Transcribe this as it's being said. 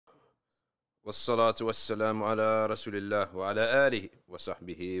والصلاة والسلام على رسول الله وعلى آله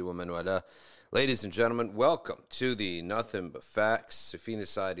وصحبه ومن والاه. Ladies and gentlemen, welcome to the Nothing But Facts Safina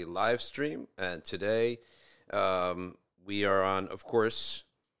Society live stream. And today we are on, of course,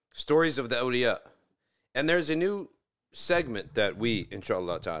 Stories of the Awliya. And there's a new segment that we,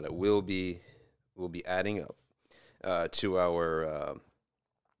 inshallah ta'ala, will be adding up to our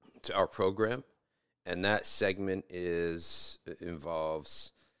program. And that segment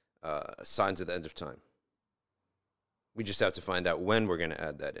involves signs of the end of time. We just have to find out when we're going to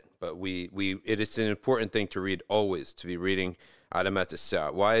add that in. But it is an important thing to read always, to be reading Alamat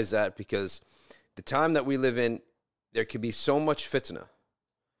as-Sa'ah. Why is that? Because the time that we live in, there could be so much fitna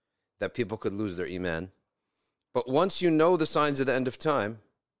that people could lose their iman. But once you know the signs of the end of time,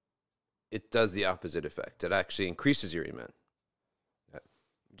 it does the opposite effect. It actually increases your iman.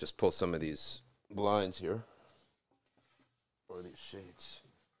 Just pull some of these blinds here, or these shades.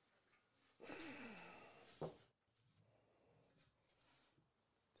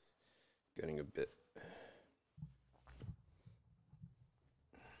 Getting a bit.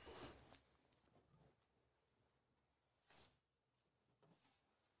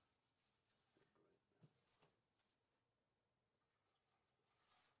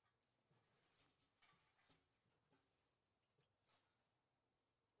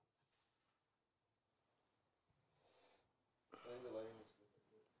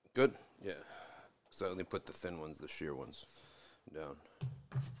 Good? Yeah. So I only put the thin ones, the sheer ones, down.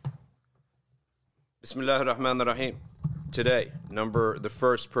 Bismillah ar-Rahman ar-Rahim. Today, the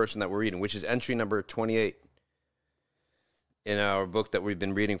first person that we're reading, which is entry number 28 in our book that we've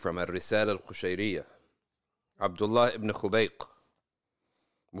been reading from, Al-Risala al-Qushayriyah. Abdullah ibn Khubayq.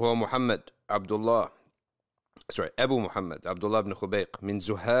 وهو محمد عبد الله أبو محمد عبد الله بن خبيق من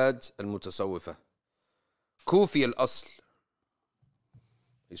زهاد المتصوفة كوفي الأصل.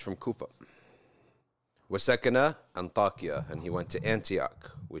 He's from Kufa. وسكن أنطاكيا, and he went to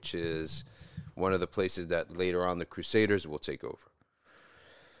Antioch, which is one of the places that later on the Crusaders will take over.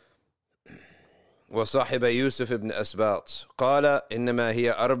 وصاحب يوسف بن أسباط قال إنما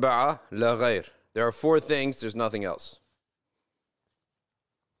هي أربعة لا غير. There are four things, there's nothing else.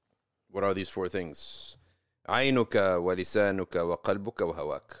 What are these four things? عينك ولسانك وقلبك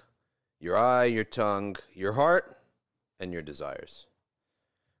وهواك. Your eye, your tongue, your heart, and your desires.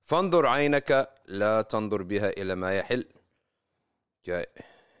 فانظر عينك لا تنظر بها إلى ما يحل. Okay.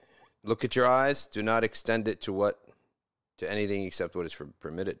 Look at your eyes, do not extend it to anything except what is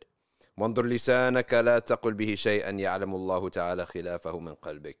permitted. وانظر لسانك لا تقل به شيئا يعلم الله تعالى خلافه من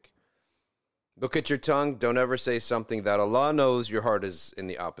قلبك. Look at your tongue, don't ever say something that Allah knows your heart is in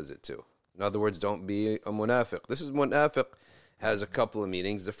the opposite to. In other words, don't be a munafiq. This is munafiq, has a couple of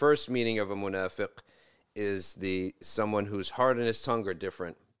meanings. The first meaning of a munafiq is someone whose heart and his tongue are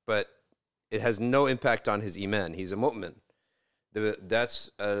different, but it has no impact on his iman. He's a mu'min.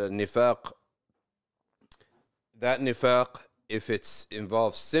 That's nifaq. That nifaq, if it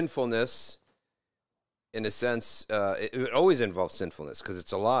involves sinfulness, in a sense, it always involves sinfulness because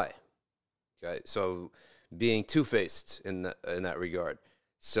it's a lie. Okay, so being two-faced in that regard.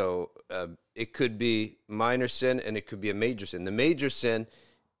 So it could be minor sin and it could be a major sin. The major sin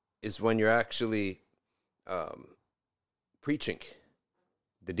is when you're actually preaching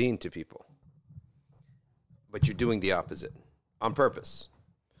the deen to people, but you're doing the opposite on purpose,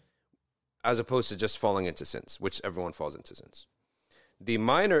 as opposed to just falling into sins, which everyone falls into sins.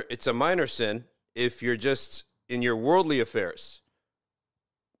 It's a minor sin if you're just in your worldly affairs,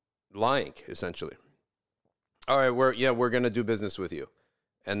 lying, essentially. All right, we're going to do business with you.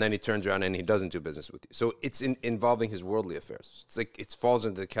 And then he turns around and he doesn't do business with you. So it's involving his worldly affairs. It's like it falls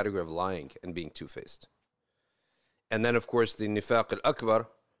into the category of lying and being two-faced. And then, of course, the nifaq al-akbar,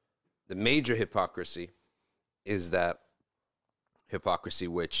 the major hypocrisy, is that hypocrisy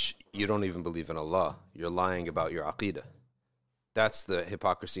which you don't even believe in Allah. You're lying about your aqidah. That's the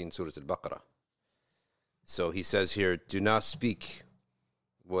hypocrisy in Surah Al-Baqarah. So he says here, do not speak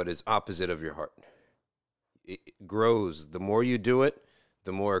what is opposite of your heart. It grows. The more you do it,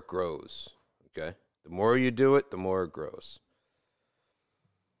 the more it grows. Okay? The more you do it, the more it grows.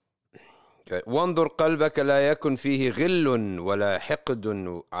 Okay. وانظر قلبك لا يكن فيه غل ولا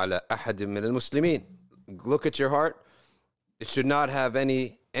حقد على أحد من المسلمين. Look at your heart. It should not have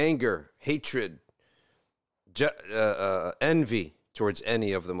any anger, hatred, envy towards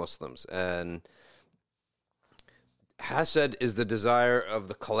any of the Muslims. And hasad is the desire of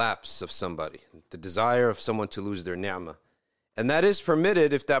the collapse of somebody, the desire of someone to lose their ni'mah. And that is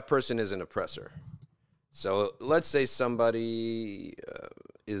permitted if that person is an oppressor. So let's say somebody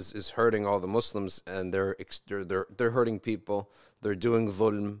is hurting all the Muslims and they're hurting people, they're doing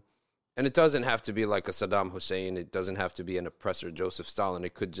dhulm, And it doesn't have to be like a Saddam Hussein. It doesn't have to be an oppressor, Joseph Stalin.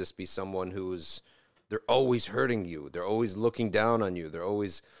 It could just be someone they're always hurting you. They're always looking down on you. They're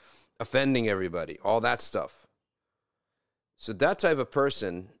always offending everybody, all that stuff. So that type of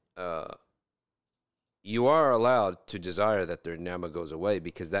person, you are allowed to desire that their ni'mah goes away,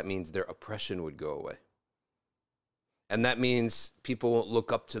 because that means their oppression would go away. And that means people won't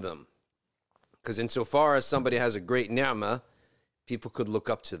look up to them. Because insofar as somebody has a great ni'mah, people could look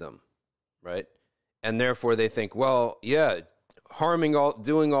up to them, right? And therefore they think, well, yeah,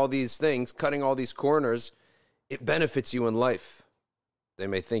 doing all these things, cutting all these corners, it benefits you in life. They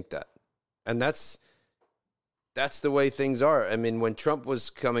may think that. And that's the way things are. I mean, when Trump was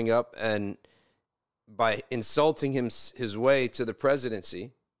coming up and by insulting his way to the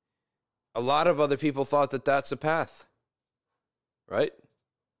presidency, a lot of other people thought that that's a path, right?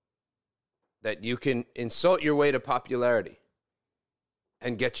 That you can insult your way to popularity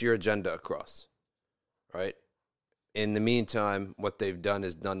and get your agenda across, right? In the meantime, what they've done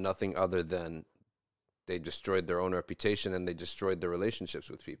is done nothing other than they destroyed their own reputation and they destroyed their relationships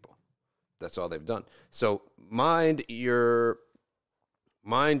with people. That's all they've done. So mind your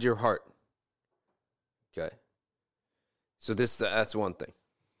heart. Okay. So that's one thing.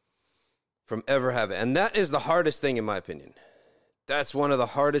 From ever having, and that is the hardest thing in my opinion. That's one of the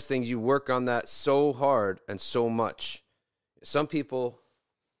hardest things. You work on that so hard and so much. Some people,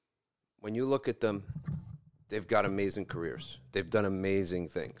 when you look at them, they've got amazing careers. They've done amazing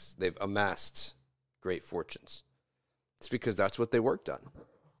things. They've amassed great fortunes. It's because that's what they worked on.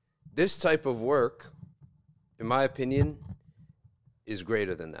 This type of work, in my opinion, is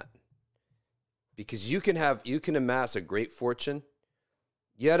greater than that. Because you can amass a great fortune,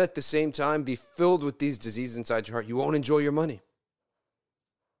 yet at the same time be filled with these diseases inside your heart. You won't enjoy your money.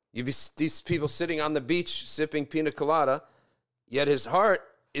 You be these people sitting on the beach sipping pina colada, yet his heart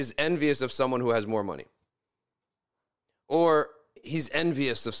is envious of someone who has more money. Or he's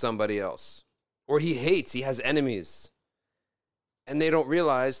envious of somebody else. Or he has enemies. And they don't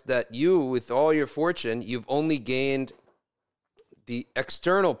realize that you, with all your fortune, you've only gained the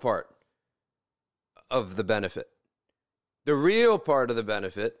external part of the benefit. The real part of the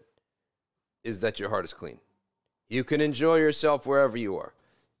benefit is that your heart is clean. You can enjoy yourself wherever you are.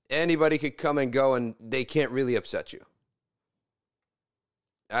 Anybody could come and go and they can't really upset you.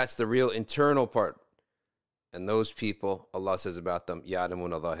 That's the real internal part. And those people, Allah says about them,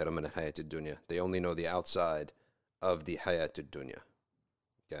 يَعْلَمُونَ ظَاهِرًا مِنَ الْحَيَاةِ الدُّنْيَا. They only know the outside of the hayat ad-dunya.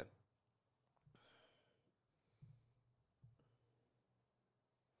 Okay.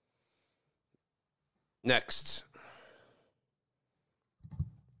 Next.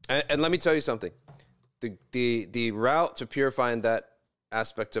 And let me tell you something. The route to purifying that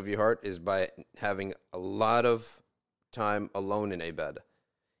aspect of your heart is by having a lot of time alone in ibadah.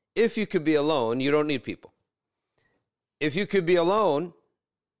 If you could be alone, you don't need people. If you could be alone,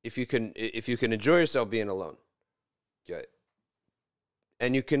 if you can enjoy yourself being alone, okay,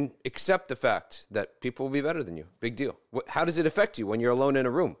 and you can accept the fact that people will be better than you, big deal. How does it affect you when you're alone in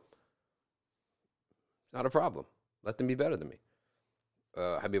a room? Not a problem. Let them be better than me.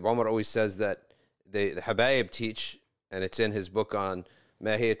 Habib Omar always says that the Habaib teach, and it's in his book on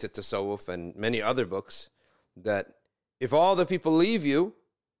Mahiyat al-Tasawwuf and many other books, that if all the people leave you,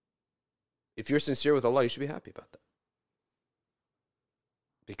 if you're sincere with Allah, you should be happy about that.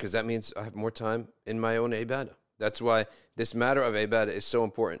 Because that means I have more time in my own ibadah. That's why this matter of ibadah is so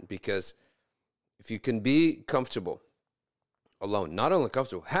important, because if you can be comfortable alone, not only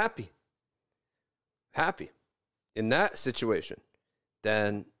comfortable, happy in that situation,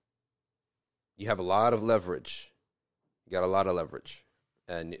 then you have a lot of leverage. You got a lot of leverage.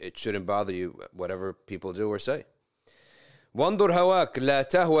 And it shouldn't bother you, whatever people do or say. وَانْظُرْ هَوَاكَ لَا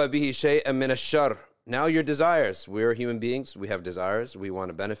تَهْوَى بِهِ شَيْئًا مِنَ الشَّرِّ. Now your desires. We're human beings. We have desires. We want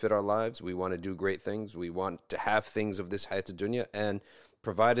to benefit our lives. We want to do great things. We want to have things of this hayat dunya. And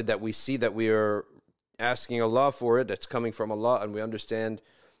provided that we see that we are asking Allah for it, that's coming from Allah, and we understand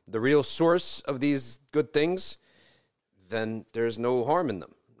the real source of these good things, then there's no harm in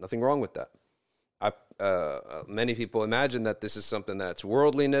them. Nothing wrong with that. Many people imagine that this is something that's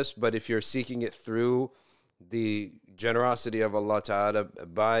worldliness, but if you're seeking it through the generosity of Allah Ta'ala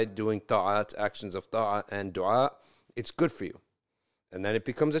by doing ta'at, actions of ta'at and dua, it's good for you. And then it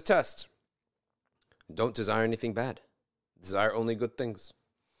becomes a test. Don't desire anything bad. Desire only good things.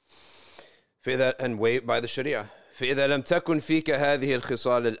 And wait by the Sharia. فإذا لم تكن فيك هذه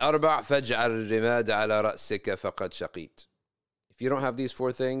الخصال الأربع فاجعل الرماد على رأسك فقد شقيت. If you don't have these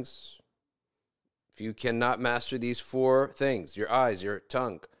four things, if you cannot master these four things, your eyes, your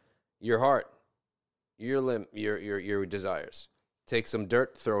tongue, your heart, your limb, your desires, Take some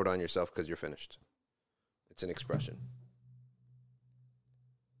dirt, throw it on yourself because you're finished. It's an expression.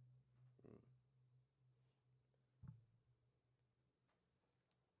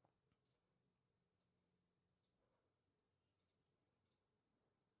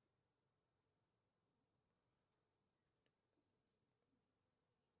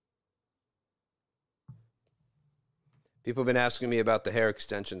 People have been asking me about the hair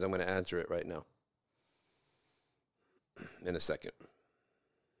extensions. I'm going to answer it right now. In a second.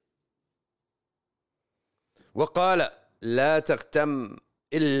 وقال لا تغتم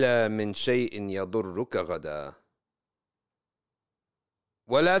إلا من شيء يضرك غدا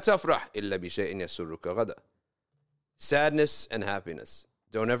ولا تفرح إلا بشيء يسرك غدا. Sadness and happiness.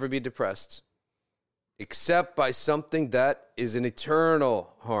 Don't ever be depressed except by something that is an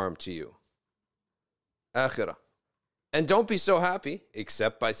eternal harm to you. Akhirah. And don't be so happy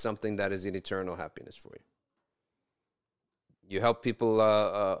except by something that is an eternal happiness for you. You help people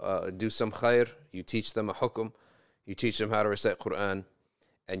do some khair, you teach them a hukum, you teach them how to recite Quran,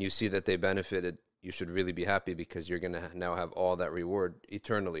 and you see that they benefited. You should really be happy because you're going to now have all that reward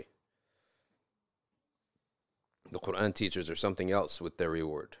eternally. The Quran teachers are something else with their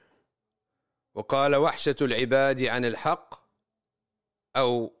reward. وقال وحشة العباد عن الحق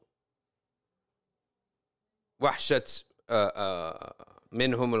أو وحشت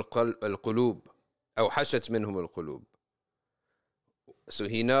منهم القلوب أو حشت منهم القلوب. So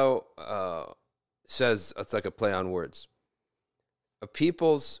he now says, it's like a play on words. A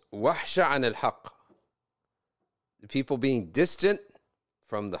people's wahsha an al-haq. The people being distant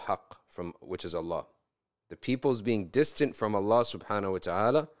from the haq, from which is Allah. The people's being distant from Allah subhanahu wa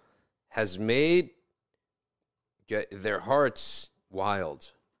ta'ala has made their hearts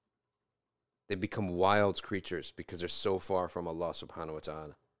wild. They become wild creatures because they're so far from Allah subhanahu wa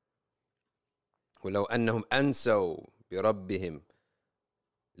ta'ala. وَلَوْ أَنَّهُمْ أَنْسَوْا بِرَبِّهِمْ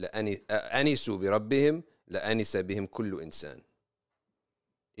أَنِسُوا بِرَبِّهِمْ لَأَنِسَ بِهِمْ كُلُّ إِنسَانٍ.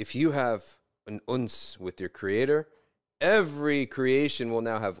 If you have an uns with your creator, every creation will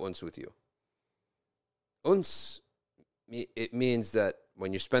now have uns with you. Uns, it means that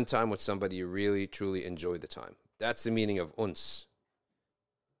when you spend time with somebody, you really, truly enjoy the time. That's the meaning of uns.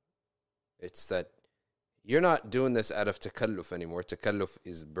 It's that you're not doing this out of takalluf anymore. Takalluf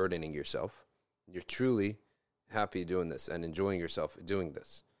is burdening yourself. You're truly happy doing this and enjoying yourself doing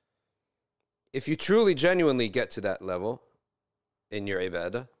this. If you truly, genuinely get to that level in your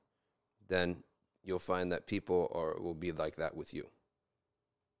ibadah, then you'll find that people will be like that with you.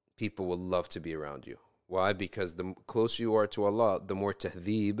 People will love to be around you. Why? Because the closer you are to Allah, the more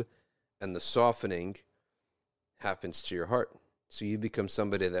tahdheeb and the softening happens to your heart. So you become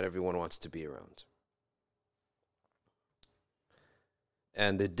somebody that everyone wants to be around.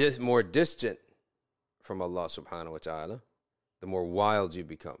 And the more distant from Allah subhanahu wa ta'ala, the more wild you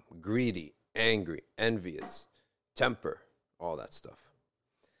become. Greedy, angry, envious, temper, all that stuff.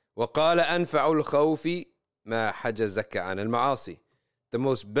 وَقَالَ أَنْفَعُ الْخَوْفِ مَا حَجَزَكَ عَنِ الْمَعَاصِي. The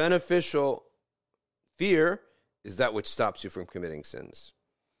most beneficial fear is that which stops you from committing sins.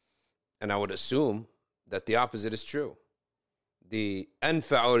 And I would assume that the opposite is true. The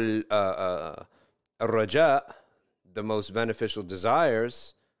أنفع الرجاء, the most beneficial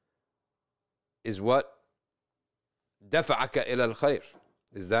desires, is what دفعك إلى الخير,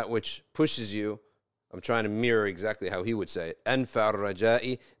 is that which pushes you. I'm trying to mirror exactly how he would say it. أنفع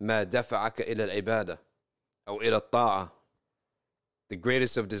الرجاء ما دفعك إلى العبادة أو إلى الطاعة. The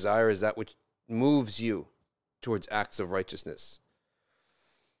greatest of desire is that which moves you towards acts of righteousness.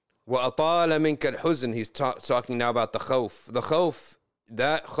 وَأَطَالَ مِنْكَ الْحُزْنِ. He's talking now about the khawf. The khawf,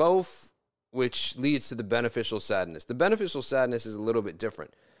 that khawf which leads to the beneficial sadness. The beneficial sadness is a little bit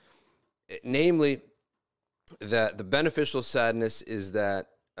different. Namely, that the beneficial sadness is that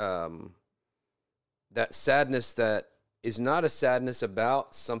that sadness that is not a sadness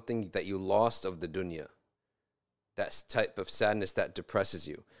about something that you lost of the dunya. That type of sadness that depresses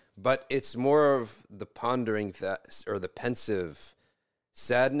you. But it's more of the pondering that, or the pensive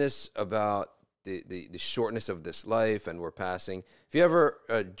sadness about the shortness of this life and we're passing. Have you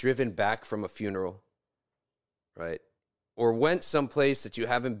ever driven back from a funeral, right? Or went someplace that you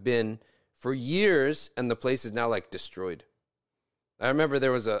haven't been for years and the place is now like destroyed? I remember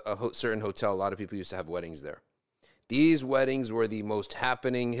there was a certain hotel, a lot of people used to have weddings there. These weddings were the most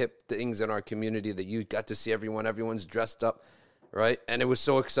happening, hip things in our community that you got to see everyone's dressed up, right? And it was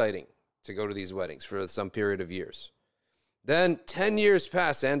so exciting to go to these weddings for some period of years. Then 10 years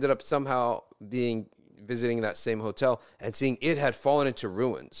passed. I ended up somehow visiting that same hotel and seeing it had fallen into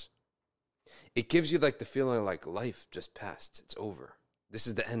ruins. It gives you like the feeling like life just passed. It's over. This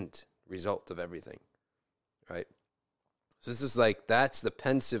is the end result of everything, right? So this is like, that's the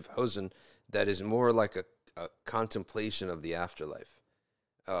pensive huzn that is more like a contemplation of the afterlife,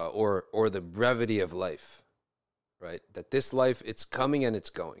 or the brevity of life, right? That this life, it's coming and it's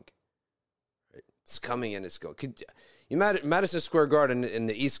going. Right? It's coming and it's going. Madison Square Garden in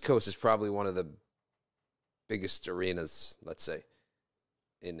the East Coast is probably one of the biggest arenas, let's say,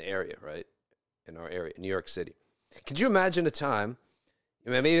 in the area, right? In our area, New York City. Could you imagine a time,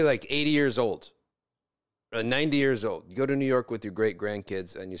 maybe like 80 years old, 90 years old, you go to New York with your great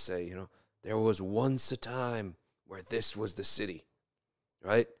grandkids and you say, there was once a time where this was the city,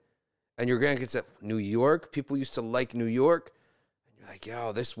 right? And your grandkids said, New York? People used to like New York? And you're like,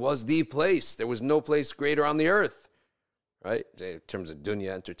 yo, this was the place. There was no place greater on the earth, right? In terms of dunya,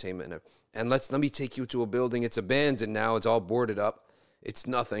 entertainment. And let me take you to a building. It's abandoned now. It's all boarded up. It's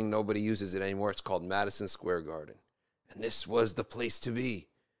nothing. Nobody uses it anymore. It's called Madison Square Garden. And this was the place to be,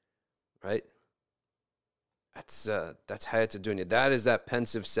 right? That's hayat dunya. That is that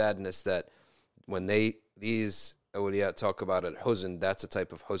pensive sadness that when these awliya talk about it, huzn, that's the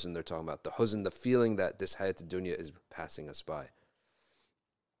type of huzn they're talking about. The huzn, the feeling that this hayat dunya is passing us by.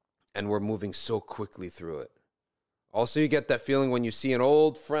 And we're moving so quickly through it. Also, you get that feeling when you see an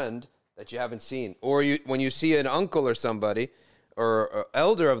old friend that you haven't seen, or when you see an uncle or somebody, or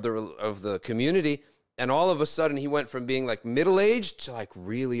elder of the community, and all of a sudden he went from being like middle-aged to like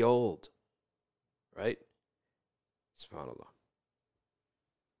really old, right? SubhanAllah.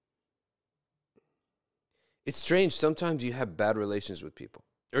 It's strange. Sometimes you have bad relations with people,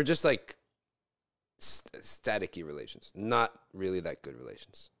 or just like staticky relations, not really that good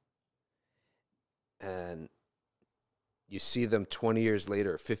relations. And you see them 20 years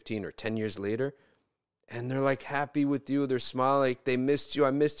later, or 15 or 10 years later, and they're like happy with you. They're smiling, like they missed you.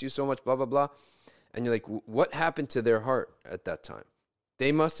 I missed you so much, blah, blah, blah. And you're like, what happened to their heart at that time?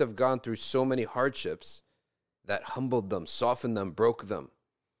 They must have gone through so many hardships that humbled them, softened them, broke them,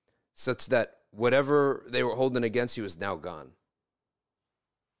 such that whatever they were holding against you is now gone.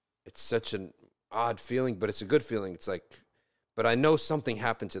 It's such an odd feeling, but it's a good feeling. It's like, but I know something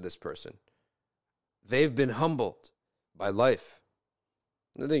happened to this person. They've been humbled by life.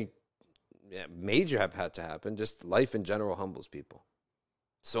 Nothing major have had to happen. Just life in general humbles people.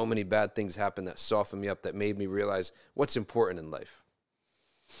 So many bad things happened that softened me up, that made me realize what's important in life.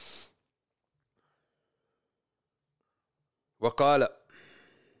 وقال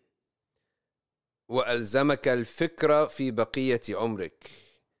وألزمك الفكرة في بقية عمرك.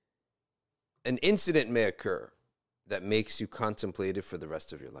 An incident may occur that makes you contemplate it for the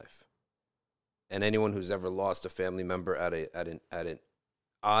rest of your life. And anyone who's ever lost a family member at an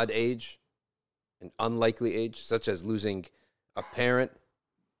odd age, an unlikely age, such as losing a parent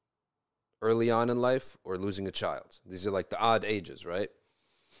early on in life or losing a child. These are like the odd ages, right?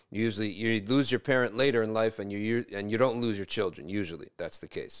 Usually you lose your parent later in life and you don't lose your children. Usually that's the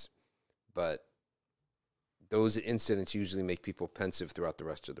case. But those incidents usually make people pensive throughout the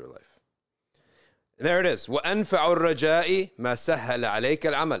rest of their life. And there it is. وَأَنْفَعُ الرَّجَاءِ مَا سَهَّلَ عَلَيْكَ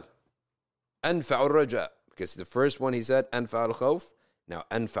الْعَمَلِ. أَنْفَعُ الرَّجَاءِ. Because the first one he said, أَنْفَعُ الْخَوْفِ. Now,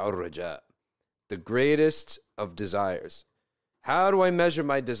 أَنْفَعُ الرَّجَاءِ. The greatest of desires. How do I measure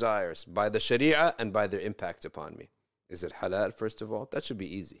my desires? By the Sharia and by their impact upon me. Is it halal, first of all? That should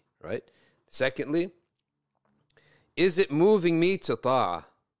be easy, right? Secondly, is it moving me to ta'ah?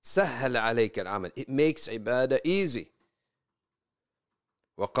 سهل عليك العمل. It makes ibadah easy.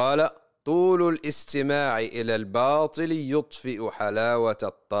 وقال طول الاستماع إلى الباطل يطفئ حلاوة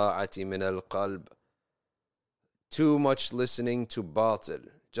الطاعة من القلب. Too much listening to batil,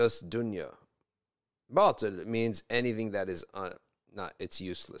 just dunya. Batil means anything that is not, it's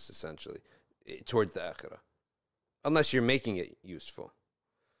useless, essentially, towards the akhirah. Unless you're making it useful.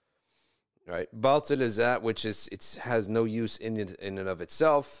 Right? Batil is that which has no use in and of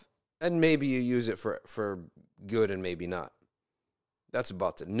itself, and maybe you use it for good and maybe not. That's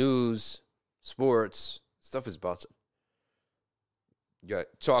batil. News, sports, stuff is batil. You got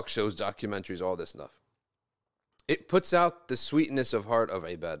talk shows, documentaries, all this stuff. It puts out the sweetness of heart of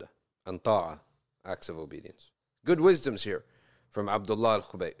ibadah and ta'ah, acts of obedience. Good wisdoms here from Abdullah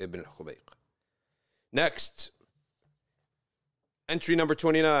ibn Khubayq. Next, entry number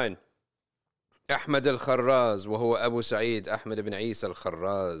 29. أحمد الخراز وهو أبو سعيد أحمد بن عيسى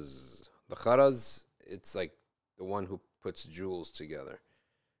الخراز. The kharaz, it's like the one who puts jewels together.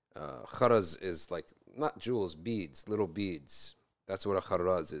 Kharaz is like, not jewels, beads, little beads. That's what a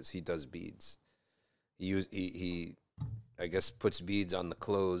kharaz is. He does beads. He I guess, puts beads on the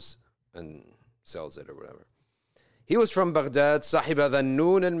clothes and sells it or whatever. He was from Baghdad, صاحب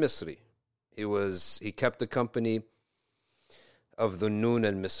ذنون المصري. He kept the company of the Nun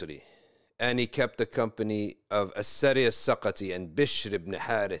al-Misri. And he kept the company of As-Sari As-Saqati and Bishr ibn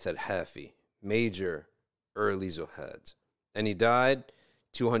Harith al-Hafi, major early Zuhad. And he died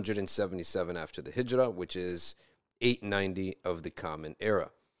 277 after the Hijrah, which is 890 of the Common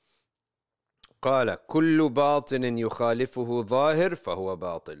Era. قال كل باطن يخالفه ظاهر فهو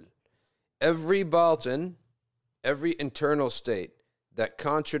باطل. Every batin, every internal state that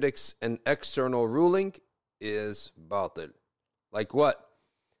contradicts an external ruling is batil. Like what?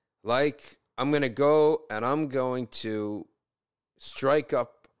 Like, I'm going to go and I'm going to strike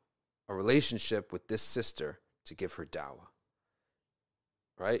up a relationship with this sister to give her dawah.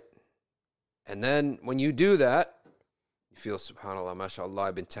 Right? And then when you do that, you feel, subhanAllah, mashallah,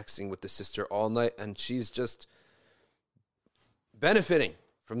 I've been texting with the sister all night and she's just benefiting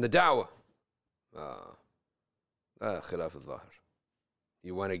from the dawah. Khilaf al-Zahir.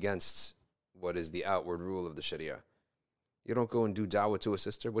 You went against what is the outward rule of the Sharia. You don't go and do da'wah to a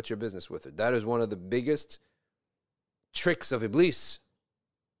sister. What's your business with her? That is one of the biggest tricks of Iblis.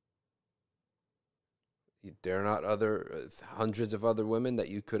 There are not hundreds of other women that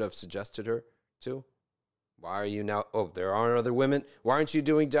you could have suggested her to. Why are you now? Oh, there aren't other women. Why aren't you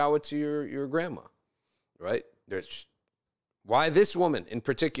doing da'wah to your grandma? Right? Why this woman in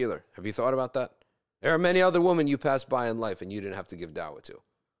particular? Have you thought about that? There are many other women you pass by in life and you didn't have to give da'wah to.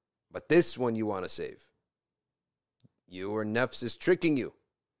 But this one you want to save. Your nafs is tricking you.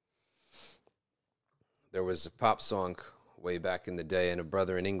 There was a pop song way back in the day, and a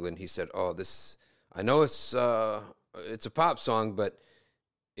brother in England, he said, I know it's a pop song, but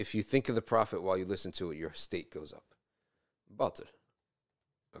if you think of the Prophet while you listen to it, your state goes up. Batil.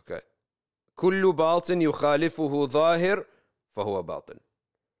 Okay. كل باطن يخالفه ظاهر فهو باطل.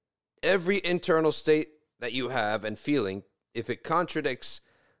 Every internal state that you have and feeling, if it contradicts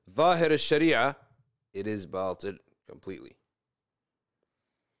ظاهر الشريعة, it is batil completely.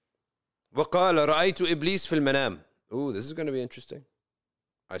 وقال رأيت إبليس في المنام. Ooh, this is going to be interesting.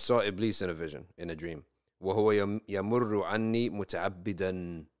 I saw Iblis in a vision, in a dream. وهو يمر عني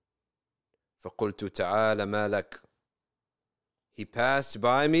متعبدا فقلت تعال ما لك. He passed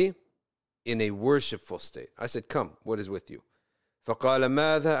by me in a worshipful state. I said, come, what is with you? فقال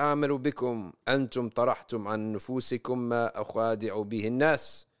ماذا أعمل بكم أنتم طرحتم عن نفوسكم ما أخادع به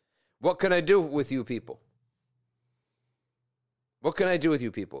الناس. What can I do with you people? What can I do with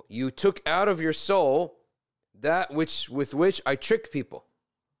you people? You took out of your soul that with which I trick people.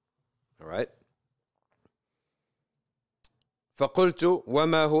 All right? فقلت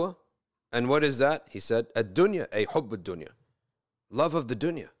وما هو? And what is that? He said, الدنيا أي حب الدنيا. Love of the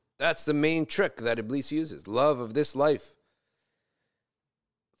dunya. That's the main trick that Iblis uses. Love of this life.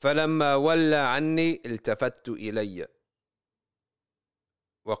 فلما ولى عني التفت إلي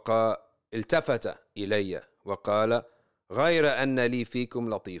التفت إلي وقال غير أن لي فيكم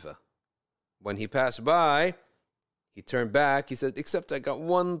لطيفة. When he passed by, he turned back. He said, except I got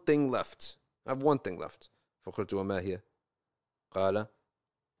one thing left. I have one thing left. فقلت وما هي? قال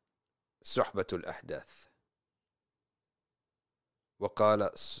صحبة الأحداث. وقال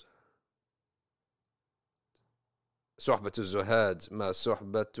صحبة الزهاد ما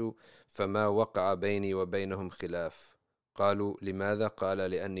صحبة فما وقع بيني وبينهم خلاف. قالوا لماذا؟ قال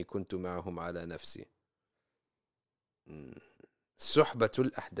لأني كنت معهم على نفسي. صحبة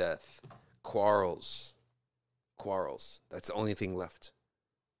الأحداث. Quarrels. That's the only thing left.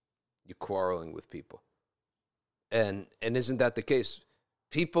 You're quarreling with people. And isn't that the case?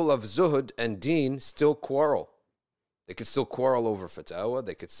 People of zuhud and deen still quarrel. They could still quarrel over fatwa.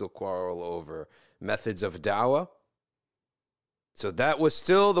 They could still quarrel over methods of da'wah. So that was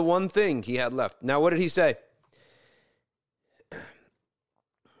still the one thing he had left. Now, what did he say?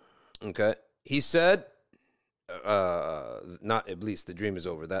 Okay. He said, not Iblis, the dream is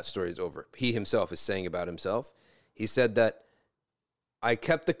over. That story is over. He himself is saying about himself. He said that I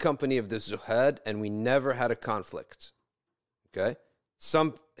kept the company of the zuhad and we never had a conflict. Okay.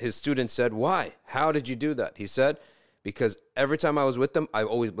 His students said, why? How did you do that? He said, because every time I was with them, I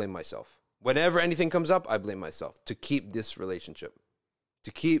always blame myself. Whenever anything comes up, I blame myself to keep this relationship,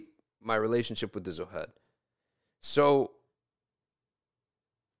 to keep my relationship with the zuhad. So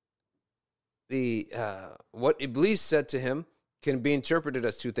what Iblis said to him can be interpreted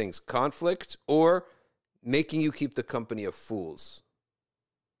as two things: conflict or making you keep the company of fools.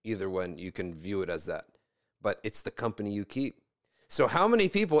 Either one, you can view it as that. But it's the company you keep. So how many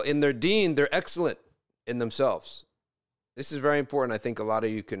people in their deen, they're excellent in themselves. This is very important. I think a lot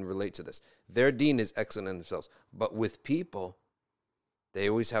of you can relate to this. Their deen is excellent in themselves. But with people, they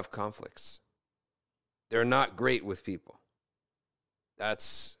always have conflicts. They're not great with people.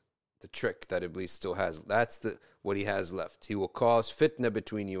 That's The trick that Iblis still has. That's what he has left. He will cause fitna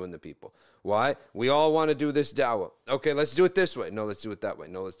between you and the people. Why? We all want to do this da'wah. Okay, let's do it this way. No, let's do it that way.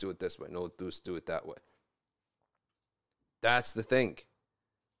 No, let's do it this way. No, let's do it that way. That's the thing.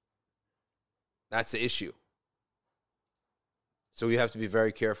 That's the issue. So you have to be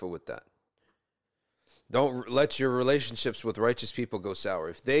very careful with that. Don't let your relationships with righteous people go sour.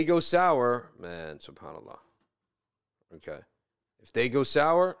 If they go sour, man, subhanAllah. Okay. If they go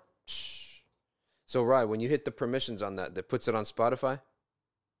sour, shh. So, right, when you hit the permissions on that puts it on Spotify,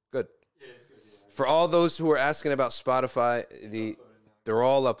 good. Yeah, it's good. Yeah. For all those who are asking about Spotify, they're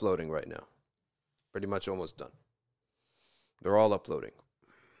all uploading right now. Pretty much almost done. They're all uploading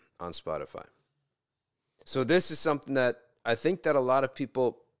on Spotify. So this is something that I think that a lot of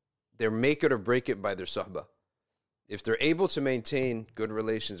people, they're make it or break it by their suhbah. If they're able to maintain good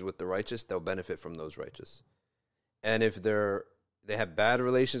relations with the righteous, they'll benefit from those righteous. And if they have bad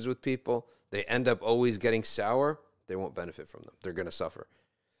relations with people, they end up always getting sour, they won't benefit from them. They're going to suffer.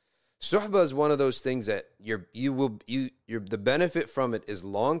 Suhbah is one of those things that the benefit from it is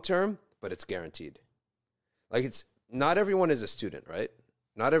long term, but it's guaranteed. Like, it's not everyone is a student, right?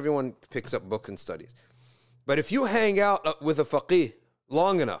 Not everyone picks up book and studies. But if you hang out with a faqih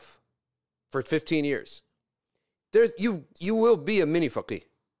long enough, for 15 years, you will be a mini faqih.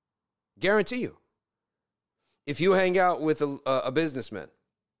 Guarantee you. If you hang out with a businessman,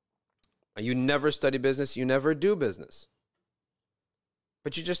 and you never study business, you never do business,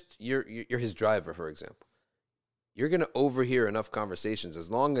 but you're his driver, for example, you're going to overhear enough conversations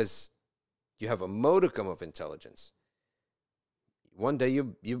as long as you have a modicum of intelligence. One day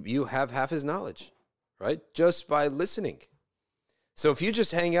you have half his knowledge, right? Just by listening. So if you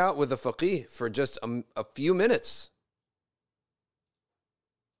just hang out with a faqih for just a few minutes,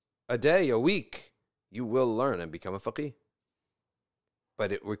 a day, a week, you will learn and become a faqih.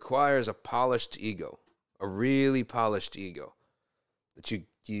 But it requires a polished ego, a really polished ego.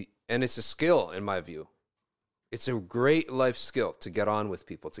 And it's a skill, in my view. It's a great life skill to get on with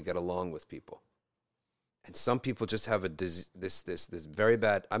people, to get along with people. And some people just have this very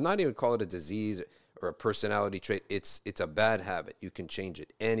bad, I'm not even call it a disease or a personality trait. It's a bad habit. You can change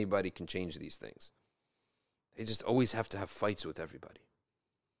it. Anybody can change these things. They just always have to have fights with everybody.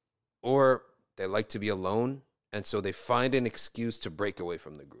 Or they like to be alone, and so they find an excuse to break away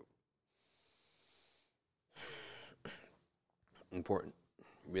from the group. Important.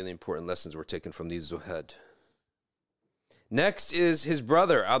 Really important lessons were taken from these zuhad. Next is his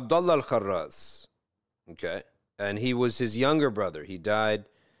brother, Abdullah al-Kharraz. Okay. And he was his younger brother. He died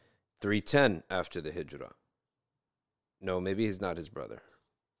 310 after the hijrah. No, maybe he's not his brother.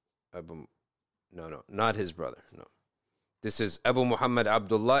 No, not his brother. No. This is Abu Muhammad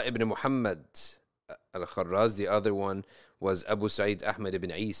Abdullah ibn Muhammad al-Kharraz. The other one was Abu Sa'id Ahmed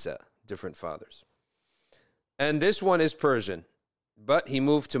ibn Isa. Different fathers. And this one is Persian. But he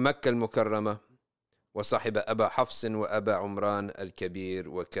moved to Mecca al-Mukarramah. وصاحب أبا حفص وأبا عمران الكبير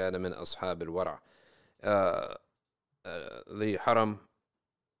وكان من أصحاب الورع. The haram,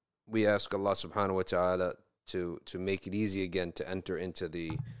 we ask Allah subhanahu wa ta'ala to make it easy again to enter into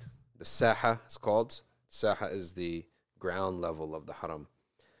the saha, it's called. Saha is the ground level of the haram.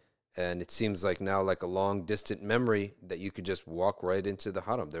 And it seems like now like a long distant memory that you could just walk right into the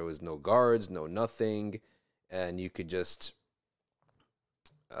haram. There was no guards, no nothing, and you could just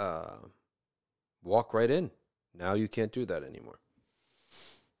walk right in. Now you can't do that anymore.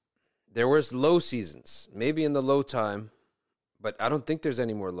 There was low seasons, maybe in the low time, but I don't think there's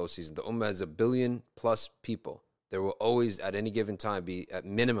any more low season. The Ummah is 1 billion plus people. There will always, at any given time, be at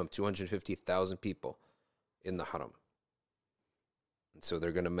minimum 250,000 people in the haram. And so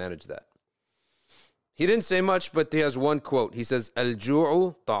they're going to manage that. He didn't say much, but he has one quote. He says,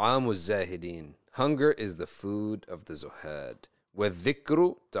 Al-ju'u ta'amu zahidin. Hunger is the food of the zuhad.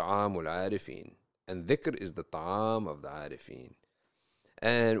 وَالذِّكْرُ طَعَامُ الْعَارِفِينَ. And dhikr is the ta'am of the arifin.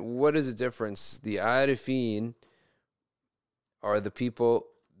 And what is the difference? The arifin are the people,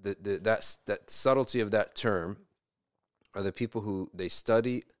 that subtlety of that term, are the people who they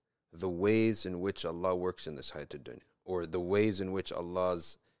study the ways in which Allah works in this hayat dunya, or the ways in which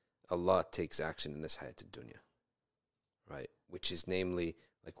Allah takes action in this hayat dunya, right? Which is namely,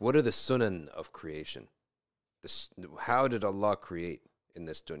 like, what are the sunan of creation? How did Allah create in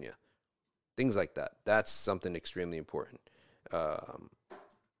this dunya? Things like that. That's something extremely important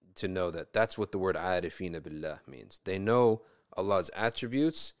to know. That's what the word arifina billah means. They know Allah's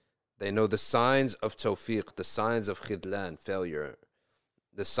attributes. They know the signs of tawfiq, the signs of khidlan, failure,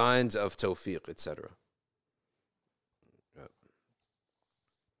 the signs of tawfiq, etc.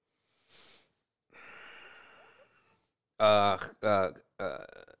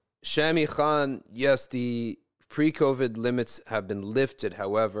 Shami Khan, yes, the pre-COVID limits have been lifted.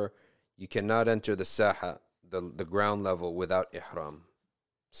 However, you cannot enter the Saha, the ground level, without Ihram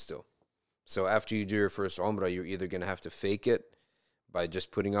still. So after you do your first Umrah, you're either going to have to fake it by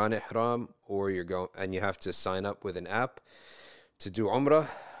just putting on Ihram, or you have to sign up with an app to do Umrah,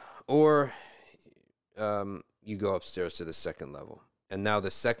 or you go upstairs to the second level. And now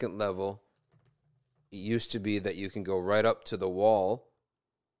the second level, it used to be that you can go right up to the wall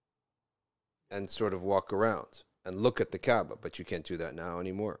and sort of walk around and look at the Kaaba, but you can't do that now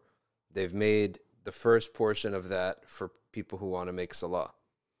anymore. They've made the first portion of that for people who want to make salah.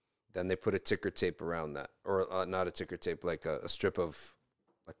 Then they put a ticker tape around that, or not a ticker tape, like a strip of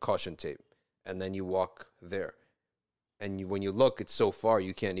like caution tape, and then you walk there. And when you look, it's so far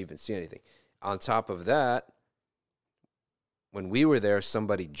you can't even see anything. On top of that, when we were there,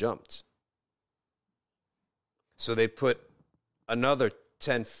 somebody jumped. So they put another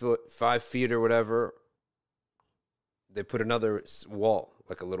 10 foot, 5 feet or whatever. They put another wall,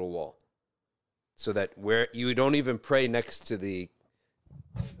 like a little wall, so that where you don't even pray next to the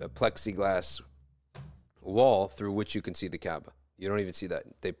plexiglass wall through which you can see the Kaaba. You don't even see that.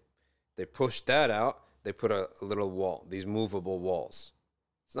 They pushed that out. They put a little wall, these movable walls.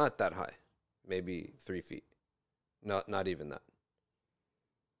 It's not that high, maybe 3 feet. Not even that.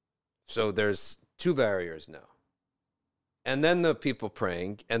 So there's 2 barriers now. And then the people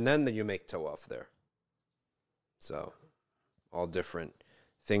praying, and then you make tawaf there. So all different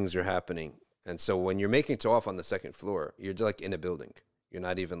things are happening. And so when you're making tawaf on the second floor, you're like in a building. You're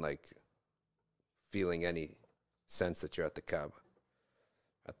not even like feeling any sense that you're at the Kaaba,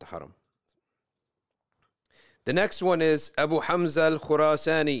 at the Haram. The next one is Abu Hamza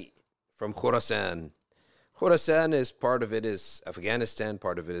al-Khurasani from Khurasan. Khurasan is part of it is Afghanistan,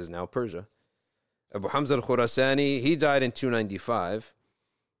 part of it is now Persia. Abu Hamza al-Khurasani, he died in 295,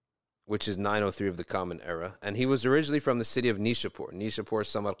 which is 903 of the Common Era, and he was originally from the city of Nishapur. Nishapur,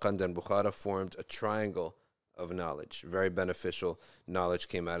 Samarkand, and Bukhara formed a triangle of knowledge. Very beneficial knowledge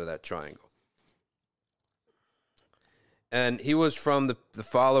came out of that triangle. And he was from the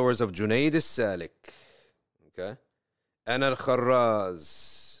followers of Junayd as-Salik, okay, and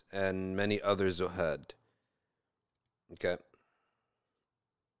al-Kharraz, and many other Zuhad. Okay.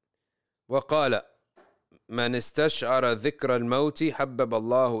 وقال من استشعر ذكر الموت حبب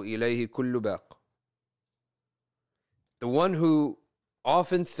الله إليه كل باق. The one who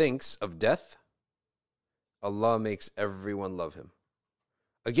often thinks of death, Allah makes everyone love him.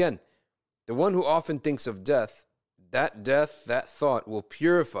 Again, the one who often thinks of death, that thought will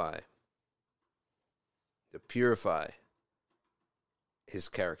purify his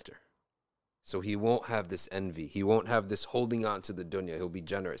character. So he won't have this envy. He won't have this holding on to the dunya. He'll be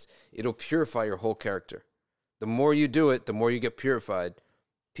generous. It'll purify your whole character. The more you do it, the more you get purified,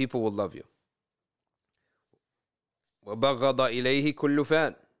 people will love you. وَبَغَضَ إِلَيْهِ كُلُّ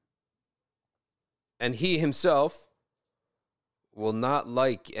فَانٍ. And he himself will not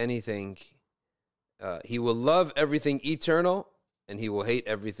like anything. He will love everything eternal, and he will hate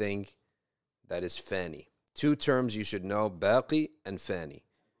everything that is fani. 2 terms you should know, baqi and fani.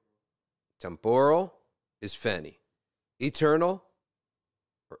 Temporal is fani. Eternal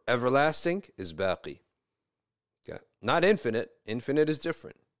or everlasting is baqi. Okay. Not infinite. Infinite is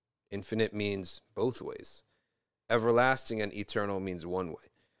different. Infinite means both ways. Everlasting and eternal means one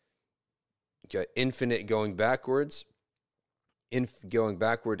way. Okay. Infinite going backwards. Going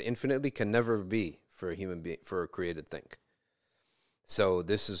backward infinitely can never be for a human being, for a created thing. So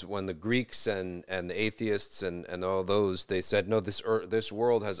this is when the Greeks and the atheists and all those, they said, no, this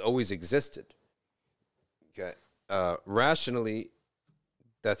world has always existed. Okay. Rationally,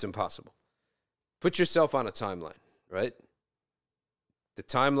 that's impossible. Put yourself on a timeline, right? The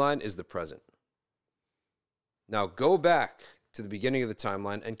timeline is the present. Now go back to the beginning of the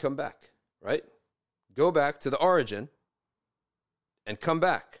timeline and come back, right? Go back to the origin and come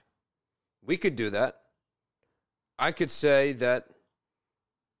back. We could do that. I could say that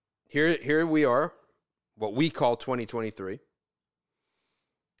here we are, what we call 2023.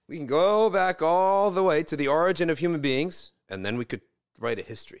 We can go back all the way to the origin of human beings, and then we could write a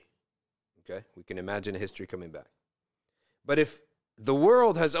history. Okay? We can imagine a history coming back. But if the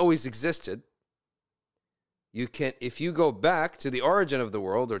world has always existed, if you go back to the origin of the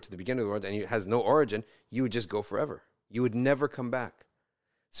world or to the beginning of the world and it has no origin, you would just go forever. You would never come back.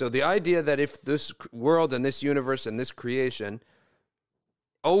 So the idea that if this world and this universe and this creation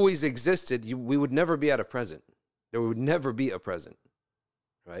always existed, we would never be at a present. There would never be a present,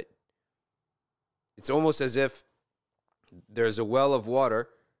 right? It's almost as if there's a well of water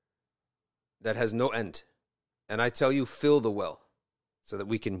that has no end. And I tell you, fill the well. so that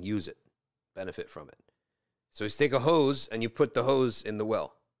we can use it, benefit from it. So you take a hose and you put the hose in the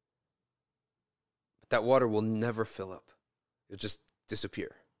well. But that water will never fill up. It'll just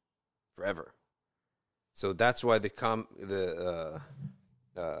disappear forever. So that's why the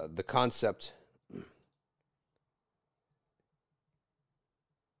concept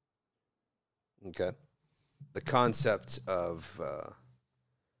the concept of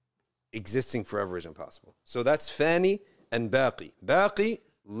existing forever is impossible. So that's fani and baqi. Baqi,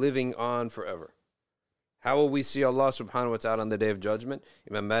 living on forever. How will we see Allah subhanahu wa ta'ala on the Day of Judgment?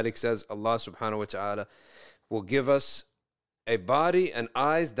 Imam Malik says Allah subhanahu wa ta'ala will give us a body and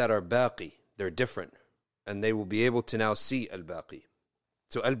eyes that are baqi. They're different. And they will be able to now see al-baqi.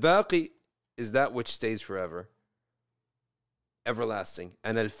 So al-baqi is that which stays forever, everlasting.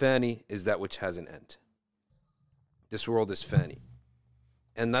 And al-fani is that which has an end. This world is fani.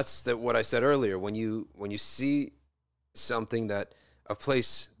 And that's what I said earlier. When you see something that, a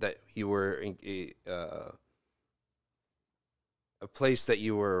place that you were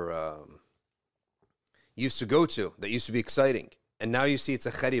used to go to, that used to be exciting, and now you see it's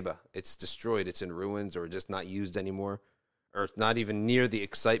a khariba, it's destroyed, it's in ruins, or just not used anymore, or it's not even near the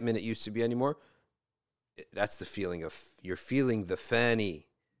excitement it used to be anymore. That's the feeling of, you're feeling the fani,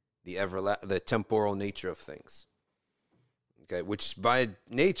 the temporal nature of things. Okay, which by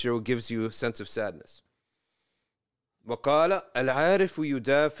nature gives you a sense of sadness. وقال العارف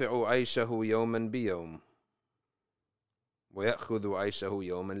يدافع عيشه يوما بيوم ويأخذ عيشه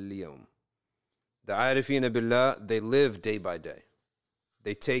يوما ليوم. The arifina billah, they live day by day.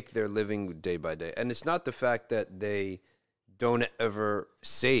 They take their living day by day. And it's not the fact that they don't ever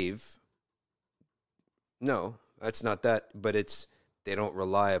save. No, that's not that. But it's, they don't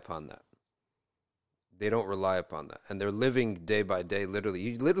rely upon that. They don't rely upon that. And they're living day by day, literally.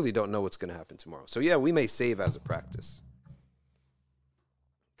 You literally don't know what's going to happen tomorrow. So yeah, we may save as a practice.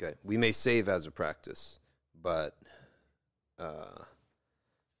 Okay, we may save as a practice, but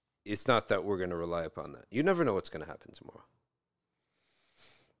it's not that we're going to rely upon that. You never know what's going to happen tomorrow.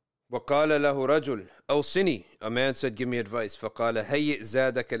 وقال له رجل أوصني. A man said, give me advice. فقال هيئ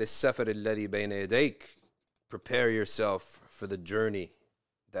زادك للسفر الذي بين يديك. Prepare yourself for the journey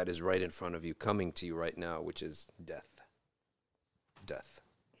that is right in front of you, coming to you right now, which is death. Death.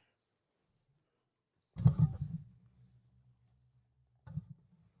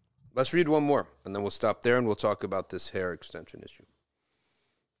 Let's read one more, and then we'll stop there, and we'll talk about this hair extension issue.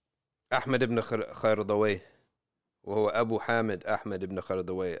 أحمد بن خردوي, وهو أبو حامد أحمد بن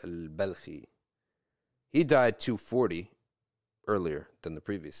خردوي البلخي. He died 240, earlier than the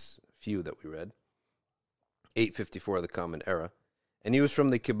previous few that we read. 854 of the Common Era. And he was from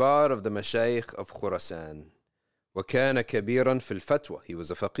the kibar of the mashayikh of Khurasan. وكان كبيرا في الفتوى. He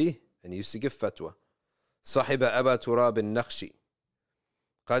was a faqih, and he used to give fatwa. صاحب أبا تراب النخشي.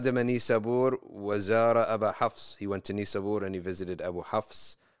 قدم نيسابور وزار أبا حفص. He went to Nisabur and he visited Abu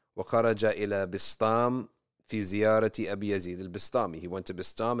Hafs. وخرج إلى بسطام في زيارة أبي يزيد البسطامي. He went to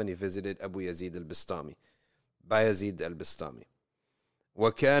Bistam and he visited Abu Yazid al-Bistami. Bayazid al-Bistami.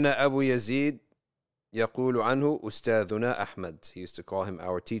 وكان أبو يزيد يقول عنه أستاذنا أحمد. He used to call him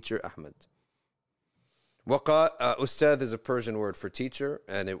our teacher Ahmed. Ustad is a Persian word for teacher,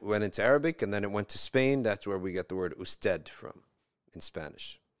 and it went into Arabic, and then it went to Spain. That's where we get the word usted from in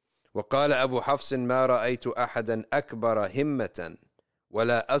Spanish. وقال أبو حفص ما رأيت أحدا أكبر همة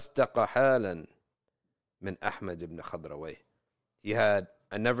ولا أصدق حالا من أحمد بن خضروي.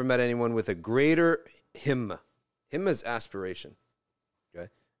 I never met anyone with a greater himma. Himma is aspiration. Okay?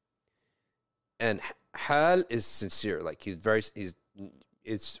 And hal is sincere. Like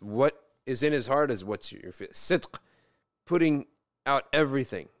it's what is in his heart is what's your sidq, putting out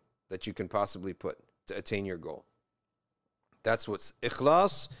everything that you can possibly put to attain your goal. That's what's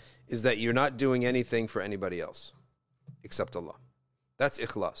ikhlas, is that you're not doing anything for anybody else except Allah. That's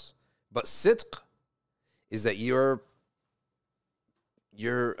ikhlas. But sidq is that you're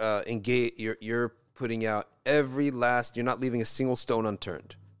engaged, you're putting out every last, you're not leaving a single stone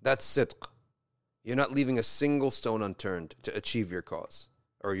unturned. That's sidq. You're not leaving a single stone unturned to achieve your cause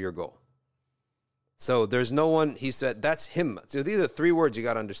or your goal. So there's no one, he said, that's himma. So these are three words you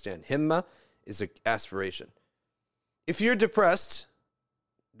got to understand. Himma is an aspiration. If you're depressed,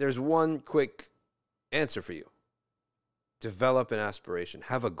 there's one quick answer for you. Develop an aspiration.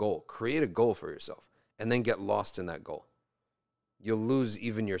 Have a goal. Create a goal for yourself. And then get lost in that goal. You'll lose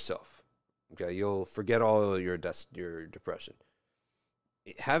even yourself. Okay, you'll forget all your depression.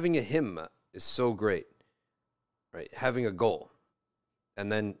 Having a himma is so great. Right? Having a goal.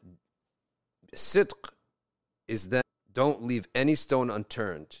 And then sidq is then don't leave any stone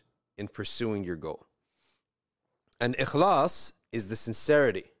unturned in pursuing your goal. And ikhlas is the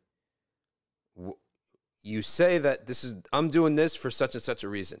sincerity. You say that I'm doing this for such and such a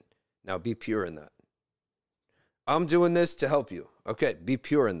reason. Now be pure in that. I'm doing this to help you. Okay, be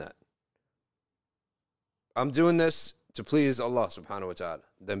pure in that. I'm doing this to please Allah subhanahu wa ta'ala.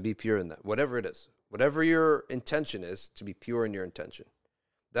 Then be pure in that. Whatever it is. Whatever your intention is, to be pure in your intention.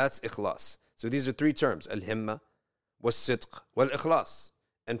 That's ikhlas. So these are three terms. Al-himma, wal-sidq, wal-ikhlas.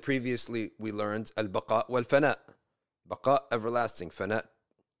 And previously we learned al-baqa wal-fana. Baqa, everlasting. Fana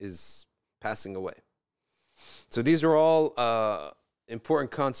is passing away. So these are all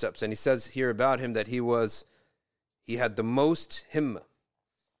important concepts. And he says here about him that he had the most himma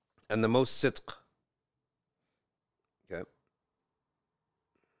and the most sidq. Okay.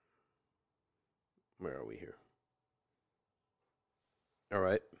 Where are we here? All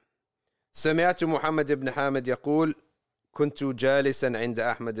right. سمعت محمد بن حامد يقول كنت جالسا عند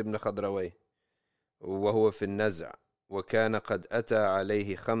أحمد بن خضروي وهو في النزع وكان قد أتى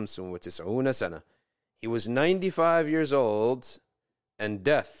عليه 95 سنة. He was 95 years old and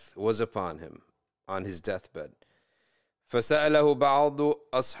death was upon him on his deathbed. فسأله بعض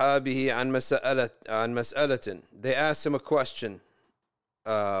أصحابه عن مسألة. They asked him a question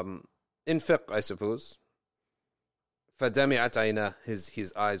in fiqh, I suppose. فدمعت عيناه.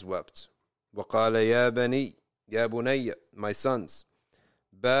 His eyes wept. وقال يا بني, my sons,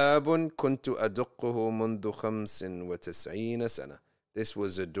 باب كنت أدقه منذ 95 سنة. This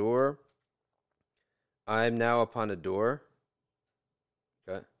was a door. I'm now upon a door,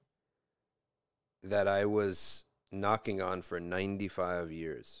 okay, that I was knocking on for 95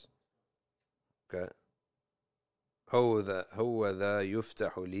 years. Okay. هو ذا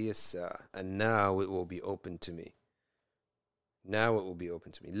يفتح لي الساعة. And now it will be open to me. Now it will be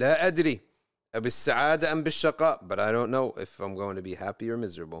open to me. لا أدري بالسعادة أم بالشقاء. But I don't know if I'm going to be happy or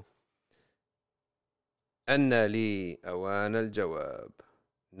miserable. أن لي أوان الجواب.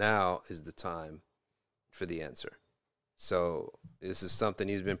 Now is the time for the answer. So this is something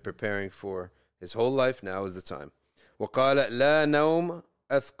he's been preparing for his whole life. Now is the time. وقال لا نوم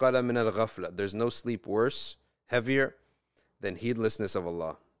أثقل من الغفلة. There's no sleep worse, heavier than heedlessness of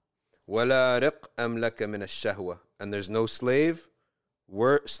Allah. ولا رق أملك من الشهوة. And there's no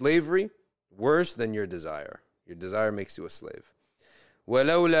slavery worse than your desire. Your desire makes you a slave.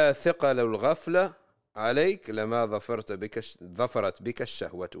 ولولا ثقل الغفلة عليك لما ظفرت بك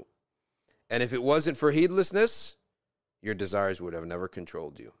الشهوة. And if it wasn't for heedlessness, your desires would have never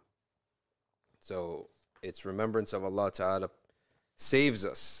controlled you. So it's remembrance of Allah Ta'ala saves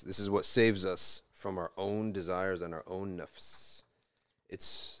us. This is what saves us from our own desires and our own nafs.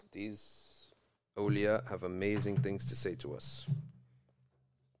 It's these awliya have amazing things to say to us.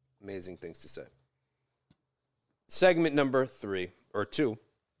 Amazing things to say. Segment number 2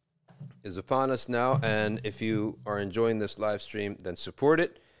 is upon us now. And if you are enjoying this live stream, then support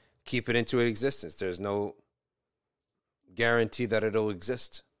it. Keep it into existence. There's no guarantee that it'll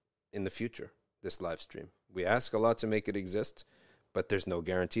exist in the future, this live stream. We ask Allah to make it exist, but there's no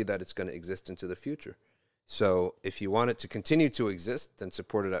guarantee that it's going to exist into the future. So if you want it to continue to exist, then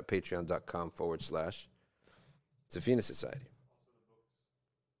support it at patreon.com/Safina Society.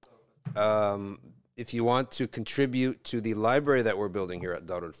 If you want to contribute to the library that we're building here at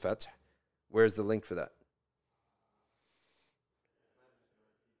Darul Fath, where's the link for that?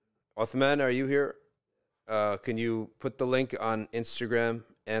 Uthman, are you here? Can you put the link on Instagram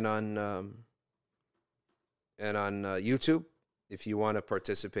and on YouTube if you want to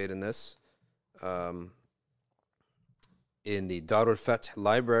participate in this? In the Darul Fath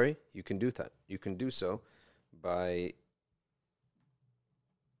library, you can do that. You can do so by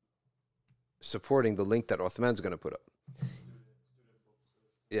supporting the link that Uthman's going to put up.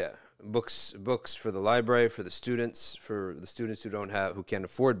 Yeah, books for the library, for the students who can't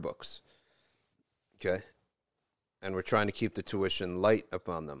afford books. Okay, and we're trying to keep the tuition light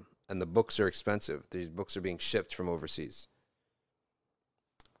upon them, and the books are expensive. These books are being shipped from overseas,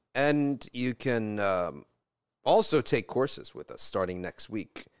 and you can also take courses with us starting next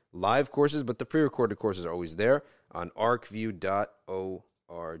week, live courses, but the pre-recorded courses are always there on arcview.org.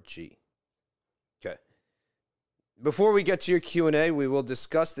 Okay. Before we get to your Q&A, we will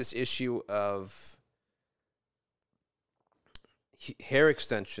discuss this issue of hair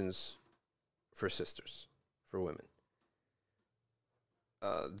extensions for sisters, for women.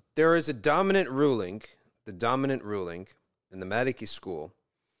 There is a dominant ruling. The dominant ruling in the Maliki school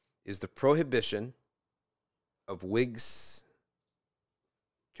is the prohibition of wigs,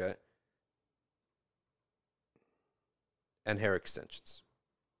 okay, and hair extensions.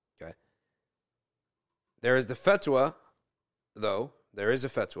 Okay. There is the fatwa, though. There is a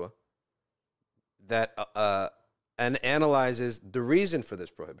fatwa that and analyzes the reason for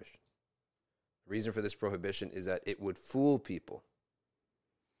this prohibition. The reason for this prohibition is that it would fool people.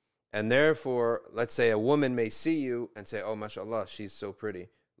 And therefore, let's say a woman may see you and say, oh, mashallah, she's so pretty.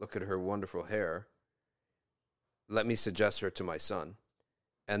 Look at her wonderful hair. Let me suggest her to my son.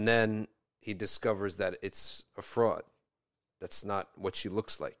 And then he discovers that it's a fraud. That's not what she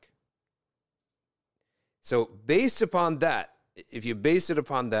looks like. So based upon that, if you base it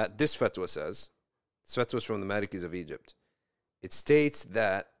upon that, this fatwa says, this fatwa is from the Malikis of Egypt. It states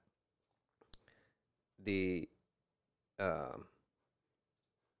that if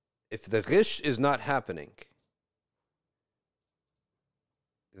the ghish is not happening,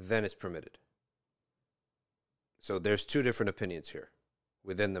 then it's permitted. So there's two different opinions here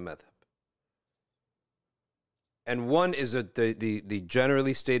within the madhab. And one is the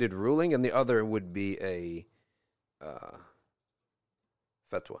generally stated ruling, and the other would be a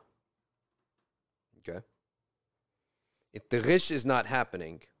fatwa. Okay? If the ghish is not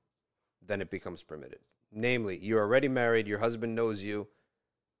happening, then it becomes permitted. Namely, you're already married, your husband knows you.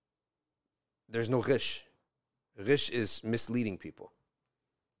 There's no ghish. Ghish is misleading people.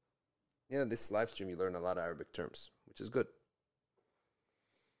 Yeah, this live stream you learn a lot of Arabic terms, which is good.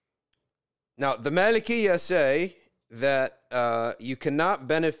 Now, the Malikiyya say that you cannot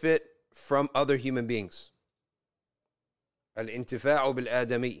benefit from other human beings. Al-intifa'u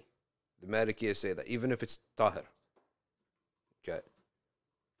bil-adami. The Malikiyya say that, even if it's tahir. Okay.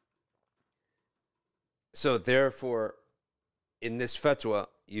 So, therefore, in this fatwa,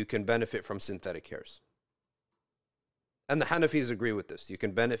 you can benefit from synthetic hairs. And the Hanafis agree with this. You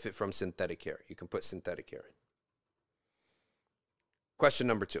can benefit from synthetic hair. You can put synthetic hair in. Question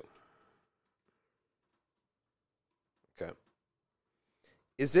number 2. Okay.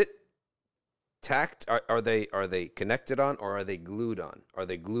 Is it tacked? Are they connected on, or are they glued on? Are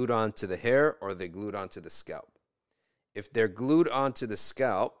they glued on to the hair, or are they glued onto the scalp? If they're glued onto the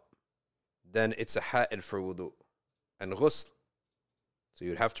scalp, then it's a ha'id for wudu and ghusl. So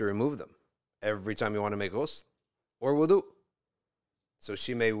you'd have to remove them every time you want to make ghusl or wudu. So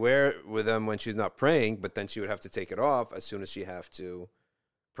she may wear with them when she's not praying, but then she would have to take it off as soon as she have to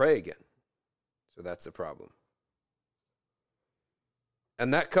pray again. So that's the problem.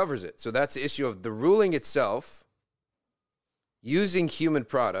 And that covers it. So that's the issue of the ruling itself, using human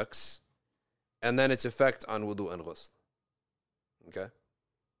products, and then its effect on wudu and ghusl. Okay?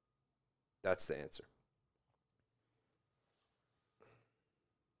 That's the answer.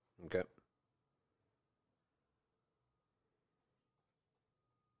 Okay.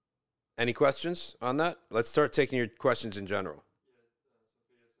 Any questions on that? Let's start taking your questions in general.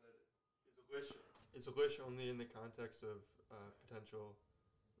 Safia said, is a wish only in the context of potential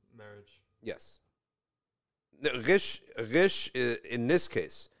marriage? Yes. Ghish, in this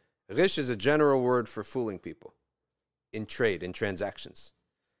case, ghish is a general word for fooling people in trade, in transactions.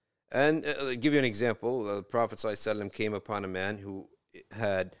 And I'll give you an example. The Prophet ﷺ came upon a man who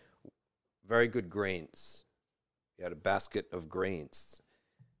had very good grains. He had a basket of grains.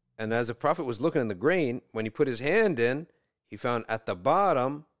 And as the Prophet was looking in the grain, when he put his hand in, he found at the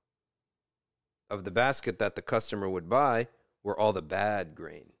bottom of the basket that the customer would buy were all the bad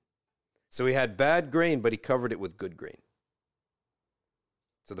grain. So he had bad grain, but he covered it with good grain.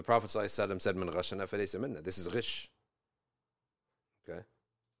 So the Prophet ﷺ said, "Man ghashana falaysa minna." This is ghish. Okay?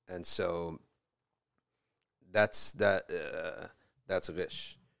 And so that's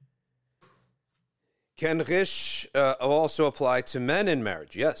ghish. Can ghish also apply to men in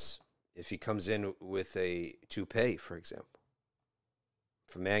marriage? Yes. If he comes in with a toupee, for example.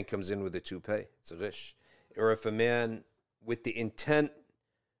 If a man comes in with a toupee, it's a ghish. Or if a man, with the intent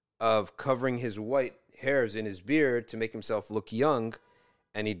of covering his white hairs in his beard to make himself look young,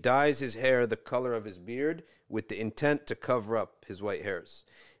 and he dyes his hair the color of his beard with the intent to cover up his white hairs.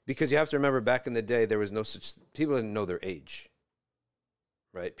 Because you have to remember, back in the day, there was no such, people didn't know their age.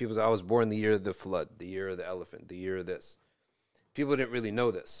 Right? People say, I was born the year of the flood, the year of the elephant, the year of this. People didn't really know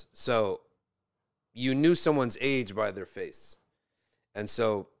this. So you knew someone's age by their face. And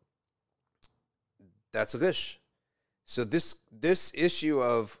so that's a ghish. So this issue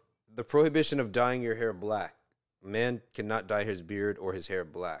of the prohibition of dyeing your hair black, a man cannot dye his beard or his hair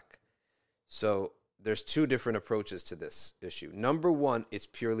black. So there's two different approaches to this issue. Number one, it's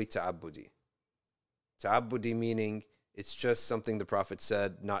purely ta'abbudi. Ta'abbudi meaning it's just something the Prophet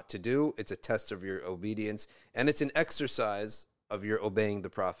said not to do. It's a test of your obedience, and it's an exercise of your obeying the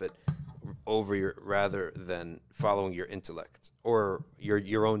Prophet over your, rather than following your intellect or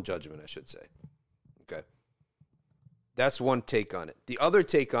your own judgment, I should say. Okay, that's one take on it. The other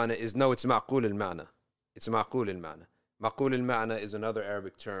take on it is no, it's ma'qul al-ma'na. It's ma'qul al-ma'na. Ma'qul al-ma'na is another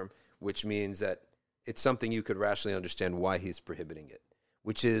Arabic term which means that it's something you could rationally understand why he's prohibiting it,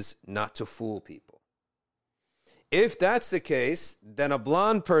 which is not to fool people. If that's the case, then a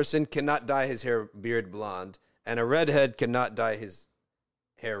blonde person cannot dye his beard blonde, and a redhead cannot dye his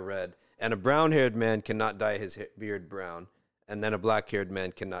hair red, and a brown-haired man cannot dye his beard brown, and then a black-haired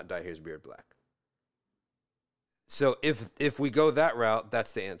man cannot dye his beard black. So if we go that route,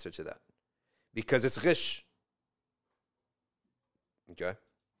 that's the answer to that. Because it's ghish. Okay?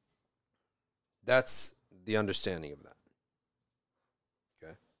 That's the understanding of that.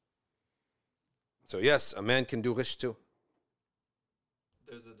 Okay? So yes, a man can do ghish too.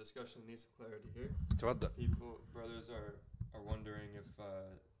 There's a discussion that needs some clarity here. Brothers are wondering if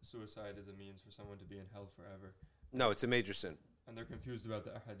suicide is a means for someone to be in hell forever. No, it's a major sin. And they're confused about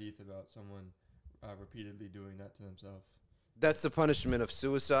the hadith about someone repeatedly doing that to themselves. That's the punishment of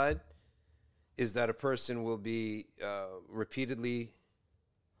suicide, is that a person will be repeatedly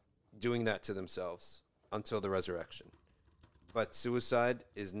doing that to themselves until the resurrection. But suicide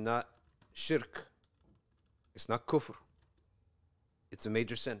is not shirk. It's not kufr. It's a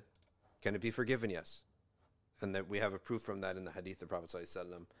major sin. Can it be forgiven? Yes. And that we have a proof from that in the hadith. The Prophet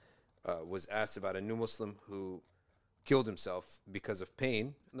ﷺ was asked about a new Muslim who killed himself because of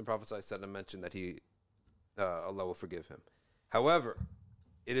pain, and the Prophet ﷺ mentioned that Allah will forgive him. However,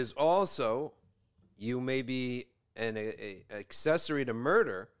 it is also, you may be an accessory to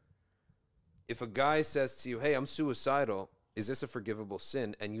murder if a guy says to you, hey, I'm suicidal, is this a forgivable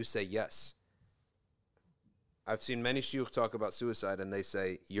sin? And you say yes. I've seen many shuyukh talk about suicide, and they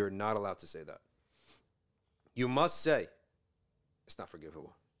say, you're not allowed to say that. You must say, it's not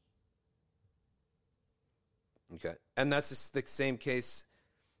forgivable. Okay. And that's the same case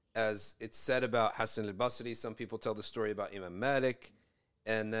as it's said about Hassan al-Basri. Some people tell the story about Imam Malik,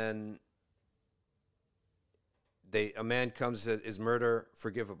 and then a man comes and says, is murder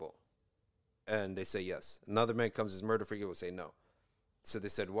forgivable? And they say yes. Another man comes, is murder forgivable? Say no. So they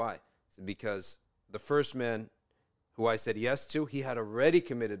said, why? Because the first man who I said yes to, he had already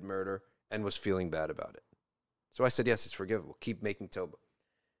committed murder and was feeling bad about it. So I said, yes, it's forgivable. Keep making tawbah.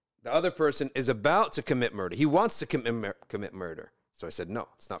 The other person is about to commit murder. He wants to commit murder. So I said, no,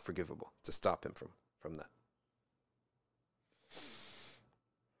 it's not forgivable, to stop him from that.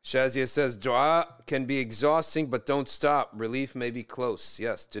 Shazia says, dua can be exhausting, but don't stop. Relief may be close.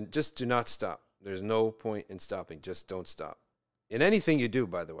 Yes, just do not stop. There's no point in stopping. Just don't stop. In anything you do,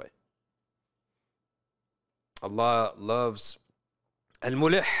 by the way. Allah loves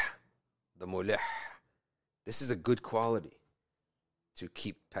al-mulih, the mulih. This is a good quality, to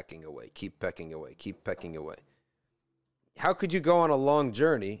keep pecking away, keep pecking away, keep pecking away. How could you go on a long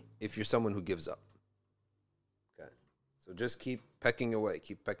journey if you're someone who gives up? Okay, so just keep pecking away,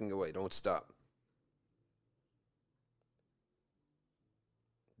 don't stop.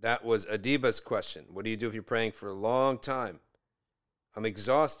 That was Adiba's question. What do you do if you're praying for a long time? I'm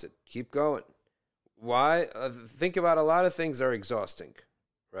exhausted. Keep going. Why? Think about a lot of things are exhausting,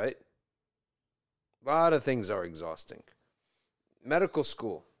 right? A lot of things are exhausting. Medical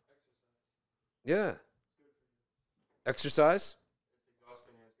school. Yeah. Exercise?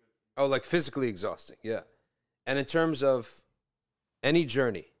 Oh, like physically exhausting. Yeah. And in terms of any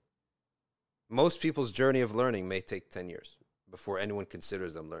journey, most people's journey of learning may take 10 years before anyone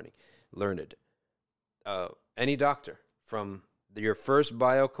considers them learned. Any doctor, from your first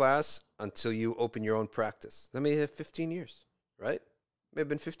bio class until you open your own practice, that may have 15 years, right? May have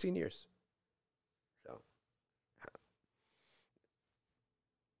been 15 years.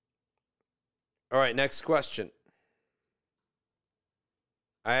 All right, next question.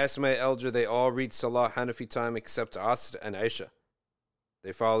 I asked my elder, they all read Salah Hanafi time except Asr and Isha.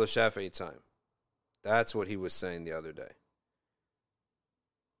 They follow the Shafi'i time. That's what he was saying the other day.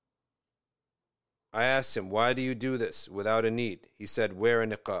 I asked him, why do you do this without a need? He said, wear a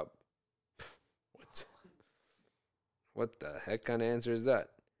niqab. What the heck kind of answer is that?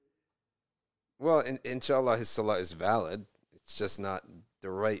 Well, inshallah, his Salah is valid. It's just not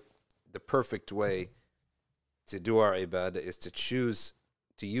the perfect way to do our ibadah is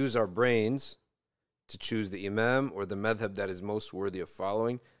to use our brains to choose the imam or the madhab that is most worthy of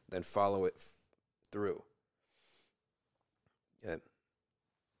following, then follow it through. Yeah.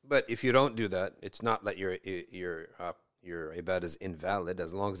 But if you don't do that, it's not that your ibadah is invalid,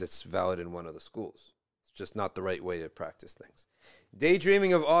 as long as it's valid in one of the schools. It's just not the right way to practice things.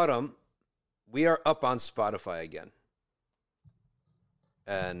 Daydreaming of Autumn, we are up on Spotify again.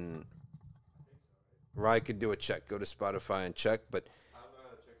 And Rai could do a check. Go to Spotify and check, but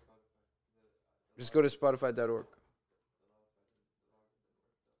just go to spotify.org.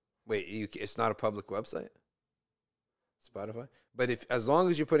 Wait, it's not a public website? Spotify? But as long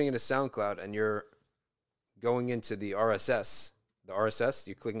as you're putting it in a SoundCloud and you're going into the RSS. The RSS,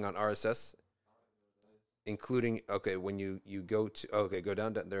 you're clicking on RSS, including, okay, when you go to, okay, go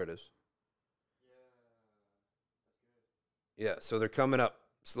down, there it is. Yeah, so they're coming up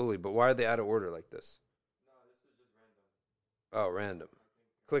slowly, but why are they out of order like this? No, this is just random. Oh, random.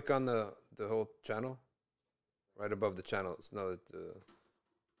 Click on the whole channel, right above the channel. It's no,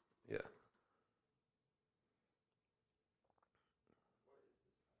 yeah.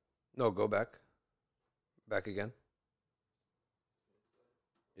 No, go back. Back again.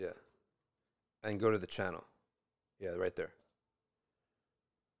 Yeah. And go to the channel. Yeah, right there.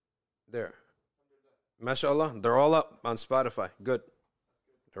 There. MashaAllah, they're all up on Spotify. Good.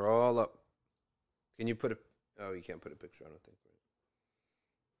 They're all up. Can you put a, oh, you can't put a picture, I don't think.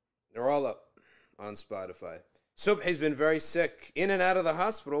 They're all up on Spotify. Subhi's been very sick, in and out of the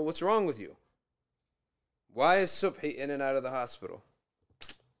hospital. What's wrong with you? Why is Subhi in and out of the hospital?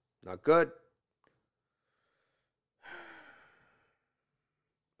 Not good.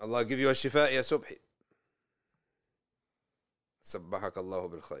 Allah give you a shifa, ya Subhi. Sabbahak Allahu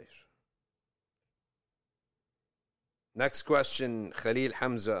bil khair. Next question, Khalil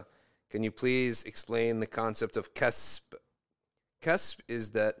Hamza. Can you please explain the concept of kasb? Kasb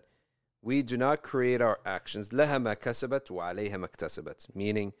is that we do not create our actions. لَهَا مَا كَسَبَتْ وَعَلَيْهَا مَا اكْتَسَبَتْ.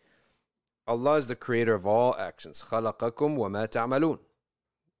 Meaning, Allah is the creator of all actions. خَلَقَكُمْ وَمَا تَعْمَلُونَ.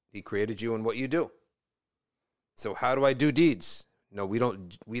 He created you and what you do. So how do I do deeds? No, we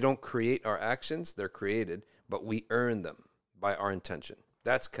don't create our actions. They're created, but we earn them by our intention.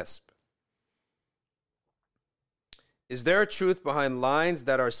 That's kasb. Is there a truth behind lines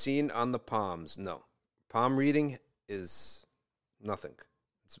that are seen on the palms? No. Palm reading is nothing.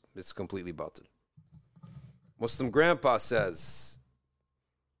 It's completely batil. Muslim grandpa says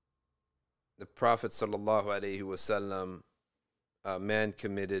the Prophet sallallahu alaihi wasallam, a man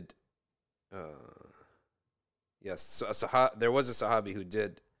committed, yes, there was a Sahabi who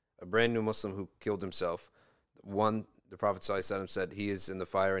did, a brand new Muslim who killed himself. One, the Prophet sallallahu alaihi wasallam said he is in the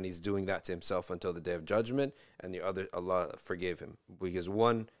fire and he's doing that to himself until the day of judgment, and the other, Allah forgave him because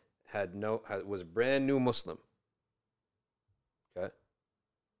one was a brand new Muslim. Okay.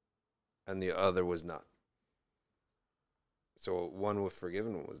 And the other was not. So one was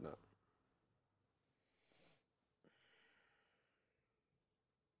forgiven, one was not.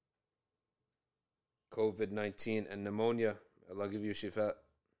 COVID-19 and pneumonia. Allah give you shifa.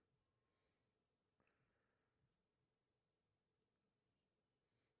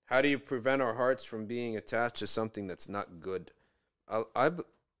 How do you prevent our hearts from being attached to something that's not good?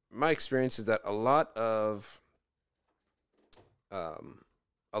 My experience is that a lot of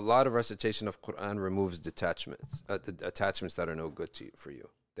recitation of Quran removes attachments that are no good for you.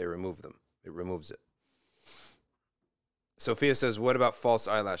 They remove them. It removes it. Sophia says, what about false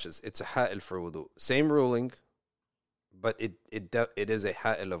eyelashes? It's a ha'il for wudu. Same ruling, but it is a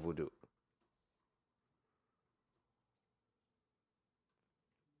ha'il of wudu.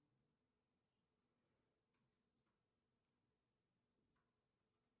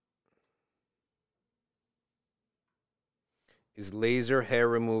 Is laser hair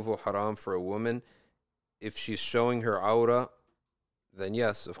removal haram for a woman? If she's showing her aura, then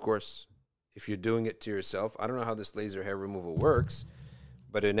yes, of course. If you're doing it to yourself, I don't know how this laser hair removal works,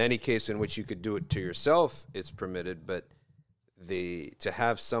 but in any case in which you could do it to yourself, it's permitted. But to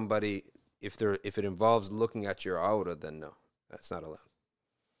have somebody, if it involves looking at your aura, then no, that's not allowed.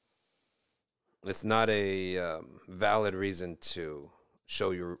 It's not a valid reason to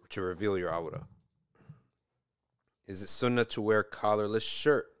reveal your aura. Is it sunnah to wear collarless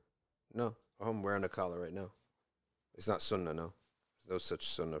shirt? No, I'm wearing a collar right now. It's not sunnah, no. There's no such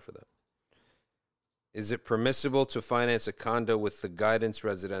sunnah for that. Is it permissible to finance a condo with the Guidance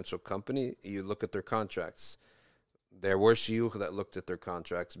Residential Company? You look at their contracts. There were shiyukh that looked at their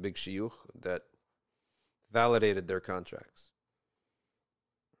contracts, big shiyukh that validated their contracts.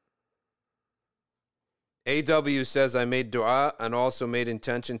 AW says, I made dua and also made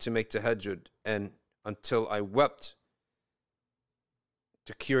intention to make tahajjud and until I wept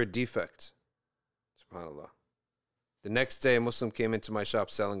to cure a defect. SubhanAllah. The next day, a Muslim came into my shop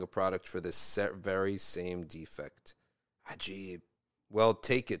selling a product for this very same defect. Ajib. Well,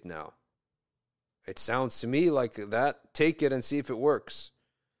 take it now. It sounds to me like that. Take it and see if it works.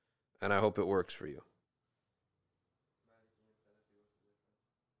 And I hope it works for you.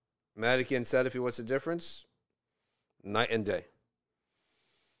 Maliki and Salafi, what's the difference? Night and day.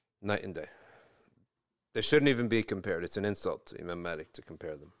 Night and day. They shouldn't even be compared. It's an insult to Imam Malik to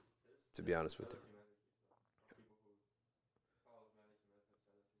compare them, to be honest with you.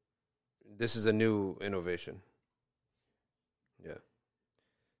 This is a new innovation. Yeah.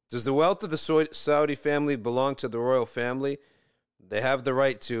 Does the wealth of the Saudi family belong to the royal family? They have the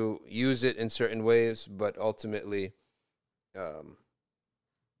right to use it in certain ways, but ultimately,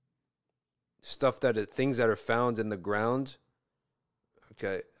 things that are found in the ground,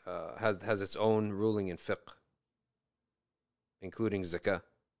 okay, has its own ruling in fiqh, including zakah.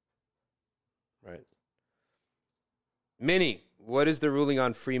 Right. Minnie, what is the ruling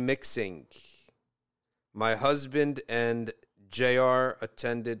on free mixing? My husband and JR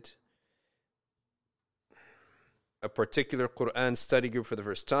attended a particular Quran study group for the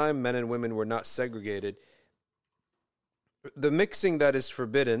first time. Men and women were not segregated. The mixing that is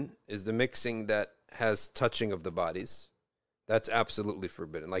forbidden is the mixing that has touching of the bodies. That's absolutely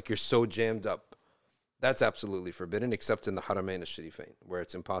forbidden. Like you're so jammed up. That's absolutely forbidden, except in the Haramain al-Sharifain, where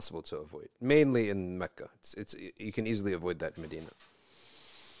it's impossible to avoid. Mainly in Mecca. You can easily avoid that in Medina.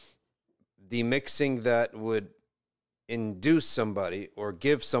 The mixing that would induce somebody or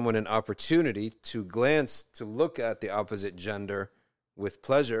give someone an opportunity to glance, to look at the opposite gender with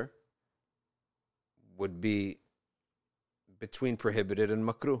pleasure would be between prohibited and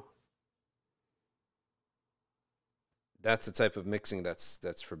makruh. That's the type of mixing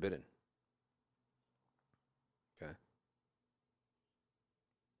that's forbidden. Okay.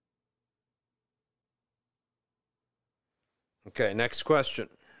 Okay, next question.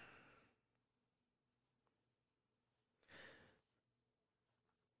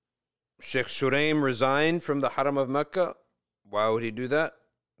 Sheikh Shuraim resigned from the Haram of Mecca. Why would he do that?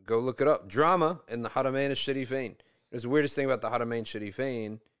 Go look it up. Drama in the Haramain al-Sharifain. The weirdest thing about the Haramain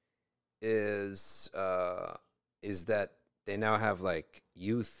al-Sharifain is that they now have like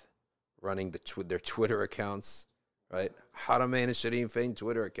youth running their Twitter accounts, right? Haramain al-Sharifain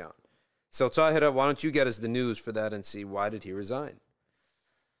Twitter account. So Tahira, why don't you get us the news for that and see why did he resign?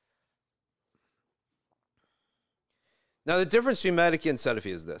 Now the difference between Maliki and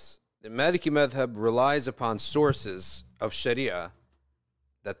Salafi is this. The Maliki madhab relies upon sources of Sharia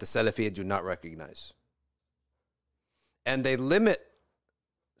that the Salafiyya do not recognize. And they limit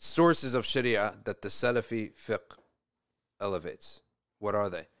sources of Sharia that the Salafi fiqh elevates. What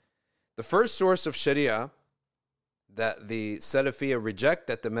are they? The first source of Sharia that the Salafiyya reject,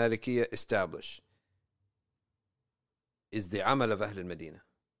 that the Malikiyya establish, is the amal of Ahl al-Madinah.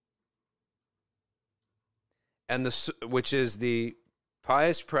 And which is the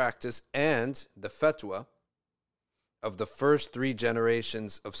pious practice and the fatwa of the first 3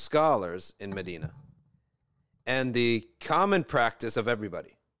 generations of scholars in Medina, and the common practice of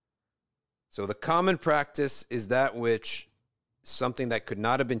everybody. So the common practice is that which, something that could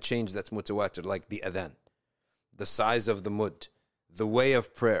not have been changed, that's mutawatir, like the adhan, the size of the mud, the way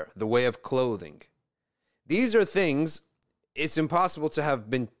of prayer, the way of clothing. These are things it's impossible to have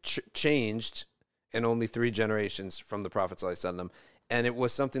been changed in only 3 generations from the Prophet ﷺ. And it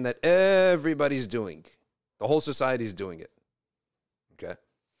was something that everybody's doing. The whole society is doing it. Okay?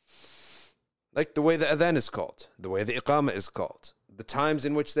 Like the way the adhan is called, the way the iqamah is called, the times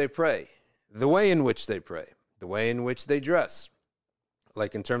in which they pray, the way in which they pray, the way in which they dress,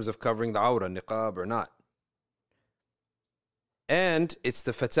 like in terms of covering the awrah, niqab or not. And it's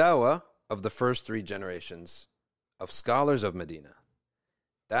the fatwa of the first 3 generations of scholars of Medina.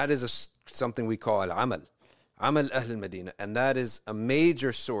 That is something we call al-amal. Amal Ahl al-Madinah, and that is a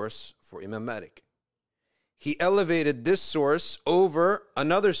major source for Imam Malik. He elevated this source over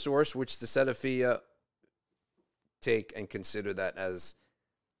another source which the Salafiyya take and consider that as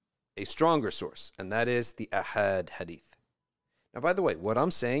a stronger source, and that is the Ahad Hadith. Now, by the way, what I'm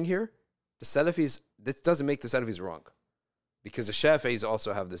saying here, the Salafis, this doesn't make the Salafis wrong, because the Shafi'is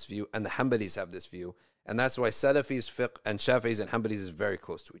also have this view, and the Hanbalis have this view, and that's why Salafis fiqh and Shafi'is and Hanbalis is very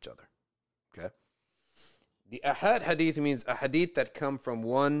close to each other. Okay? The Ahad Hadith means a hadith that come from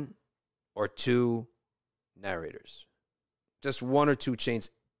 1 or 2 narrators. Just 1 or 2 chains,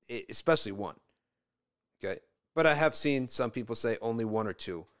 especially 1. Okay? But I have seen some people say only 1 or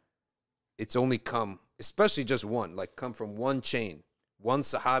 2. It's only come, especially just 1, like come from 1 chain. 1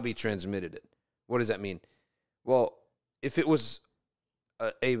 Sahabi transmitted it. What does that mean? Well, if it was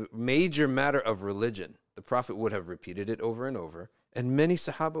a major matter of religion, the Prophet would have repeated it over and over, and many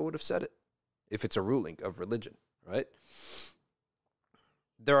Sahaba would have said it, if it's a ruling of religion, right?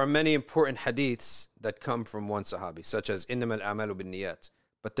 There are many important hadiths that come from 1 Sahabi, such as إِنَّمَا الْأَعْمَالُ بِالنِّيَّاتِ,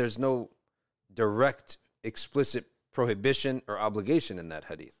 but there's no direct, explicit prohibition or obligation in that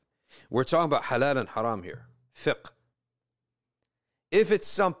hadith. We're talking about halal and haram here, fiqh. If it's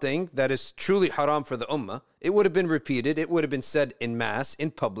something that is truly haram for the ummah, it would have been repeated, it would have been said in mass,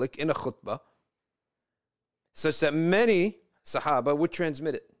 in public, in a khutbah, such that many Sahaba would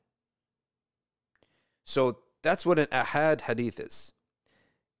transmit it. So that's what an ahad hadith is.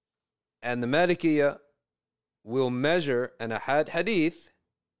 And the Malikiya will measure an ahad hadith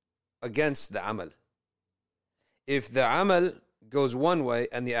against the amal. If the amal goes one way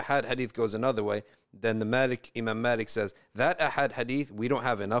and the ahad hadith goes another way, then Imam Malik says, that ahad hadith, we don't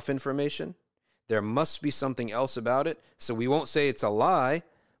have enough information. There must be something else about it. So we won't say it's a lie,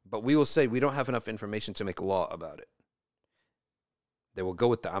 but we will say we don't have enough information to make law about it. They will go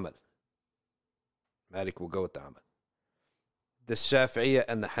with the amal. Malik will go with the amal. The Shafi'iyya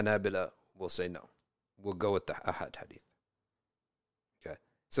and the Hanabila will say no. We'll go with the ahad hadith. Okay.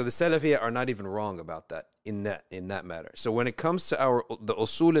 So the Salafiyya are not even wrong about that in that matter. So when it comes to the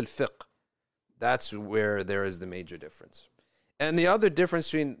usul al-fiqh, that's where there is the major difference. And the other difference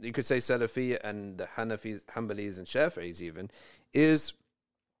between, you could say, Salafiyya and the Hanafis, Hanbalis, and Shafi'is even, is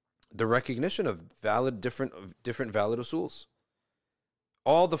the recognition of different valid usuls.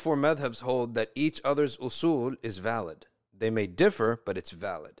 All the four madhabs hold that each other's usul is valid. They may differ, but it's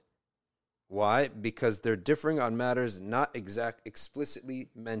valid. Why? Because they're differing on matters not explicitly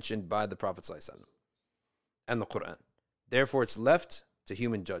mentioned by the Prophet ﷺ and the Quran. Therefore, it's left to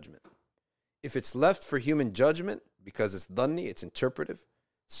human judgment. If it's left for human judgment, because it's dhanni, it's interpretive,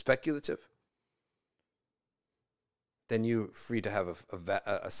 speculative, then you're free to have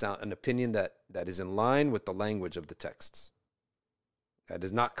an opinion that is in line with the language of the texts. That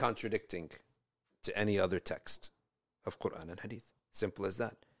is not contradicting to any other text of Quran and Hadith. Simple as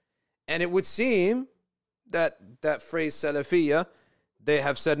that. And it would seem that phrase Salafiyya, they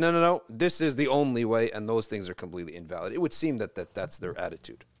have said, no, this is the only way, and those things are completely invalid. It would seem that's their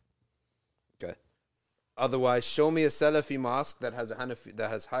attitude. Okay. Otherwise, show me a Salafi mosque that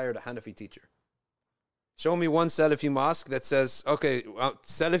has hired a Hanafi teacher. Show me one Salafi mosque that says, okay,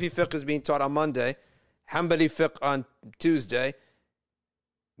 Salafi fiqh is being taught on Monday, Hanbali fiqh on Tuesday,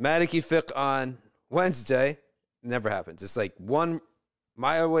 Maliki fiqh on Wednesday. Never happens. It's like one,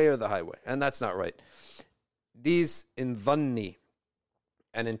 my way or the highway. And that's not right. These in dhanni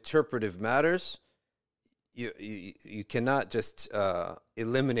and interpretive matters, you cannot just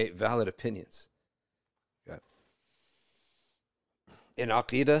eliminate valid opinions. Okay. In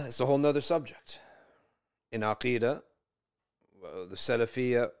Aqidah, it's a whole nother subject. In Aqidah, the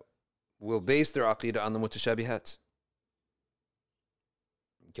Salafiyya will base their Aqidah on the mutashabihat.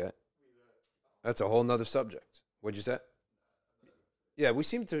 Okay. That's a whole nother subject. What'd you say? Yeah, we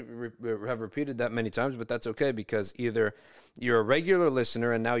seem to have repeated that many times, but that's okay because either you're a regular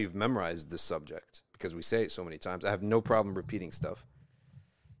listener and now you've memorized this subject because we say it so many times. I have no problem repeating stuff.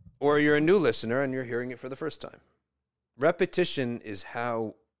 Or you're a new listener and you're hearing it for the first time. Repetition is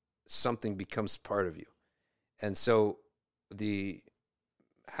how something becomes part of you. And so the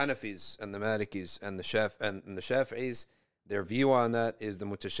Hanafis and the Malikis and the Shafi'is, their view on that is the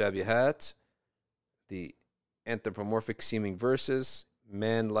mutashabihat, the anthropomorphic seeming verses,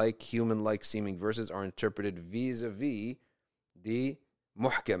 man-like, human-like seeming verses are interpreted vis-a-vis the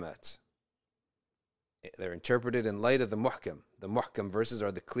muhkamat. They're interpreted in light of the muhkam. The muhkam verses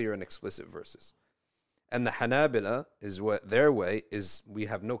are the clear and explicit verses. And the Hanabila is what their way is, we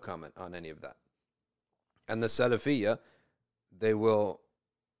have no comment on any of that. And the Salafiyya, they will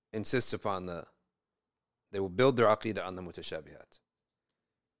insist upon they will build their aqidah on the mutashabihat.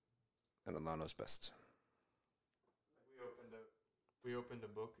 And Allah knows best. We opened a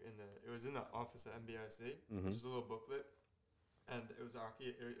book it was in the office at NBIC, just a little booklet, and it was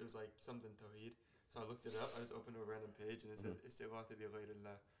it was like something Tawheed. So I looked it up. I just opened a random page, and it says Istighath bi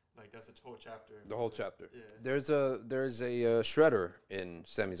ghayrillah. Like that's the whole chapter. The whole chapter. Yeah. There's a shredder in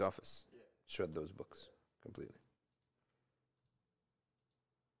Sammy's office. Yeah. Shred those books completely.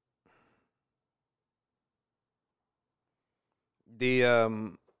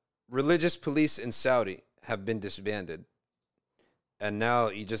 The religious police in Saudi have been disbanded. And now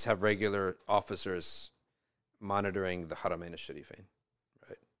you just have regular officers monitoring the Haramain al-Sharifain,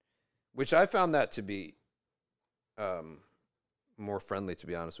 right? Which I found that to be more friendly, to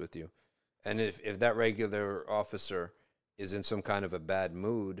be honest with you. And if that regular officer is in some kind of a bad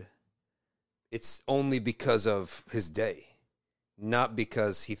mood, it's only because of his day, not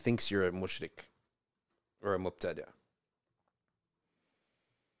because he thinks you're a mushrik or a mubtadi'.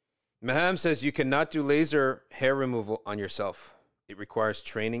 Maham says you cannot do laser hair removal on yourself. It requires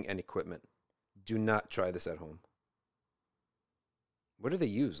training and equipment. Do not try this at home. What do they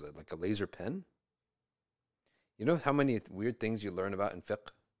use? Like a laser pen? You know how many weird things you learn about in fiqh?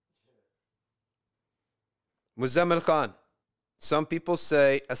 Muzammil Khan. Some people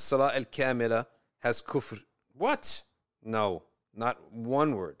say as-salah al-kamila has kufr. What? No, not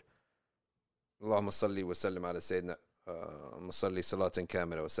one word. Allahumma salli wa sallim ala sayyidina مصلي صلاة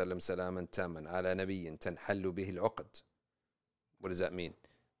كاملة وسلم سلاما تاما على نبي تنحل به العقد. What does that mean?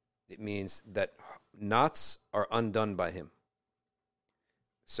 It means that knots are undone by him.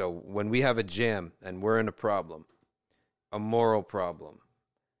 So when we have a jam and we're in a problem, a moral problem,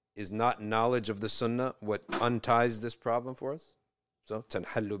 is not knowledge of the sunnah what unties this problem for us? So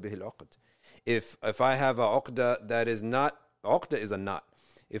تنحل به العقد. If I have a uqda that is not, uqda is a knot.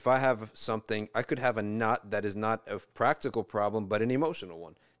 If I have something, I could have a knot that is not a practical problem, but an emotional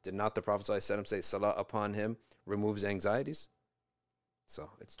one. Did not the Prophet ﷺ say, salah upon him removes anxieties? So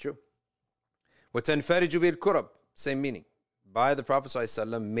it's true. وَتَنْفَرِجُ بِالْكُرَبِ, same meaning. By the Prophet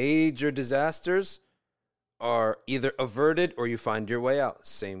ﷺ, major disasters are either averted or you find your way out.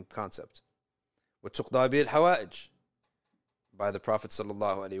 Same concept. وَتُقْضَى بِالْحَوَائِجِ, by the Prophet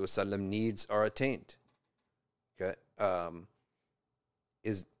ﷺ, needs are attained.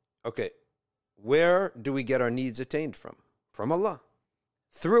 Okay. Where do we get our needs attained from? From Allah.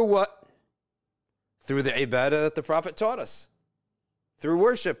 Through what? Through the ibadah that the Prophet taught us. Through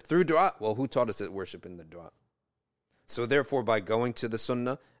worship, through dua. Well, who taught us that worship in the dua? So therefore, by going to the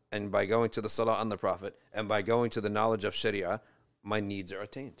sunnah, and by going to the salah on the Prophet, and by going to the knowledge of sharia, my needs are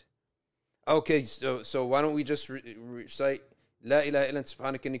attained. Okay, so why don't we just recite La ilaha illa anta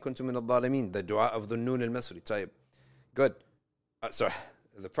subhanaka inni kuntu min al-zalimin, the dua of the Noon al-Masri. Tayyib. Good. Sorry,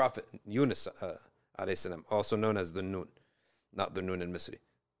 the Prophet Yunus alayhi salam, also known as the Noon, not the Noon al-Masri.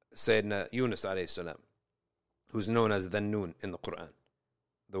 Sayyidina Yunus alayhi salam, who's known as the Noon in the Quran,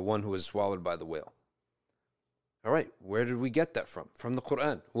 the one who was swallowed by the whale. All right, where did we get that from? From the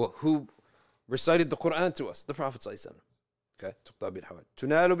Quran. Well, who recited the Quran to us? The Prophet sallallahu alaihi wasallam. Okay,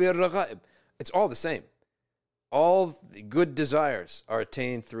 tunalu bil-raghaib. It's all the same. All the good desires are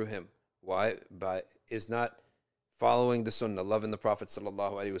attained through him. Why? Is not following the sunnah, loving the Prophet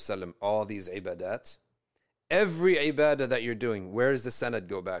sallallahu alaihi wasallam, all these ibadats. Every ibadah that you're doing, where does the sanad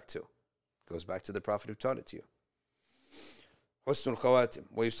go back to? It goes back to the Prophet who taught it to you. حسن الخواتم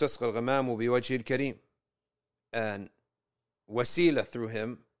ويستسقى الغمام بوجه الكريم. And wasila through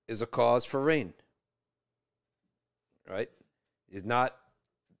him is a cause for rain. Right? Is not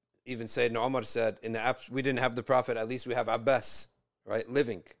even Sayyidina Umar said, we didn't have the Prophet, at least we have Abbas, right,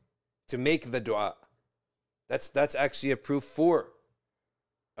 living, to make the dua. That's actually a proof for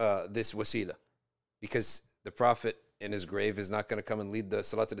this wasila. Because the Prophet in his grave is not going to come and lead the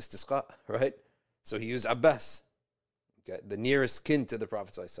Salat al-Istisqa, right? So he used Abbas, okay, the nearest kin to the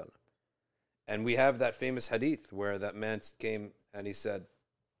Prophet ﷺ. And we have that famous hadith where that man came and he said,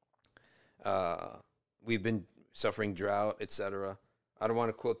 we've been suffering drought, etc. I don't want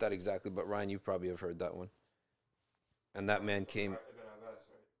to quote that exactly, but Ryan, you probably have heard that one. And that man came.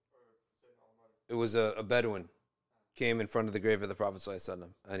 It was a Bedouin came in front of the grave of the Prophet ﷺ,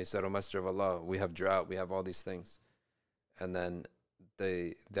 and he said, "O Messenger of Allah, we have drought, we have all these things." And then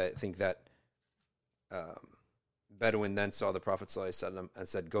they think that Bedouin then saw the Prophet ﷺ and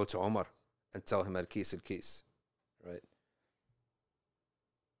said, "Go to Omar and tell him al-Kis, right?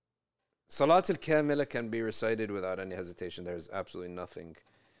 Salat al-Kamila can be recited without any hesitation. There's absolutely nothing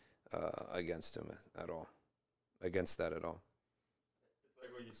against him at all, against that at all. It's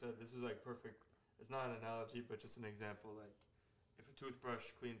like what you said. This is like perfect. It's not an analogy, but just an example. Like if a toothbrush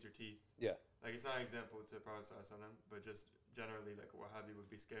cleans your teeth. Yeah. Like it's not an example to Prophet ﷺ, but just generally, like a Wahhabi would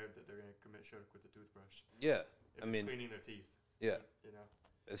be scared that they're going to commit shirk with the toothbrush. Yeah. If it's cleaning their teeth. Yeah. You know.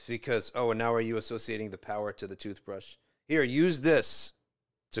 It's because, and now are you associating the power to the toothbrush? Here, use this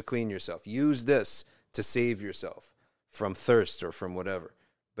to clean yourself. Use this to save yourself from thirst or from whatever.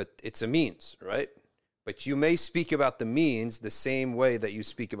 But it's a means, right? But you may speak about the means the same way that you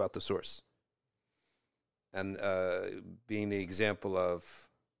speak about the source. And being the example of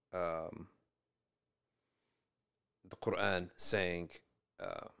the Quran saying,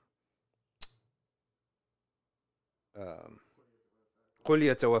 قُلْ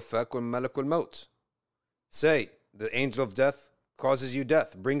يَتَوَفَّاكُمْ مَلَكُ الْمَوْتِ. Say, the angel of death causes you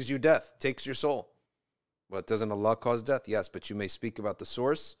death, brings you death, takes your soul. Well, doesn't Allah cause death? Yes, but you may speak about the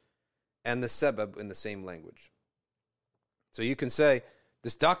source and the sebab in the same language. So you can say,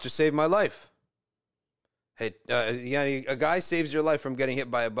 this doctor saved my life. Hey, a guy saves your life from getting hit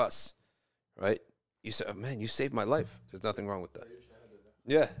by a bus, right? You say, oh, man, you saved my life. There's nothing wrong with that.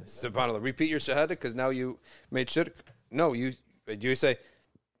 Yeah, subhanAllah. Repeat your shahada because now you made shirk. No, you say,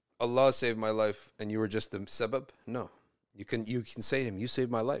 Allah saved my life and you were just the sebab? No. You can say to him, you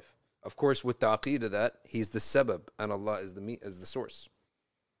saved my life. Of course, with the aqeedah that he's the sebab and Allah is the source.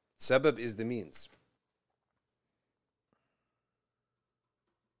 Sebab is the means.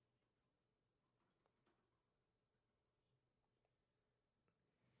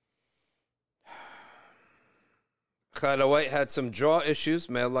 Khala White had some jaw issues.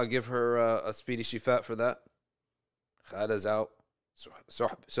 May Allah give her a speedy shifa for that. Khala's out.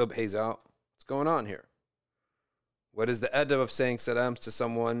 Subhi's out. What's going on here? What is the adab of saying salams to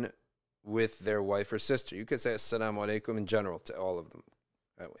someone with their wife or sister? You could say assalamu alaikum in general to all of them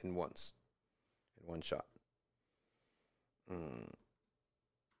in one shot.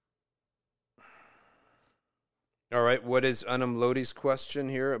 All right, what is Anam Lodi's question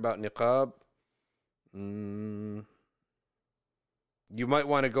here about niqab? You might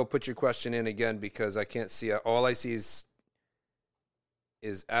want to go put your question in again because I can't see it. All I see is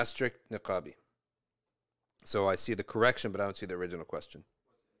asterisk niqabi. So I see the correction, but I don't see the original question.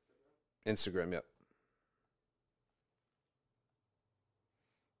 Instagram, yep.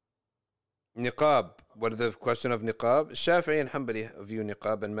 Niqab. What is the question of niqab? Shafi'i and Hanbali view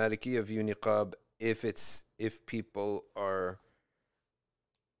niqab, and Maliki view niqab if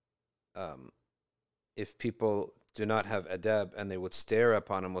people do not have adab and they would stare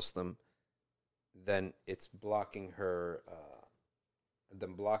upon a Muslim, then it's blocking her.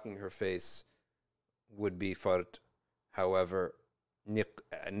 Then blocking her face would be fard. However,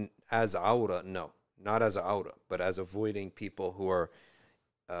 as awra, no, not as awra, but as avoiding people who are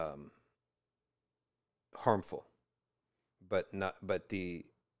harmful. But the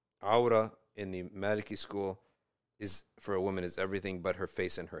awra in the Maliki school is for a woman is everything but her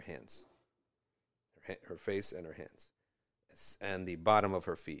face and her hands. Her face and her hands, and the bottom of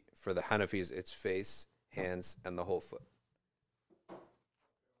her feet. For the Hanafis, it's face, hands, and the whole foot.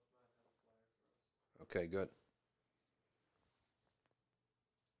 Okay, good.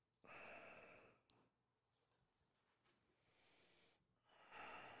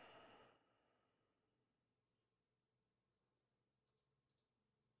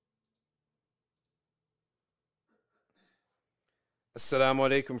 Assalamu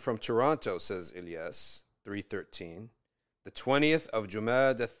alaikum from Toronto, says Ilyas, 313. The 20th of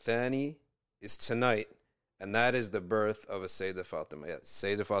Jumad al-Thani is tonight, and that is the birth of a Sayyidah Fatima. Yes,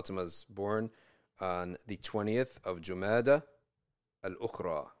 Sayyidah Fatima is born on the 20th of Jumada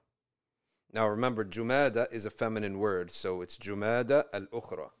al-Ukhra. Now remember, Jumada is a feminine word, so it's Jumada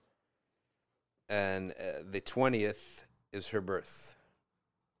al-Ukhra. And the 20th is her birth.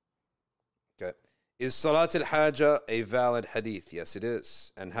 Okay. Is Salat al-Haja a valid hadith? Yes, it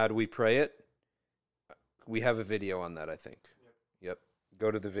is. And how do we pray it? We have a video on that, I think. Yep. Go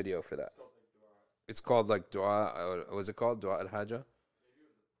to the video for that. It's called like dua. What was it called? Dua al-Haja?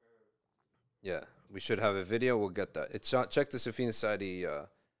 Yeah. We should have a video. We'll get that. Check the Safina Saadi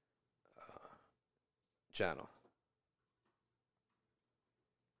channel.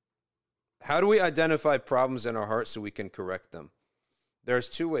 How do we identify problems in our heart so we can correct them?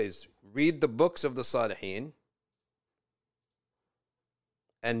 There's two ways. Read the books of the Salihin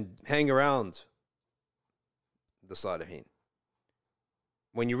and hang around the Salihin.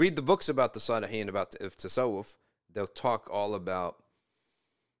 When you read the books about the Salihin, about Tasawwuf, they'll talk all about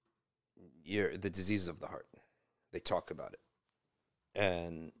the diseases of the heart. They talk about it.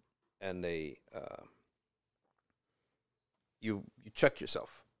 And they you check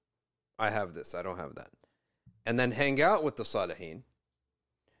yourself. I have this, I don't have that. And then hang out with the Salihin,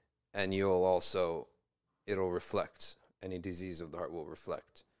 and it'll reflect. Any disease of the heart will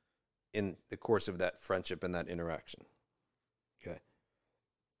reflect in the course of that friendship and that interaction. Okay.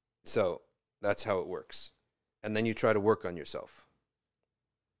 So that's how it works. And then you try to work on yourself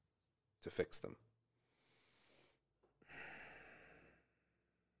to fix them.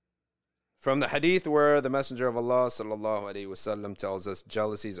 From the hadith where the Messenger of Allah sallallahu alaihi wasallam tells us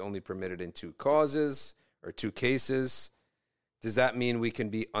jealousy is only permitted in two causes or two cases, does that mean we can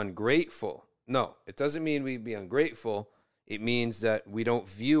be ungrateful? No, it doesn't mean we be ungrateful. It means that we don't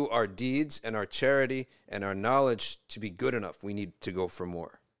view our deeds and our charity and our knowledge to be good enough. We need to go for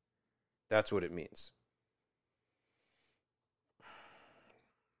more. That's what it means.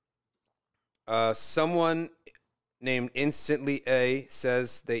 Someone named Instantly A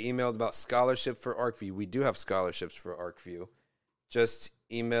says they emailed about scholarship for ArcView. We do have scholarships for ArcView. Just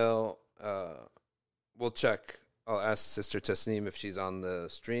email. We'll check. I'll ask Sister Tasneem if she's on the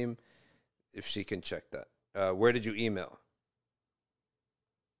stream, if she can check that. Where did you email?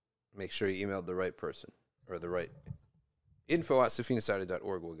 Make sure you emailed the right person or the right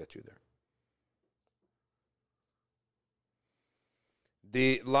info@safinasari.org will get you there.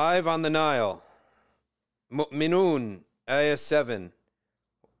 The live on the Nile. Mu'minun, ayah 7.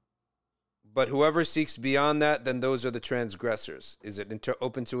 But whoever seeks beyond that, then those are the transgressors. Is it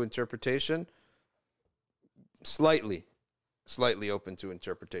open to interpretation? Slightly open to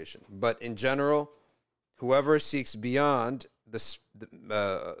interpretation. But in general, whoever seeks beyond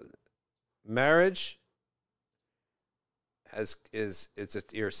the marriage is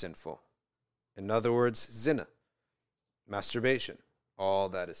sinful. In other words, zina, masturbation. all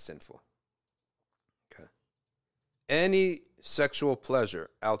that is sinful. Okay. Any sexual pleasure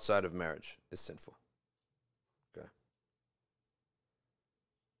outside of marriage is sinful. Okay.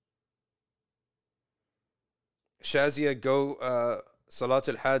 Shazia, go Salat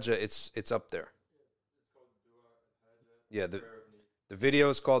al-Hajjah, it's up there. Yeah, the video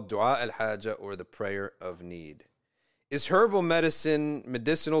is called Dua al-Hajjah, or the prayer of need. Is herbal medicine,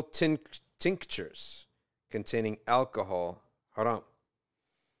 medicinal tinctures containing alcohol haram?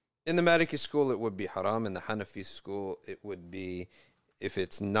 In the Maliki school, it would be haram. In the Hanafi school, it would be, if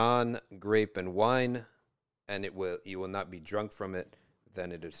it's non-grape and wine, and you will not be drunk from it,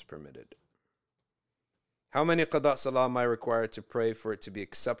 then it is permitted. How many qada salah am I required to pray for it to be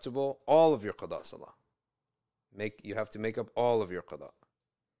acceptable? All of your qada salah. You have to make up all of your qada.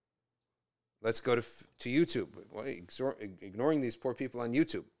 Let's go to YouTube. Ignoring these poor people on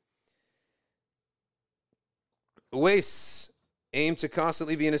YouTube. Uwais, aim to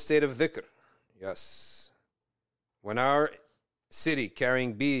constantly be in a state of dhikr. Yes. When our city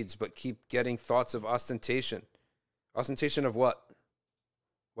carrying beads but keep getting thoughts of ostentation. Ostentation of what?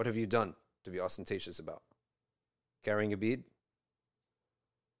 What have you done to be ostentatious about? Carrying a bead?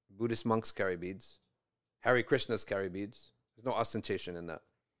 Buddhist monks carry beads. Hare Krishnas carry beads. There's no ostentation in that.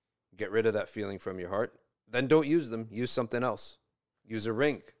 Get rid of that feeling from your heart. Then don't use them. Use something else. Use a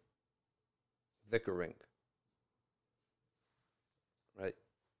ring. Dhikr ring. Right?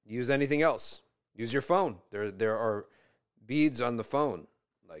 Use anything else. Use your phone. There are beads on the phone.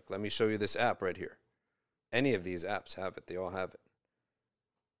 Like, let me show you this app right here. Any of these apps have it. They all have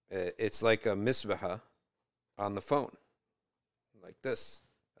it. It's like a misbah on the phone. Like this.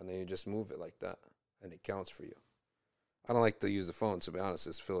 And then you just move it like that. And it counts for you. I don't like to use the phone, to be honest.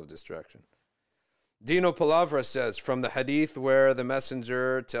 It's full of distraction. Dino Palavra says, from the hadith where the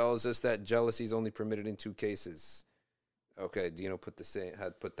messenger tells us that jealousy is only permitted in 2 cases. Okay, Dino put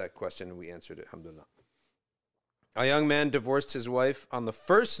that question and we answered it. Alhamdulillah. A young man divorced his wife on the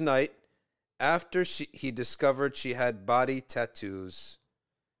first night after he discovered she had body tattoos.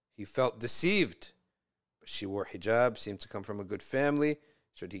 He felt deceived. But she wore hijab, seemed to come from a good family.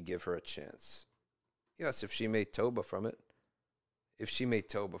 Should he give her a chance? Yes, if she made tawbah from it. If she made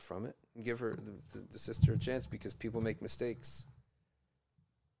tawbah from it, give her the sister a chance, because people make mistakes.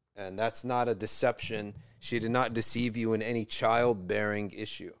 And that's not a deception. She did not deceive you in any childbearing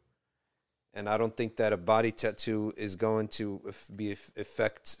issue. And I don't think that a body tattoo is going to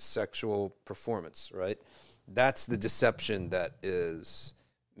affect sexual performance, right? That's the deception that is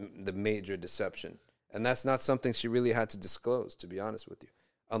the major deception. And that's not something she really had to disclose, to be honest with you.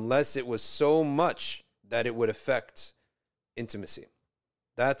 Unless it was so much that it would affect intimacy.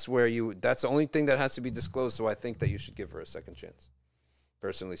 That's the only thing that has to be disclosed, so I think that you should give her a second chance,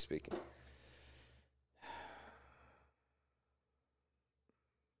 personally speaking.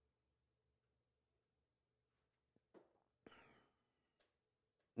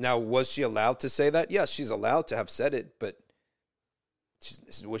 Now, was she allowed to say that? Yes, she's allowed to have said it, but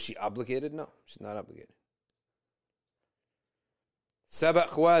was she obligated? No, she's not obligated. Sabah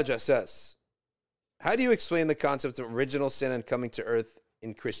Khwaja says, how do you explain the concept of original sin and coming to earth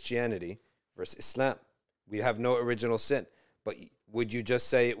in Christianity versus Islam? We have no original sin, but would you just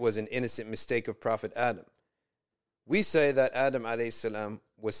say it was an innocent mistake of Prophet Adam? We say that Adam alayhi salam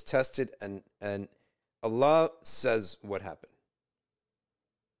was tested, and Allah says what happened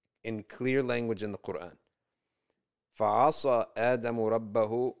in clear language in the Quran. فَعَصَى آدَمُ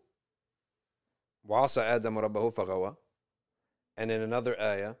رَبَّهُ وَعَصَى آدَمُ رَبَّهُ فَغَوَى. And in another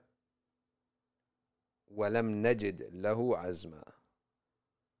ayah, وَلَمْ نَجِدْ لَهُ عَزْمًا.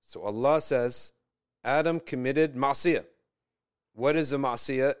 So Allah says, Adam committed ma'siyah. What is a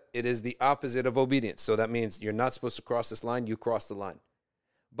ma'siyah? It is the opposite of obedience. So that means you're not supposed to cross this line, you cross the line.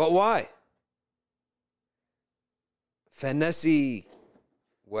 But why? فَنَسِي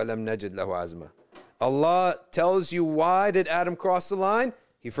وَلَمْ نَجِدْ لَهُ عَزْمًا. Allah tells you, why did Adam cross the line?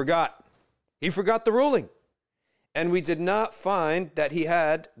 He forgot. He forgot the ruling. And we did not find that he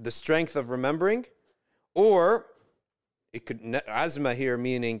had the strength of remembering, or it could, azma here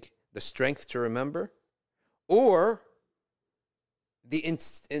meaning the strength to remember, or the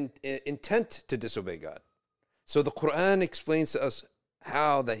intent to disobey God. So the Quran explains to us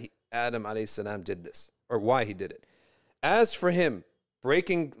how that Adam alayhi salam did this, or why he did it. As for him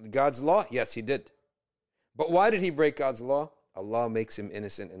breaking God's law, yes, he did. But why did he break God's law? Allah makes him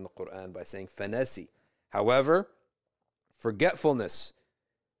innocent in the Quran by saying fanasi. However, forgetfulness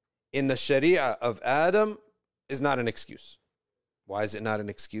in the Sharia of Adam is not an excuse. Why is it not an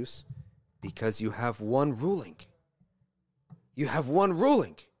excuse? Because you have one ruling. You have one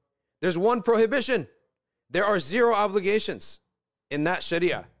ruling. There's one prohibition. There are 0 obligations. in that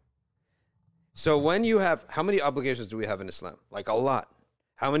Sharia. So when you have, how many obligations do we have in Islam? Like a lot.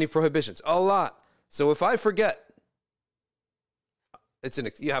 How many prohibitions? A lot. So if I forget,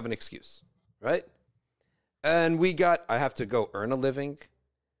 you have an excuse, right? And I have to go earn a living.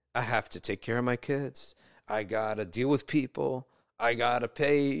 I have to take care of my kids. I got to deal with people. I got to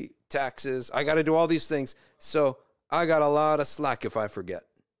pay taxes. I got to do all these things. So I got a lot of slack if I forget.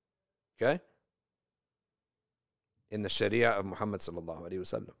 Okay? In the Sharia of Muhammad sallallahu alaihi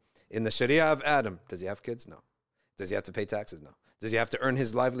wasallam. In the Sharia of Adam, does he have kids? No. Does he have to pay taxes? No. Does he have to earn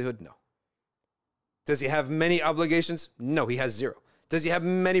his livelihood? No. Does he have many obligations? No, he has 0. Does he have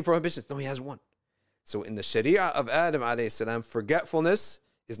many prohibitions? No, he has 1. So in the Sharia of Adam alayhi salam, forgetfulness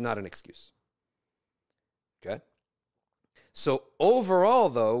is not an excuse. Okay? So overall,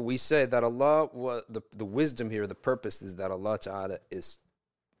 though, we say that Allah, the wisdom here, the purpose is that Allah Ta'ala is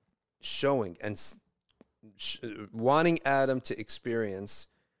showing and wanting Adam to experience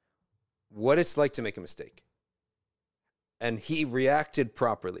what it's like to make a mistake. And he reacted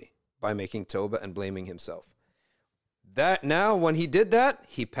properly by making tawbah and blaming himself. That now, when he did that,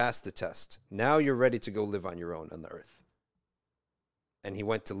 he passed the test. Now you're ready to go live on your own on the earth. And he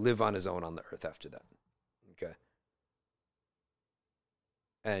went to live on his own on the earth after that. Okay?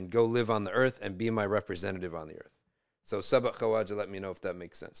 And go live on the earth and be my representative on the earth. So Sabak Khawaja, let me know if that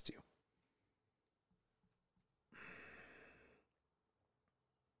makes sense to you.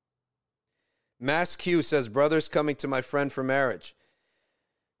 Mass Q says, brothers coming to my friend for marriage.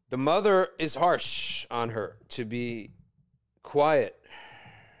 The mother is harsh on her to be quiet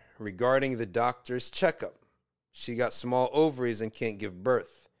regarding the doctor's checkup. She got small ovaries and can't give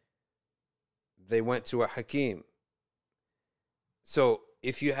birth. They went to a hakim. So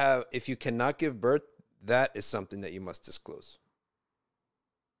if you cannot give birth, that is something that you must disclose.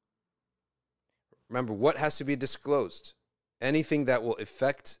 Remember, what has to be disclosed? Anything that will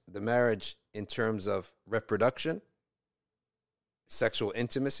affect the marriage in terms of reproduction, sexual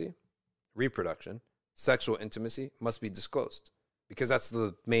intimacy, reproduction, sexual intimacy must be disclosed, because that's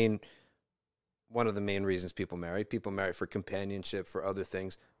one of the main reasons people marry. People marry for companionship, for other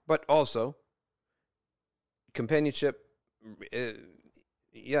things, but also companionship,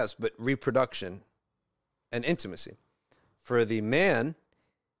 yes, but reproduction and intimacy. For the man,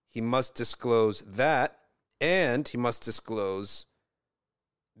 he must disclose that, and he must disclose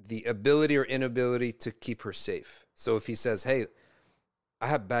the ability or inability to keep her safe. So if he says, hey, I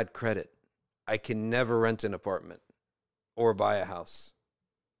have bad credit, I can never rent an apartment or buy a house,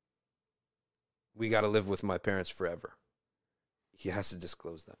 we got to live with my parents forever, he has to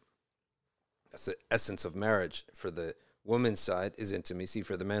disclose that. That's the essence of marriage. For the woman's side is intimacy.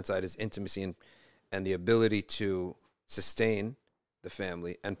 For the man's side is intimacy and the ability to sustain the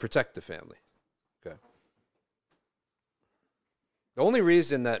family and protect the family. Okay. The only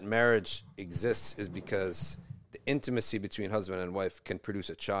reason that marriage exists is because the intimacy between husband and wife can produce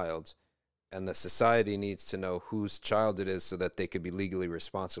a child, and the society needs to know whose child it is so that they could be legally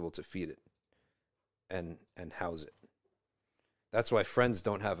responsible to feed it and house it. That's why friends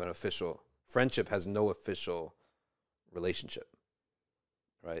don't have an official, friendship has no official relationship,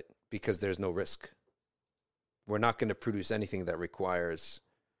 right? Because there's no risk. We're not going to produce anything that requires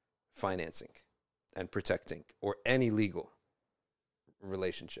financing and protecting or any legal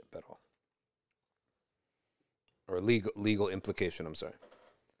relationship at all. Or legal implication, I'm sorry.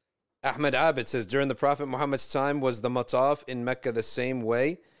 Ahmed Abid says, during the Prophet Muhammad's time, was the mataf in Mecca the same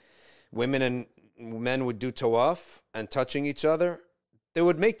way? Women and men would do tawaf and touching each other? They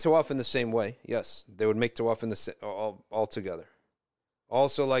would make tawaf in the same way, yes. They would make tawaf in the all together.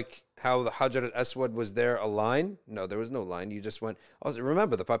 Also, like how the Hajar al-Aswad was there, a line? No, there was no line. You just went. Also,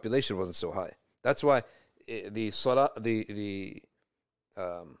 remember, the population wasn't so high. That's why the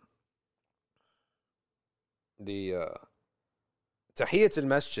Tahiyyat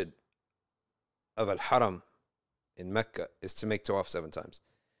al-Masjid of Al-Haram in Mecca is to make tawaf 7 times.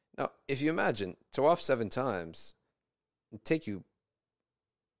 Now, if you imagine, tawaf 7 times would take you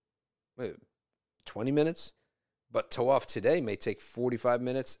 20 minutes, but tawaf today may take 45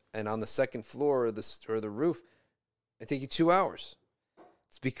 minutes, and on the second floor or the roof, it take you 2 hours.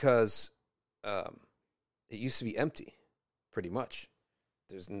 It's because it used to be empty, pretty much.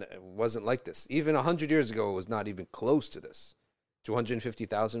 It wasn't like this. Even 100 years ago, it was not even close to this.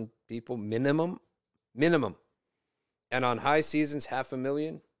 250,000 people minimum. And on high seasons,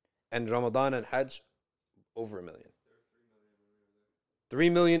 500,000. And Ramadan and Hajj, over 1 million. 3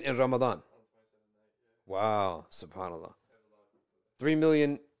 million in Ramadan. Wow, subhanAllah. 3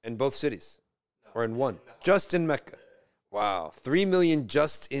 million in both cities, or in one, just in Mecca. Wow, 3 million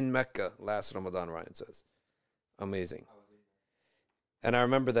just in Mecca last Ramadan, Ryan says. Amazing. And I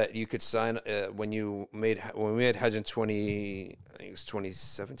remember that you could sign when we had Hajj in I think it was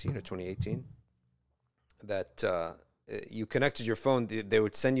 2017 or 2018. That you connected your phone. They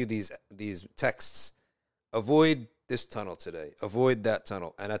would send you these texts. Avoid this tunnel today. Avoid that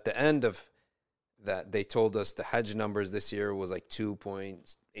tunnel. And at the end of that, they told us the Hajj numbers this year was like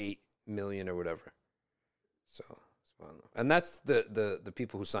 2.8 million or whatever. So, and that's the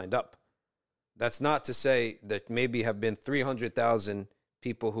people who signed up. That's not to say that maybe have been 300,000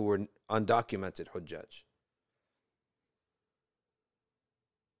 people who were undocumented Hujjaj.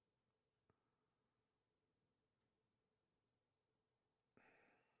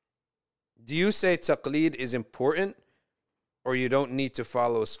 Do you say taqleed is important or you don't need to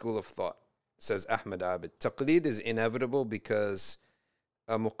follow a school of thought? Says Ahmed Abid. Taqleed is inevitable because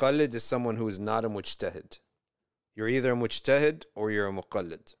a muqallid is someone who is not a mujtahid. You're either a mujtahid or you're a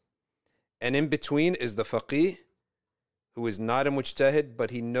muqallid. And in between is the faqih, who is not a mujtahid,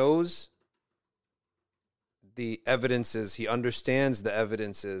 but he knows the evidences, he understands the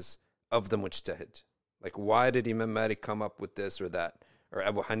evidences of the mujtahid. Like, why did Imam Malik come up with this or that? Or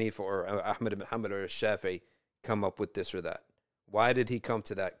Abu Hanifa or Ahmad ibn Hanbal or Shafi'i come up with this or that? Why did he come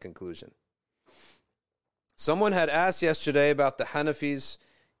to that conclusion? Someone had asked yesterday about the Hanafis,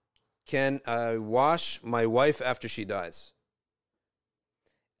 can I wash my wife after she dies?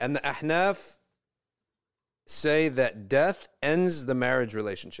 And the Ahnaf say that death ends the marriage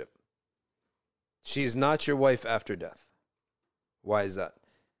relationship. She's not your wife after death. Why is that?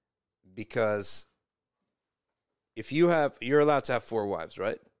 Because you're allowed to have 4 wives,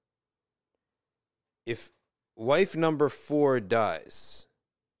 right? If wife number 4 dies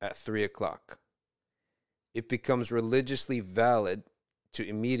at 3 o'clock, it becomes religiously valid to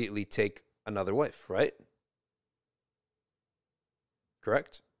immediately take another wife, right?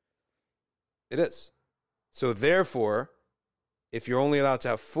 Correct? It is. So therefore, if you're only allowed to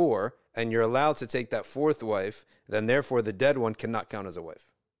have 4 and you're allowed to take that 4th wife, then therefore the dead one cannot count as a wife.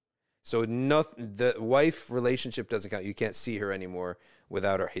 So the wife relationship doesn't count. You can't see her anymore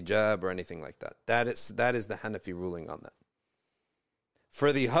without her hijab or anything like that. That is the Hanafi ruling on that.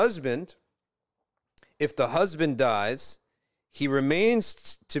 For the husband, if the husband dies, he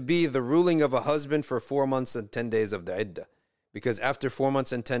remains to be the ruling of a husband for 4 months and 10 days of the iddah. Because after 4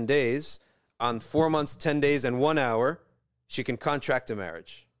 months and 10 days, on 4 months, 10 days, and 1 hour, she can contract a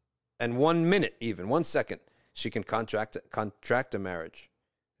marriage. And 1 minute, even 1 second, she can contract a marriage.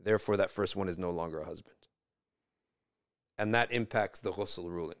 Therefore, that first one is no longer a husband. And that impacts the ghusl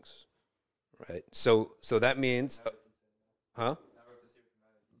rulings. Right? So that means... huh?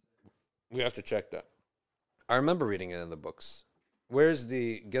 We have to check that. I remember reading it in the books. Where's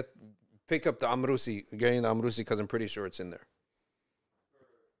pick up the Amrusi, getting the Amrusi, because I'm pretty sure it's in there.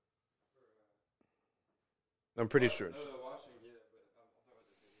 I'm pretty sure.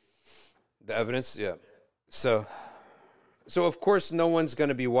 The evidence, yeah. So of course, no one's going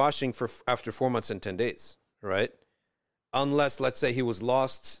to be washing after 4 months and 10 days, right? Unless, let's say, he was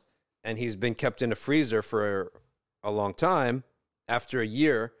lost and he's been kept in a freezer for a long time. After a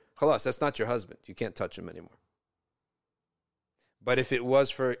year, khalas, that's not your husband. You can't touch him anymore. But if it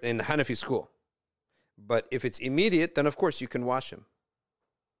was in the Hanafi school, but if it's immediate, then of course you can wash him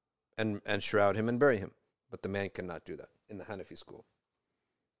and shroud him and bury him. But the man cannot do that in the Hanafi school.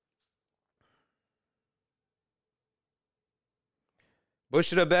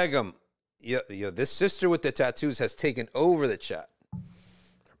 Bushra Begum, this sister with the tattoos has taken over the chat.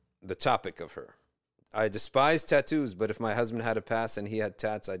 The topic of her. I despise tattoos, but if my husband had a pass and he had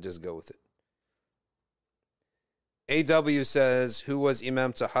tats, I'd just go with it. AW says, who was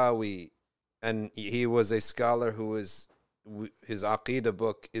Imam Tahawi? And he was a scholar who his Aqidah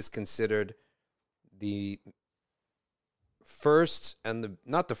book is considered the first, and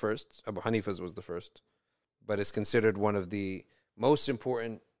not the first, Abu Hanifa's was the first, but it's considered one of the most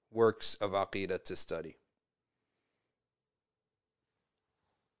important works of Aqidah to study.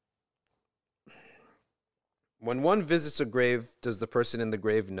 When one visits a grave, does the person in the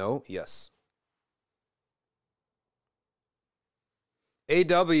grave know? Yes.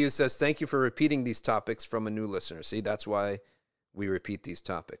 AW says, thank you for repeating these topics from a new listener. See, that's why we repeat these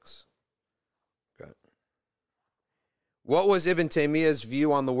topics. Okay. What was Ibn Taymiyyah's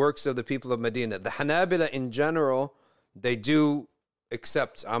view on the works of the people of Medina? The Hanabila in general, they do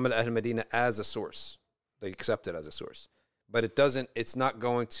accept Amal al-Medina as a source. They accept it as a source. But it's not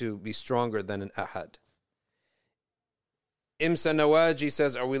going to be stronger than an ahad. Imsa Nawaji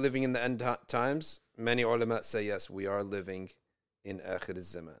says, are we living in the end times? Many ulama say yes, we are living in Akhir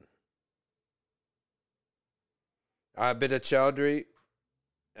al-Zaman. Abida Chowdhury,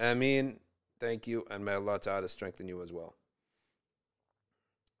 Ameen, thank you, and may Allah Ta'ala strengthen you as well.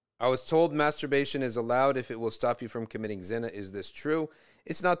 I was told masturbation is allowed if it will stop you from committing zina. Is this true?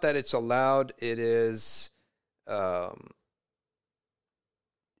 It's not that it's allowed. It is,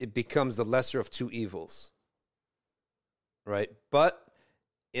 it becomes the lesser of two evils, right? But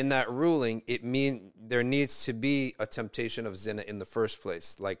in that ruling, it means there needs to be a temptation of zina in the first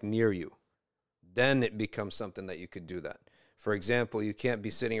place, like near you. Then it becomes something that you could do that. For example, you can't be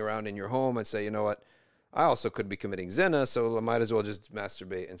sitting around in your home and say, you know what, I also could be committing zina, so I might as well just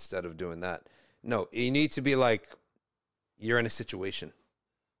masturbate instead of doing that. No, you need to be like, you're in a situation.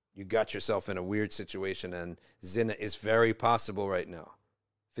 You got yourself in a weird situation, and zina is very possible right now,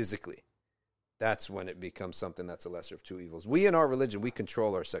 physically. That's when it becomes something that's a lesser of two evils. We in our religion, we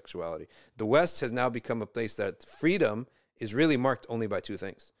control our sexuality. The West has now become a place that freedom is really marked only by two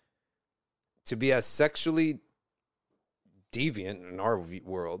things. To be as sexually deviant in our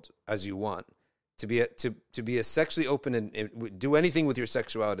world as you want, to be as sexually open and do anything with your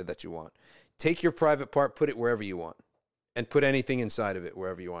sexuality that you want. Take your private part, put it wherever you want, and put anything inside of it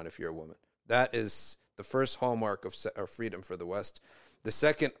wherever you want if you're a woman. That is the first hallmark of freedom for the West. The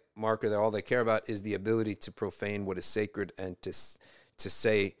second marker that all they care about is the ability to profane what is sacred and to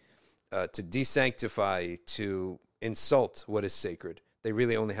say, to desanctify, to insult what is sacred. They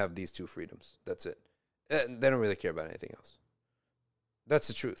really only have these two freedoms. That's it. They don't really care about anything else. That's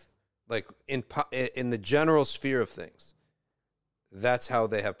the truth. Like in the general sphere of things, that's how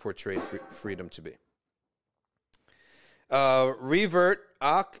they have portrayed freedom to be. Revert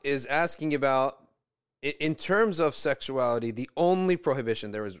Ak is asking about, in terms of sexuality, the only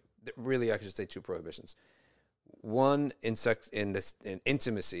prohibition, there is really, I should say, two prohibitions. One in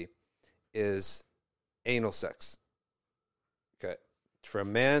intimacy is anal sex. Okay, for a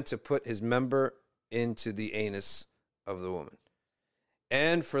man to put his member into the anus of the woman,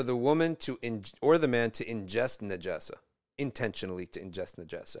 and for the woman or the man to ingest najasa, intentionally to ingest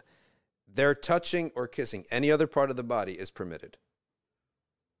najasa. Their touching or kissing any other part of the body is permitted.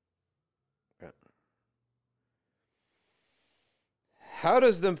 Okay. How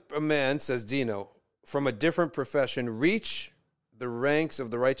does a man, says Dino, from a different profession reach the ranks of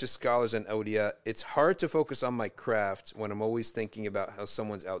the righteous scholars and awliya? It's hard to focus on my craft when I'm always thinking about how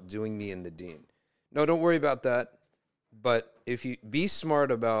someone's outdoing me in the deen. No, don't worry about that. But if you be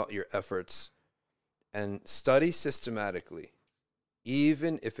smart about your efforts and study systematically,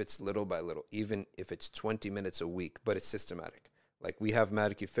 even if it's little by little, even if it's 20 minutes a week, but it's systematic. Like we have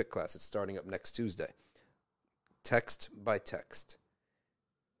Maliki Fit class. It's starting up next Tuesday. Text by text.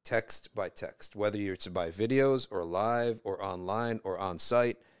 Text by text. Whether you're to buy videos or live or online or on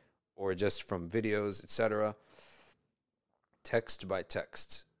site or just from videos, etc. Text by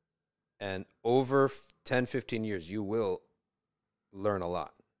text. And over 10, 15 years, you will learn a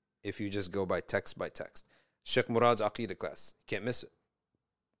lot if you just go by text by text. Sheikh Murad's Aqidah class. Can't miss it.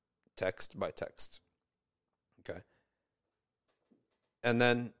 Text by text. Okay. And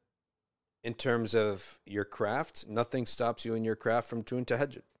then in terms of your craft, nothing stops you in your craft from doing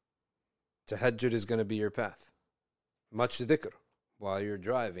tahajjud. Tahajjud is going to be your path. Much dhikr while you're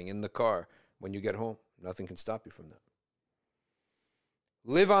driving, in the car, when you get home. Nothing can stop you from that.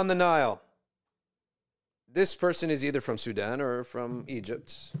 Live on the Nile. This person is either from Sudan or from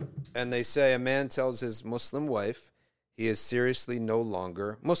Egypt. And they say a man tells his Muslim wife he is seriously no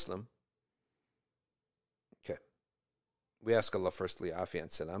longer Muslim. Okay. We ask Allah firstly, afiyah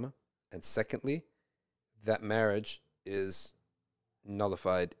and salama. And secondly, that marriage is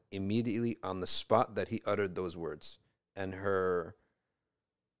nullified immediately on the spot that he uttered those words. And her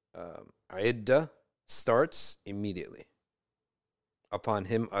iddah starts immediately upon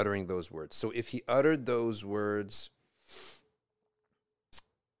him uttering those words. So if he uttered those words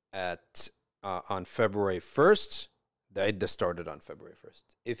on February 1st, the iddah started on February 1st.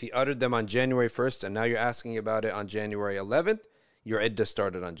 If he uttered them on January 1st, and now you're asking about it on January 11th, your iddah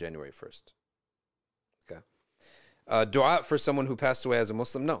started on January 1st. Okay. Dua for someone who passed away as a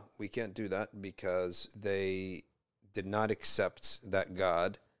Muslim? No, we can't do that because they did not accept that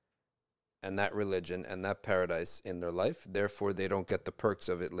God and that religion and that paradise in their life. Therefore, they don't get the perks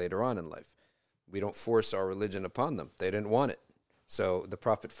of it later on in life. We don't force our religion upon them. They didn't want it. So the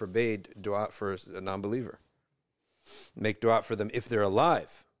Prophet forbade dua for a non-believer. Make dua for them if they're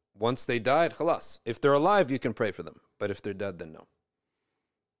alive. Once they died, khalas. If they're alive, you can pray for them. But if they're dead, then no.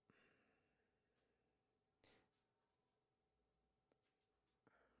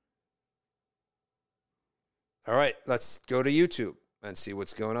 All right, let's go to YouTube and see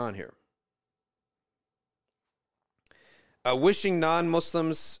what's going on here. Wishing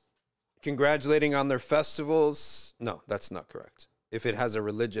non-Muslims congratulating on their festivals. No, that's not correct. If it has a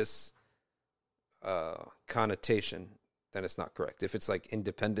religious connotation, then it's not correct. If it's like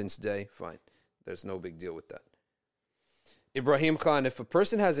Independence Day, fine. There's no big deal with that. Ibrahim Khan, if a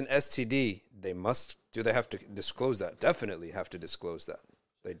person has an STD, do they have to disclose that? Definitely have to disclose that.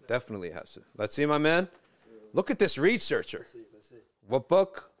 They definitely have to. Let's see, my man. Look at this researcher. Let's see. What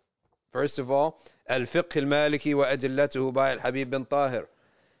book? First of all, الفقه المالكي وأدلته by الحبيب بن طاهر.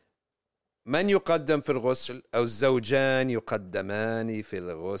 من يقدم في الغسل أو الزوجان يقدمان في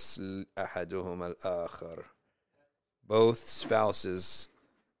الغسل أحدهما الآخر. Both spouses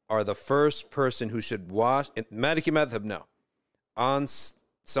are the first person who should wash. In Maliki madhab now. On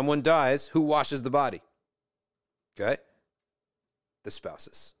someone dies, who washes the body? Okay? The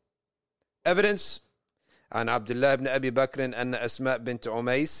spouses. Evidence. عن عبد الله بن أبي بكر أن أسماء بنت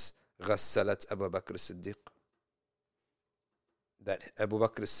عميس غسلت أبا بكر الصديق. That Abu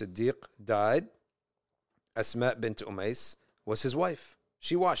Bakr as-Siddiq died. Asma bint Umays was his wife.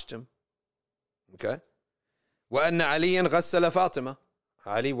 She washed him. Okay? وأن عليا غسل فاطمة.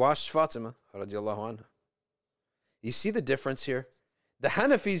 Ali washed Fatima radiallahu anha. You see the difference here? The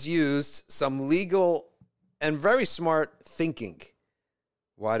Hanafis used some legal and very smart thinking.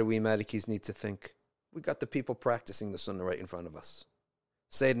 Why do we Malikis need to think? We got the people practicing the sunnah right in front of us.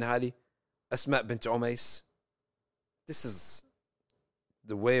 Sayyidina Ali, Asma bint Umays. This is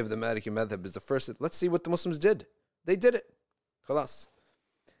the way of the Maliki madhab is the first. Let's see what the Muslims did. They did it. Khalas.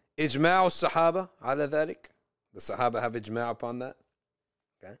 Ijma' al-Sahaba ala dhalik. The Sahaba have ijma' upon that.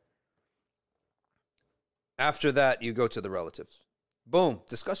 Okay. After that, you go to the relatives. Boom.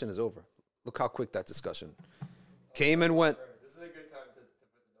 Discussion is over. Look how quick that discussion came and went. This is a good time to put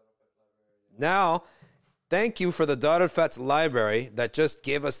the Darul Fath library. Now, thank you for the Darul Fath library that just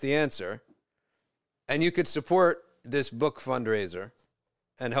gave us the answer. And you could support this book fundraiser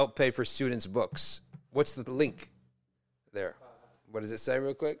and help pay for students' books. What's the link there? What does it say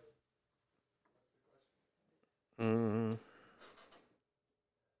real quick?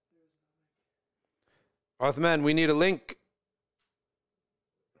 Uthman, we need a link.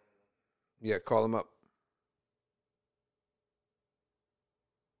 Yeah, call him up.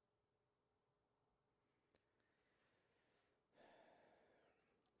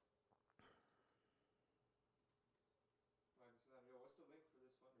 What's the link for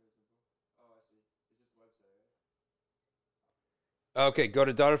this fundraiser? Oh, I see. It's just a website, right? Okay, go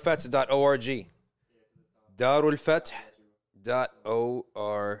to darulfath.org. Darulfath.org.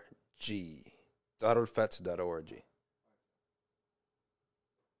 Darulfath.org.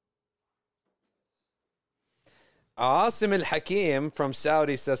 Asim al-Hakim from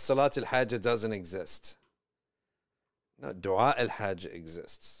Saudi says Salat al-Hajj doesn't exist. No, Dua al-Hajj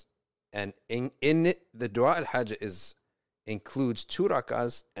exists. And in it, the Dua al-Hajj includes 2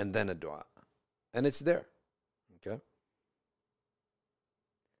 rak'ahs and then a dua. And it's there. Okay.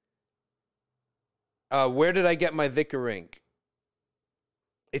 Where did I get my dhikr ring?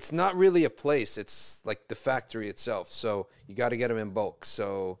 It's not really a place. It's like the factory itself. So you got to get them in bulk.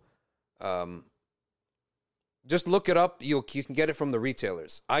 So just look it up. You can get it from the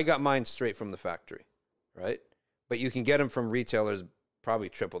retailers. I got mine straight from the factory, right? But you can get them from retailers, probably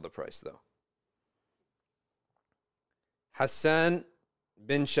triple the price though. Hassan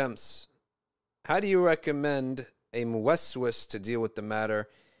bin Shams, how do you recommend a muwaswis to deal with the matter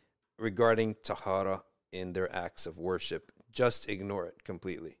regarding tahara in their acts of worship? Just ignore it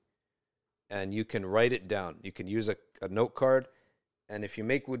completely. And you can write it down. You can use a note card. And if you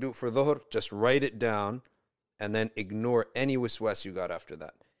make wudu for dhuhr, just write it down and then ignore any waswas you got after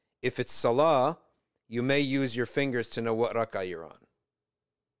that. If it's salah, you may use your fingers to know what rak'ah you're on.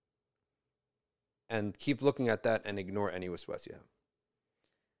 And keep looking at that and ignore any waswas you have.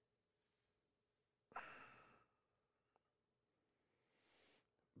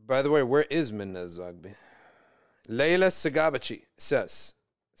 By the way, where is Minna Zagbi? Layla Sagabachi says,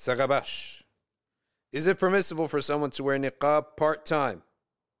 Sagabash, is it permissible for someone to wear niqab part-time?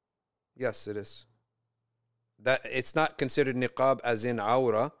 Yes, it is. That it's not considered niqab as in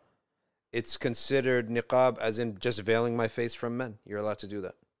awra. It's considered niqab as in just veiling my face from men. You're allowed to do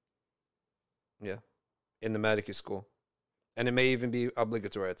that. Yeah, in the Maliki school. And it may even be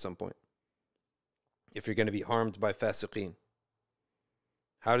obligatory at some point if you're going to be harmed by fasiqeen.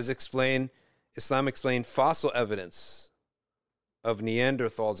 How does Islam explain fossil evidence of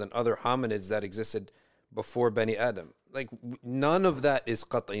Neanderthals and other hominids that existed before Bani Adam? Like, none of that is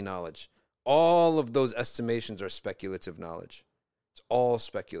qat'i knowledge. All of those estimations are speculative knowledge. It's all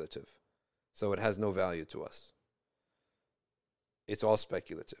speculative. So it has no value to us. It's all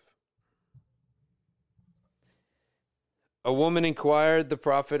speculative. A woman inquired the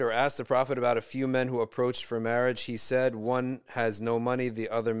Prophet or asked the Prophet about a few men who approached for marriage. He said, one has no money, the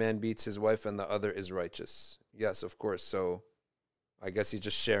other man beats his wife, and the other is righteous. Yes, of course. So I guess he's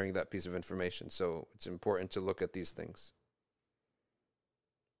just sharing that piece of information. So it's important to look at these things.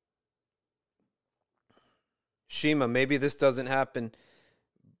 Shima, maybe this doesn't happen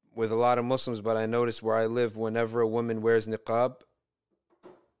with a lot of Muslims, but I notice where I live, whenever a woman wears niqab,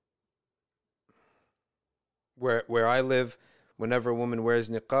 where I live, whenever a woman wears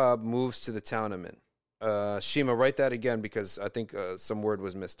niqab, moves to the town I'm in. Shima, write that again because I think some word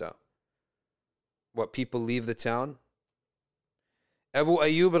was missed out. What, people leave the town? Abu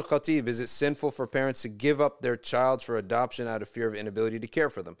Ayyub al-Khatib, is it sinful for parents to give up their child for adoption out of fear of inability to care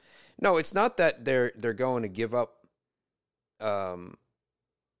for them? No, it's not that they're going to give up.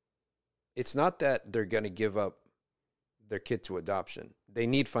 It's not that they're going to give up their kid to adoption. They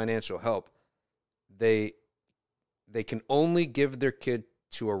need financial help. They can only give their kid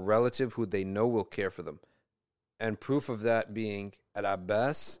to a relative who they know will care for them. And proof of that being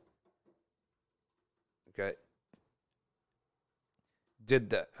Al-Abbas, okay,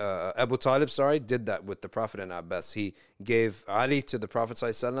 did that. Abu Talib, did that with the Prophet and Abbas. He gave Ali to the Prophet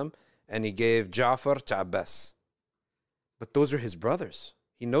ﷺ, and he gave Ja'far to Abbas. But those are his brothers.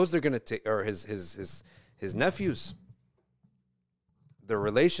 He knows they're going to take, or his nephews. Their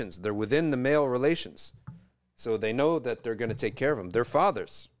relations. They're within the male relations. So they know that they're going to take care of them. They're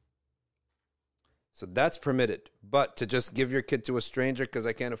fathers. So that's permitted. But to just give your kid to a stranger because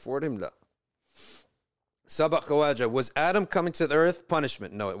I can't afford him, la. Sabak Khawaja, was Adam coming to the earth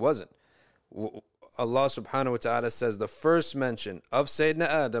punishment? No, it wasn't. Allah subhanahu wa ta'ala says the first mention of Sayyidina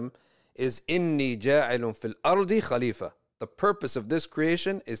Adam is Inni ja'ilun fil ardi khalifa. The purpose of this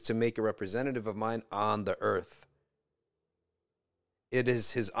creation is to make a representative of mine on the earth. It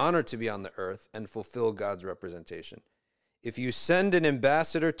is his honor to be on the earth and fulfill God's representation. If you send an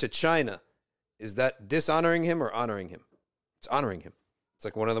ambassador to China, is that dishonoring him or honoring him? It's honoring him. It's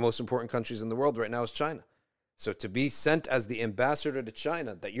like one of the most important countries in the world right now is China. So to be sent as the ambassador to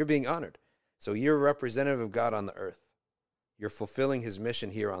China, that you're being honored. So you're a representative of God on the earth. You're fulfilling his mission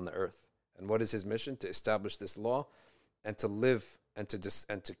here on the earth. And what is his mission? To establish this law and to live and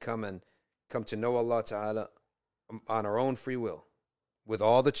to come to know Allah Ta'ala on our own free will, with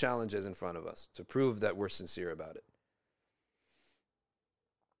all the challenges in front of us, to prove that we're sincere about it.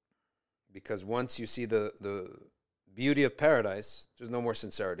 Because once you see the beauty of paradise, there's no more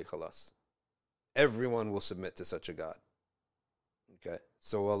sincerity, khalas. Everyone will submit to such a God. Okay?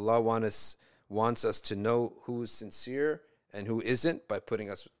 So Allah wants us to know who is sincere and who isn't by putting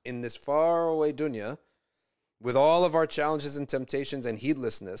us in this faraway dunya with all of our challenges and temptations and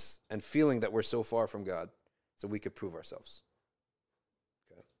heedlessness and feeling that we're so far from God, so we could prove ourselves.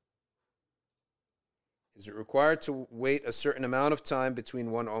 Okay? Is it required to wait a certain amount of time between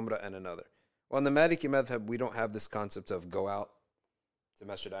one umrah and another? Well, in the Maliki madhab, we don't have this concept of go out to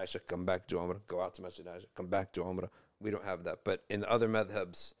Masjid Aisha, come back to Umrah, go out to Masjid Aisha, come back to Umrah. We don't have that. But in other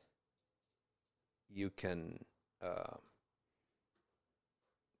madhabs, you can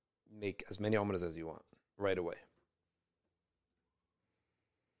make as many Umrahs as you want right away.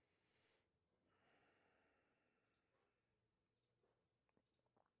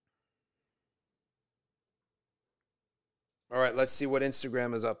 All right, let's see what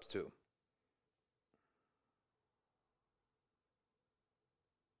Instagram is up to.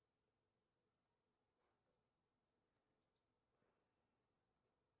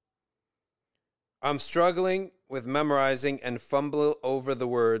 I'm struggling with memorizing and fumble over the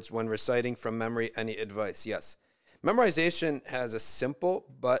words when reciting from memory. Any advice? Yes. Memorization has a simple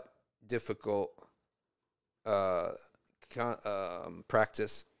but difficult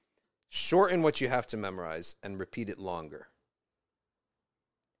practice. Shorten what you have to memorize and repeat it longer.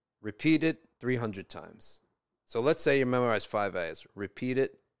 Repeat it 300 times. So let's say you memorize 5 ayahs. Repeat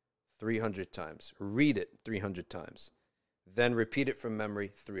it 300 times. Read it 300 times. Then repeat it from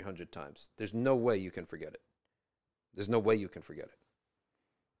memory 300 times. There's no way you can forget it. There's no way you can forget it.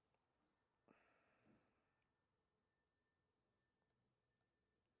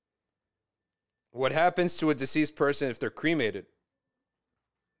 What happens to a deceased person if they're cremated?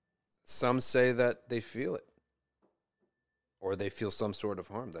 Some say that they feel it, or they feel some sort of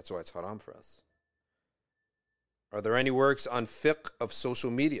harm. That's why it's haram for us. Are there any works on fiqh of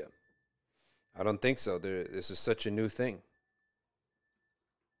social media? I don't think so. This is such a new thing.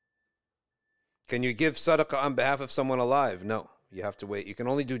 Can you give sadaqah on behalf of someone alive? No, you have to wait. You can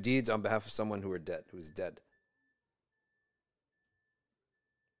only do deeds on behalf of someone who is dead.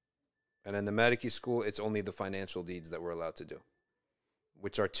 And in the Maliki school, it's only the financial deeds that we're allowed to do,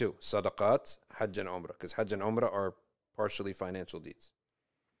 which are 2, sadaqat, hajj and umrah, because hajj and umrah are partially financial deeds.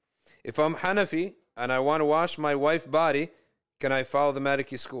 If I'm Hanafi and I want to wash my wife's body, can I follow the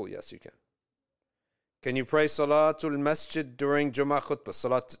Maliki school? Yes, you can. Can you pray Salatul Masjid during Jummah khutbah?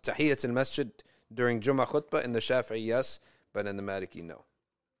 Salat Tahiyyat al Masjid during Jummah khutbah? In the Shafi'i, yes, but in the Maliki, no.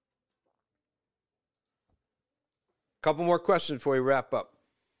 Couple more questions before we wrap up.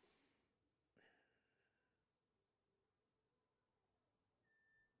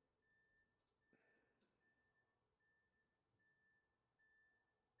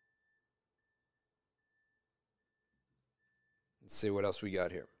 Let's see what else we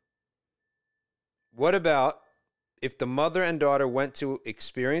got here. What about if the mother and daughter went to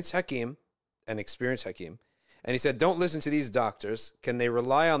experienced Hakim, and he said, don't listen to these doctors. Can they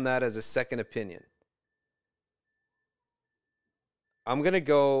rely on that as a second opinion? I'm going to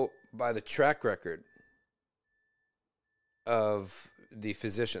go by the track record of the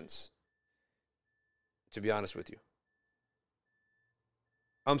physicians, to be honest with you.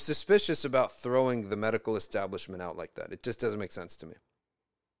 I'm suspicious about throwing the medical establishment out like that. It just doesn't make sense to me.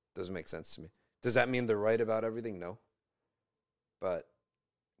 Doesn't make sense to me. Does that mean they're right about everything? No. But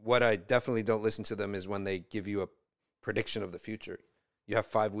what I definitely don't listen to them is when they give you a prediction of the future. You have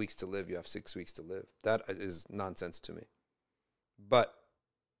 5 weeks to live. You have 6 weeks to live. That is nonsense to me. But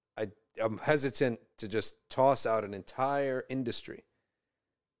I'm hesitant to just toss out an entire industry.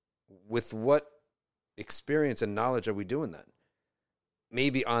 With what experience and knowledge are we doing that?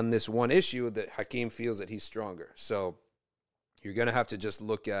 Maybe on this one issue that Hakim feels that he's stronger. So you're going to have to just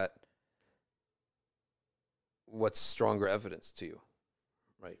look at what's stronger evidence to you,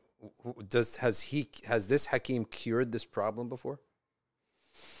 right? Has this Hakim cured this problem before?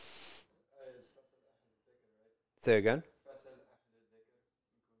 Say again?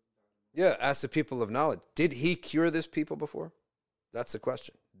 Yeah, ask the people of knowledge. Did he cure this people before? That's the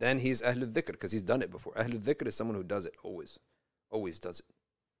question. Then he's Ahlul Dhikr because he's done it before. Ahlul Dhikr is someone who does it always. Always does it.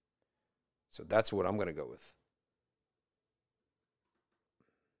 So that's what I'm going to go with.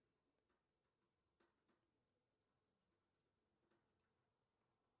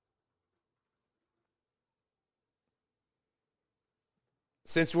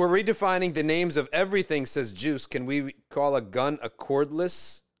 Since we're redefining the names of everything, says Juice, can we call a gun a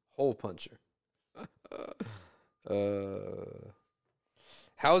cordless hole puncher?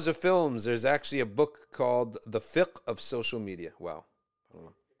 House of Films, there's actually a book called The Fiqh of Social Media. Wow. I don't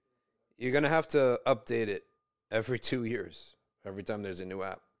know. You're going to have to update it every 2 years, every time there's a new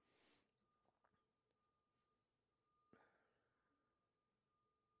app.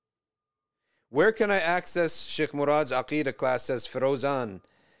 Where can I access Sheikh Murad's Aqidah class, says Firozan?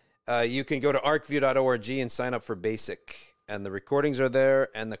 You can go to arcview.org and sign up for basic. And the recordings are there,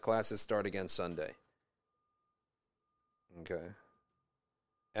 and the classes start again Sunday. Okay.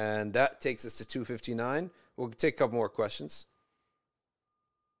 And that takes us to 2:59. We'll take a couple more questions.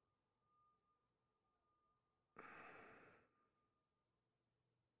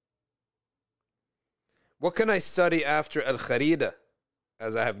 What can I study after Al-Kharida,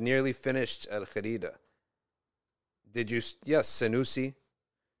 as I have nearly finished Al-Kharida? Did you? Yes, Sanusi.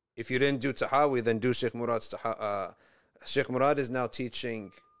 If you didn't do Tahawi, then do Sheikh Murad's Tahawi. Sheikh Murad is now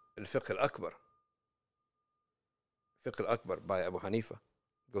teaching Al-Fiqh Al-Akbar. Fiqh Al-Akbar by Abu Hanifa.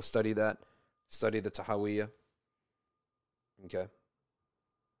 Go study that. Study the Tahawiyya. Okay.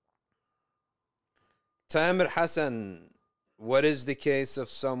 Tamir Hassan. What is the case of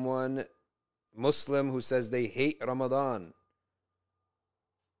someone Muslim who says they hate Ramadan?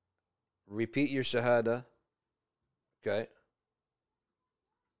 Repeat your Shahada. Okay.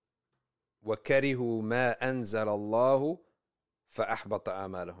 وَكَرِهُوا مَا أَنزَلَ اللَّهُ فَأَحْبَطَ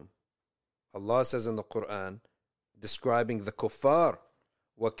أَعْمَالَهُم. Allah says in the Quran, describing the kuffar,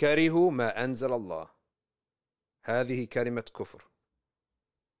 وَكَرِهُوا مَا أَنزَلَ اللَّهُ. هذه كلمة كفر.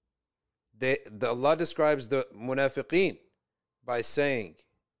 Allah describes the munafiqeen by saying,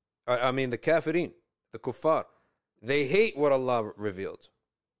 the kafirin, the kuffar, they hate what Allah revealed.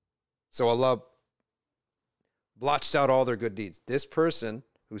 So Allah blotched out all their good deeds. This person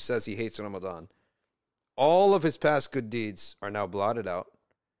who says he hates Ramadan, all of his past good deeds are now blotted out,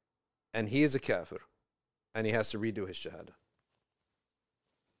 and he is a kafir, and he has to redo his shahada.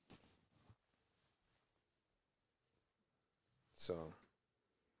 So,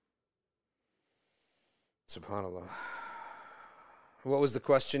 subhanallah. What was the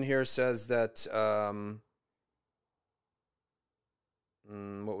question here? Says that,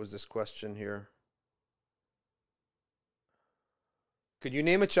 what was this question here? Could you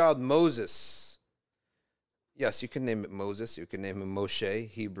name a child Moses? Yes, you can name it Moses. You can name him Moshe,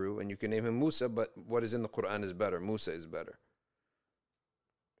 Hebrew, and you can name him Musa, but what is in the Quran is better. Musa is better.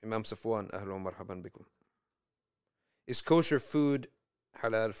 Imam Safwan, ahlan wa marhaban bikum. Is kosher food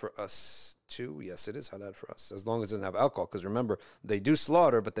halal for us too? Yes, it is halal for us, as long as it doesn't have alcohol. Because remember, they do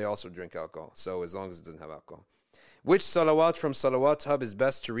slaughter, but they also drink alcohol. So as long as it doesn't have alcohol. Which salawat from Salawat Hub is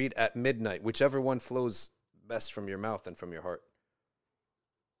best to read at midnight? Whichever one flows best from your mouth and from your heart.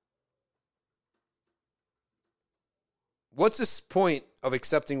 What's this point of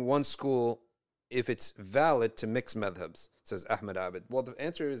accepting one school if it's valid to mix madhabs? Says Ahmed Abid. Well, the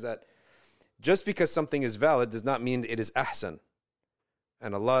answer is that just because something is valid does not mean it is ahsan.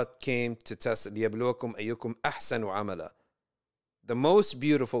 And Allah came to test لِيَبْلُوَكُمْ أَيُّكُمْ أَحْسَنُ عَمَلًا. The most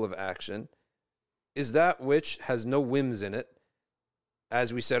beautiful of action is that which has no whims in it.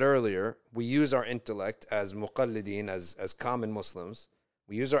 As we said earlier, we use our intellect as muqallideen, as common Muslims.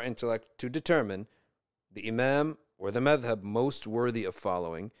 We use our intellect to determine the imam or the madhab most worthy of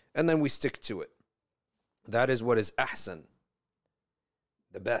following, and then we stick to it. That is what is ahsan,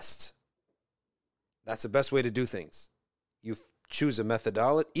 the best. That's the best way to do things. You choose a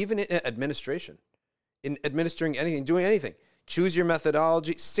methodology, even in administration, in administering anything, doing anything. Choose your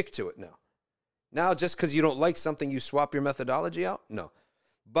methodology, stick to it now. Now, just because you don't like something, you swap your methodology out? No.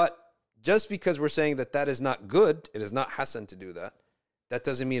 But just because we're saying that that is not good, it is not hasan to do that, that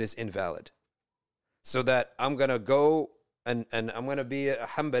doesn't mean it's invalid. So that I'm going to go and I'm going to be a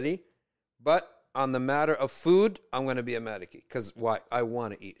Hanbali, but on the matter of food, I'm going to be a Maliki. Because why? I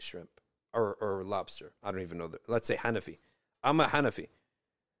want to eat shrimp or lobster. I don't even know. Let's say Hanafi. I'm a Hanafi,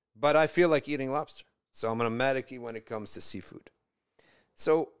 but I feel like eating lobster. So I'm a Maliki when it comes to seafood.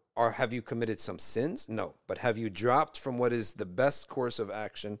 So, or have you committed some sins? No. But have you dropped from what is the best course of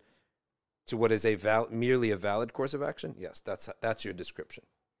action to what is merely a valid course of action? Yes, that's your description.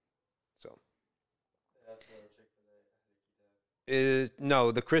 So,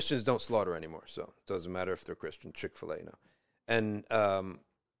 no, the Christians don't slaughter anymore, so it doesn't matter if they're Christian. Chick-fil-A, no. And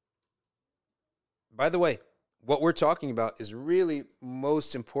by the way, what we're talking about is really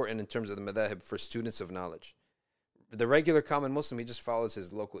most important in terms of the madhahib for students of knowledge. The regular common Muslim, he just follows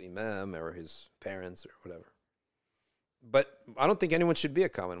his local imam or his parents or whatever. But I don't think anyone should be a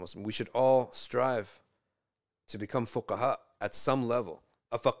common Muslim. We should all strive to become fuqaha at some level.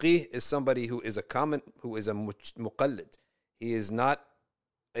 A faqih is somebody who is a muqallid. He is not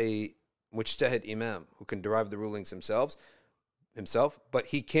a mujtahid imam who can derive the rulings himself, but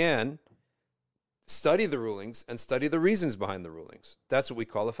he can study the rulings and study the reasons behind the rulings. That's what we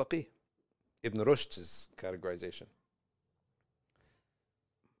call a faqih. Ibn Rushd's categorization.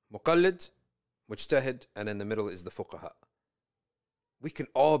 Muqallid, mujtahid, and in the middle is the fuqaha. We can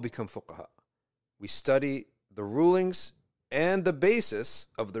all become fuqaha. We study the rulings and the basis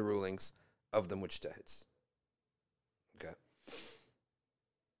of the rulings of the mujtahids. Okay.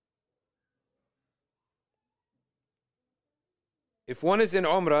 If one is in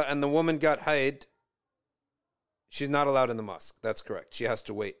Umrah and the woman got haid, she's not allowed in the mosque. That's correct. She has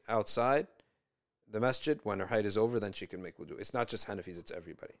to wait outside the masjid. When her haid is over, then she can make wudu. It's not just Hanafis, it's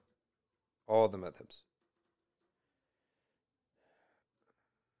everybody. All the madhabs.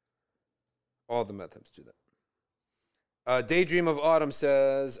 All the madhabs do that. Daydream of Autumn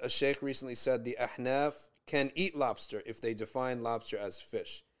says, a sheikh recently said the Ahnaf can eat lobster if they define lobster as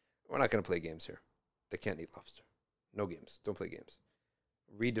fish. We're not going to play games here. They can't eat lobster. No games. Don't play games.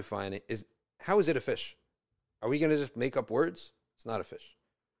 Redefine it. How is it a fish? Are we going to just make up words? It's not a fish.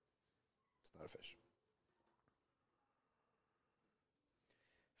 It's not a fish.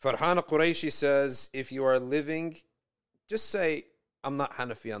 Farhana Quraishi says, if you are living, just say, I'm not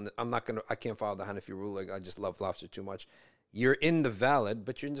Hanafi I can't follow the Hanafi rule. Like, I just love lobster too much. You're in the valid,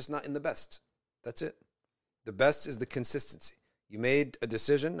 but you're just not in the best. That's it. The best is the consistency. You made a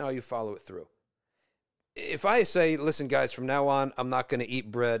decision, now you follow it through. If I say, listen, guys, from now on, I'm not going to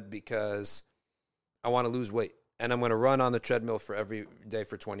eat bread because I want to lose weight, and I'm going to run on the treadmill for every day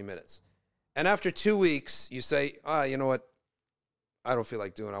for 20 minutes. And after 2 weeks, you say, you know what? I don't feel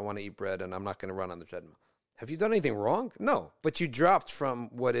like doing it. I want to eat bread, and I'm not going to run on the treadmill. Have you done anything wrong? No. But you dropped from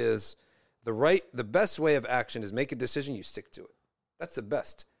what is the best way of action is make a decision, you stick to it. That's the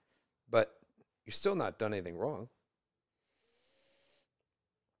best. But you're still not done anything wrong.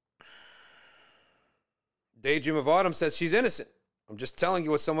 Daydream of Autumn says she's innocent. I'm just telling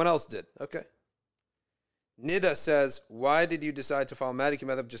you what someone else did. Okay. Nida says, why did you decide to follow Maliki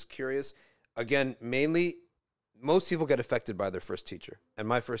Madhab? Just curious. Again, mainly, most people get affected by their first teacher. And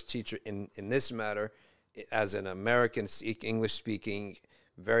my first teacher in this matter, as an American, English-speaking,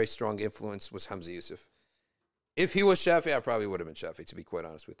 very strong influence, was Hamza Yusuf. If he was Shafi, I probably would have been Shafi, to be quite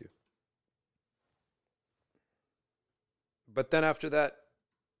honest with you. But then after that,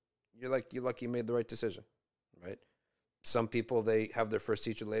 you're lucky you made the right decision, right? Some people, they have their first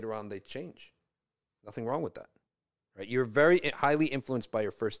teacher, later on they change. Nothing wrong with that. right? You're very highly influenced by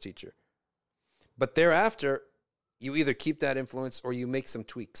your first teacher. But thereafter, you either keep that influence or you make some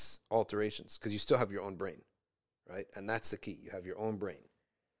tweaks, alterations, because you still have your own brain, right? And that's the key. You have your own brain.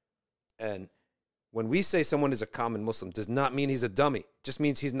 And when we say someone is a common Muslim, does not mean he's a dummy. Just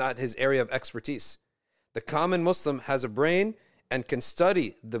means he's not his area of expertise. The common Muslim has a brain and can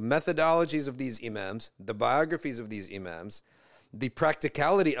study the methodologies of these imams, the biographies of these imams, the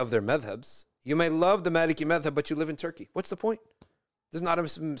practicality of their madhabs. You may love the Maliki madhab, but you live in Turkey. What's the point? There's not a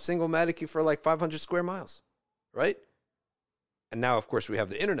single Maliki for like 500 square miles, right? And now, of course, we have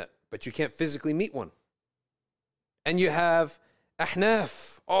the internet, but you can't physically meet one. And you have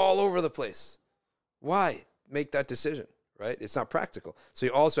Ahnaf all over the place. Why make that decision, right? It's not practical. So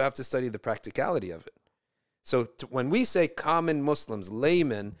you also have to study the practicality of it. So when we say common Muslims,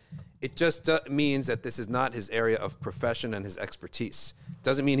 laymen, it just means that this is not his area of profession and his expertise.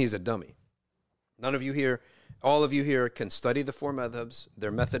 Doesn't mean he's a dummy. None of you here, all of you here can study the four madhabs,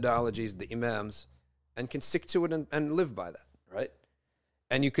 their methodologies, the imams, and can stick to it and live by that, right?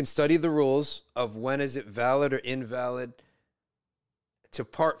 And you can study the rules of when is it valid or invalid to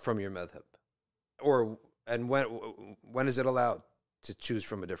part from your madhab, and when is it allowed to choose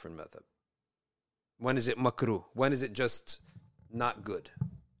from a different madhab? When is it makruh? When is it just not good?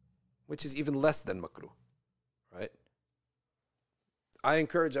 Which is even less than makruh, right? I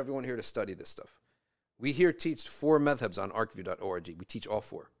encourage everyone here to study this stuff. We here teach 4 madhabs on arcview.org. We teach all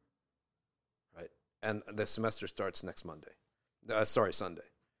 4, right? And the semester starts next Sunday.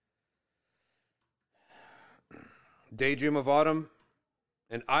 Daydream of Autumn,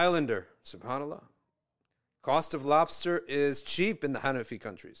 an islander, subhanAllah. Cost of lobster is cheap in the Hanafi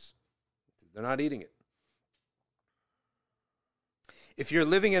countries. They're not eating it. If you're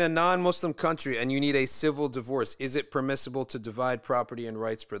living in a non-Muslim country and you need a civil divorce, is it permissible to divide property and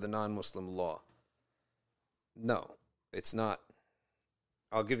rights per the non-Muslim law? No, it's not.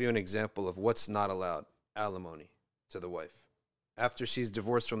 I'll give you an example of what's not allowed. Alimony to the wife. After she's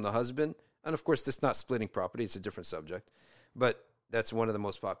divorced from the husband, and of course this is not splitting property, it's a different subject, but that's one of the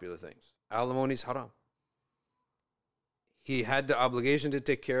most popular things. Alimony is haram. He had the obligation to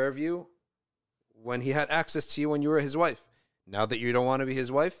take care of you when he had access to you when you were his wife. Now that you don't want to be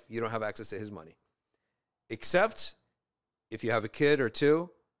his wife, you don't have access to his money. Except if you have a kid or 2,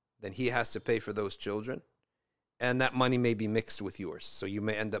 then he has to pay for those children. And that money may be mixed with yours. So you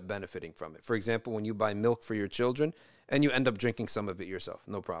may end up benefiting from it. For example, when you buy milk for your children and you end up drinking some of it yourself,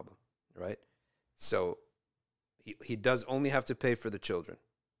 no problem, right? So he does only have to pay for the children.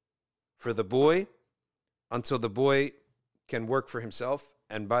 For the boy, until the boy can work for himself.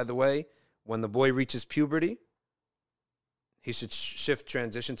 And by the way, when the boy reaches puberty, he should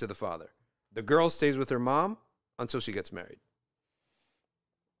transition to the father. The girl stays with her mom until she gets married.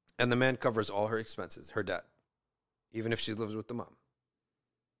 And the man covers all her expenses, her dad, even if she lives with the mom.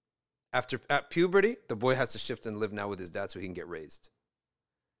 At puberty, the boy has to shift and live now with his dad so he can get raised.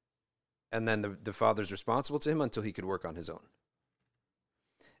 And then the father's responsible to him until he could work on his own.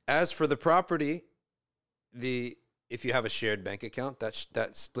 As for the property, if you have a shared bank account, that's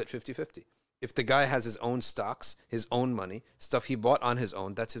split 50-50. If the guy has his own stocks, his own money, stuff he bought on his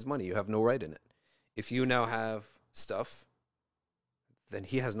own, that's his money. You have no right in it. If you now have stuff, then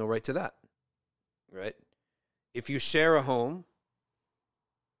he has no right to that, right? If you share a home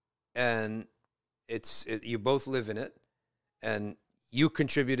and you both live in it and you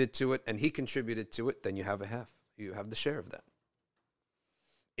contributed to it and he contributed to it, then you have a half. You have the share of that.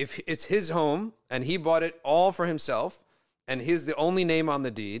 If it's his home and he bought it all for himself and he's the only name on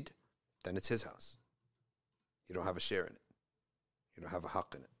the deed, then it's his house. You don't have a share in it. You don't have a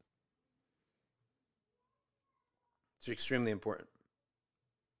haqq in it. It's extremely important.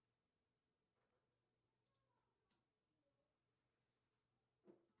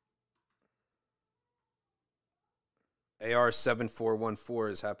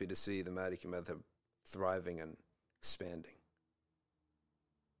 AR7414 is happy to see the Maliki Madhab thriving and expanding.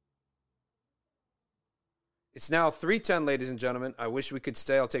 It's now 3:10, ladies and gentlemen. I wish we could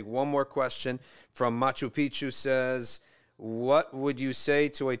stay. I'll take one more question from Machu Picchu. Says, what would you say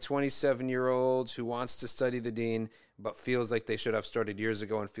to a 27-year-old who wants to study the deen but feels like they should have started years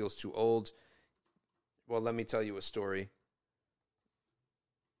ago and feels too old? Well, let me tell you a story.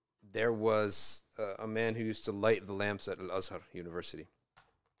 There was a man who used to light the lamps at Al-Azhar University.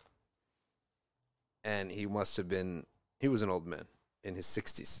 And he was an old man in his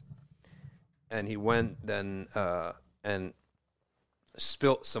 60s. And he went then and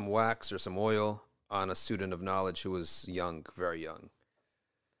spilt some wax or some oil on a student of knowledge who was young, very young.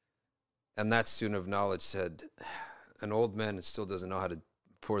 And that student of knowledge said, an old man still doesn't know how to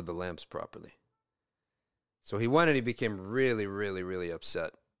pour the lamps properly. So he went and he became really, really, really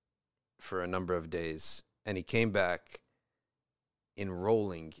upset for a number of days. And he came back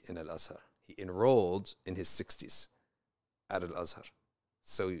enrolling in Al-Azhar. He enrolled in his 60s at Al-Azhar.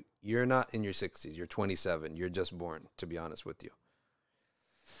 So you're not in your 60s. You're 27. You're just born, to be honest with you.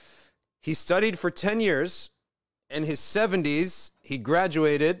 He studied for 10 years. In his 70s, he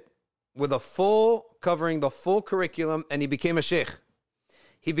graduated with covering the full curriculum, and he became a sheikh.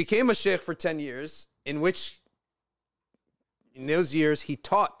 He became a sheikh for 10 years, in those years, he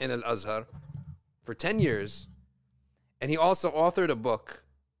taught in Al-Azhar for 10 years, and he also authored a book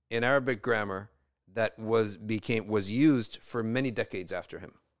in Arabic grammar that was used for many decades after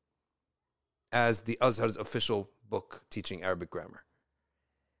him as the Azhar's official book teaching Arabic grammar.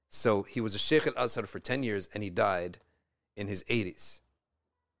 So he was a Sheikh al-Azhar for 10 years, and he died in his 80s.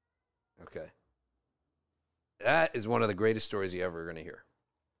 Okay. That is one of the greatest stories you're ever going to hear.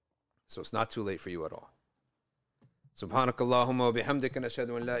 So it's not too late for you at all. سبحانك اللهم وبحمدك نشهد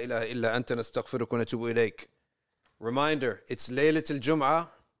أن لا إله إلا أنت نستغفرك ونتوب إليك. Reminder, it's Laylatul Jum'ah.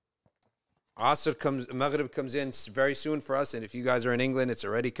 Maghrib comes in very soon for us, and if you guys are in England, it's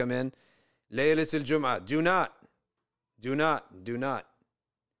already come in. Laylatul Jum'ah. Do not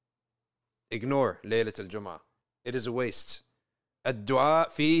ignore Laylatul Jum'ah. It is a waste. الدعاء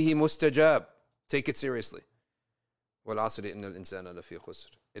فيه مستجاب. Take it seriously. والعصر إن الإنسان لفي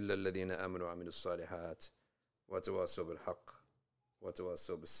خسر إلا الذين آمنوا وعملوا الصالحات وتواصوا بالحق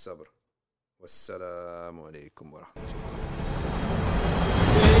وتواصوا بالصبر والسلام عليكم ورحمة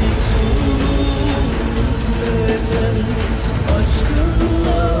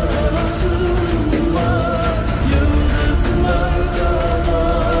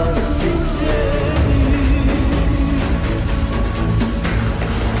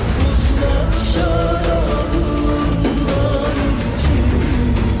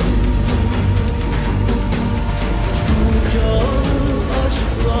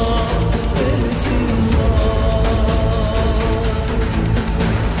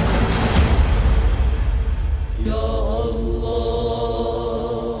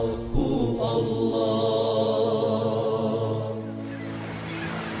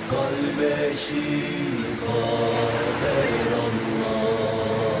Kalbe şiir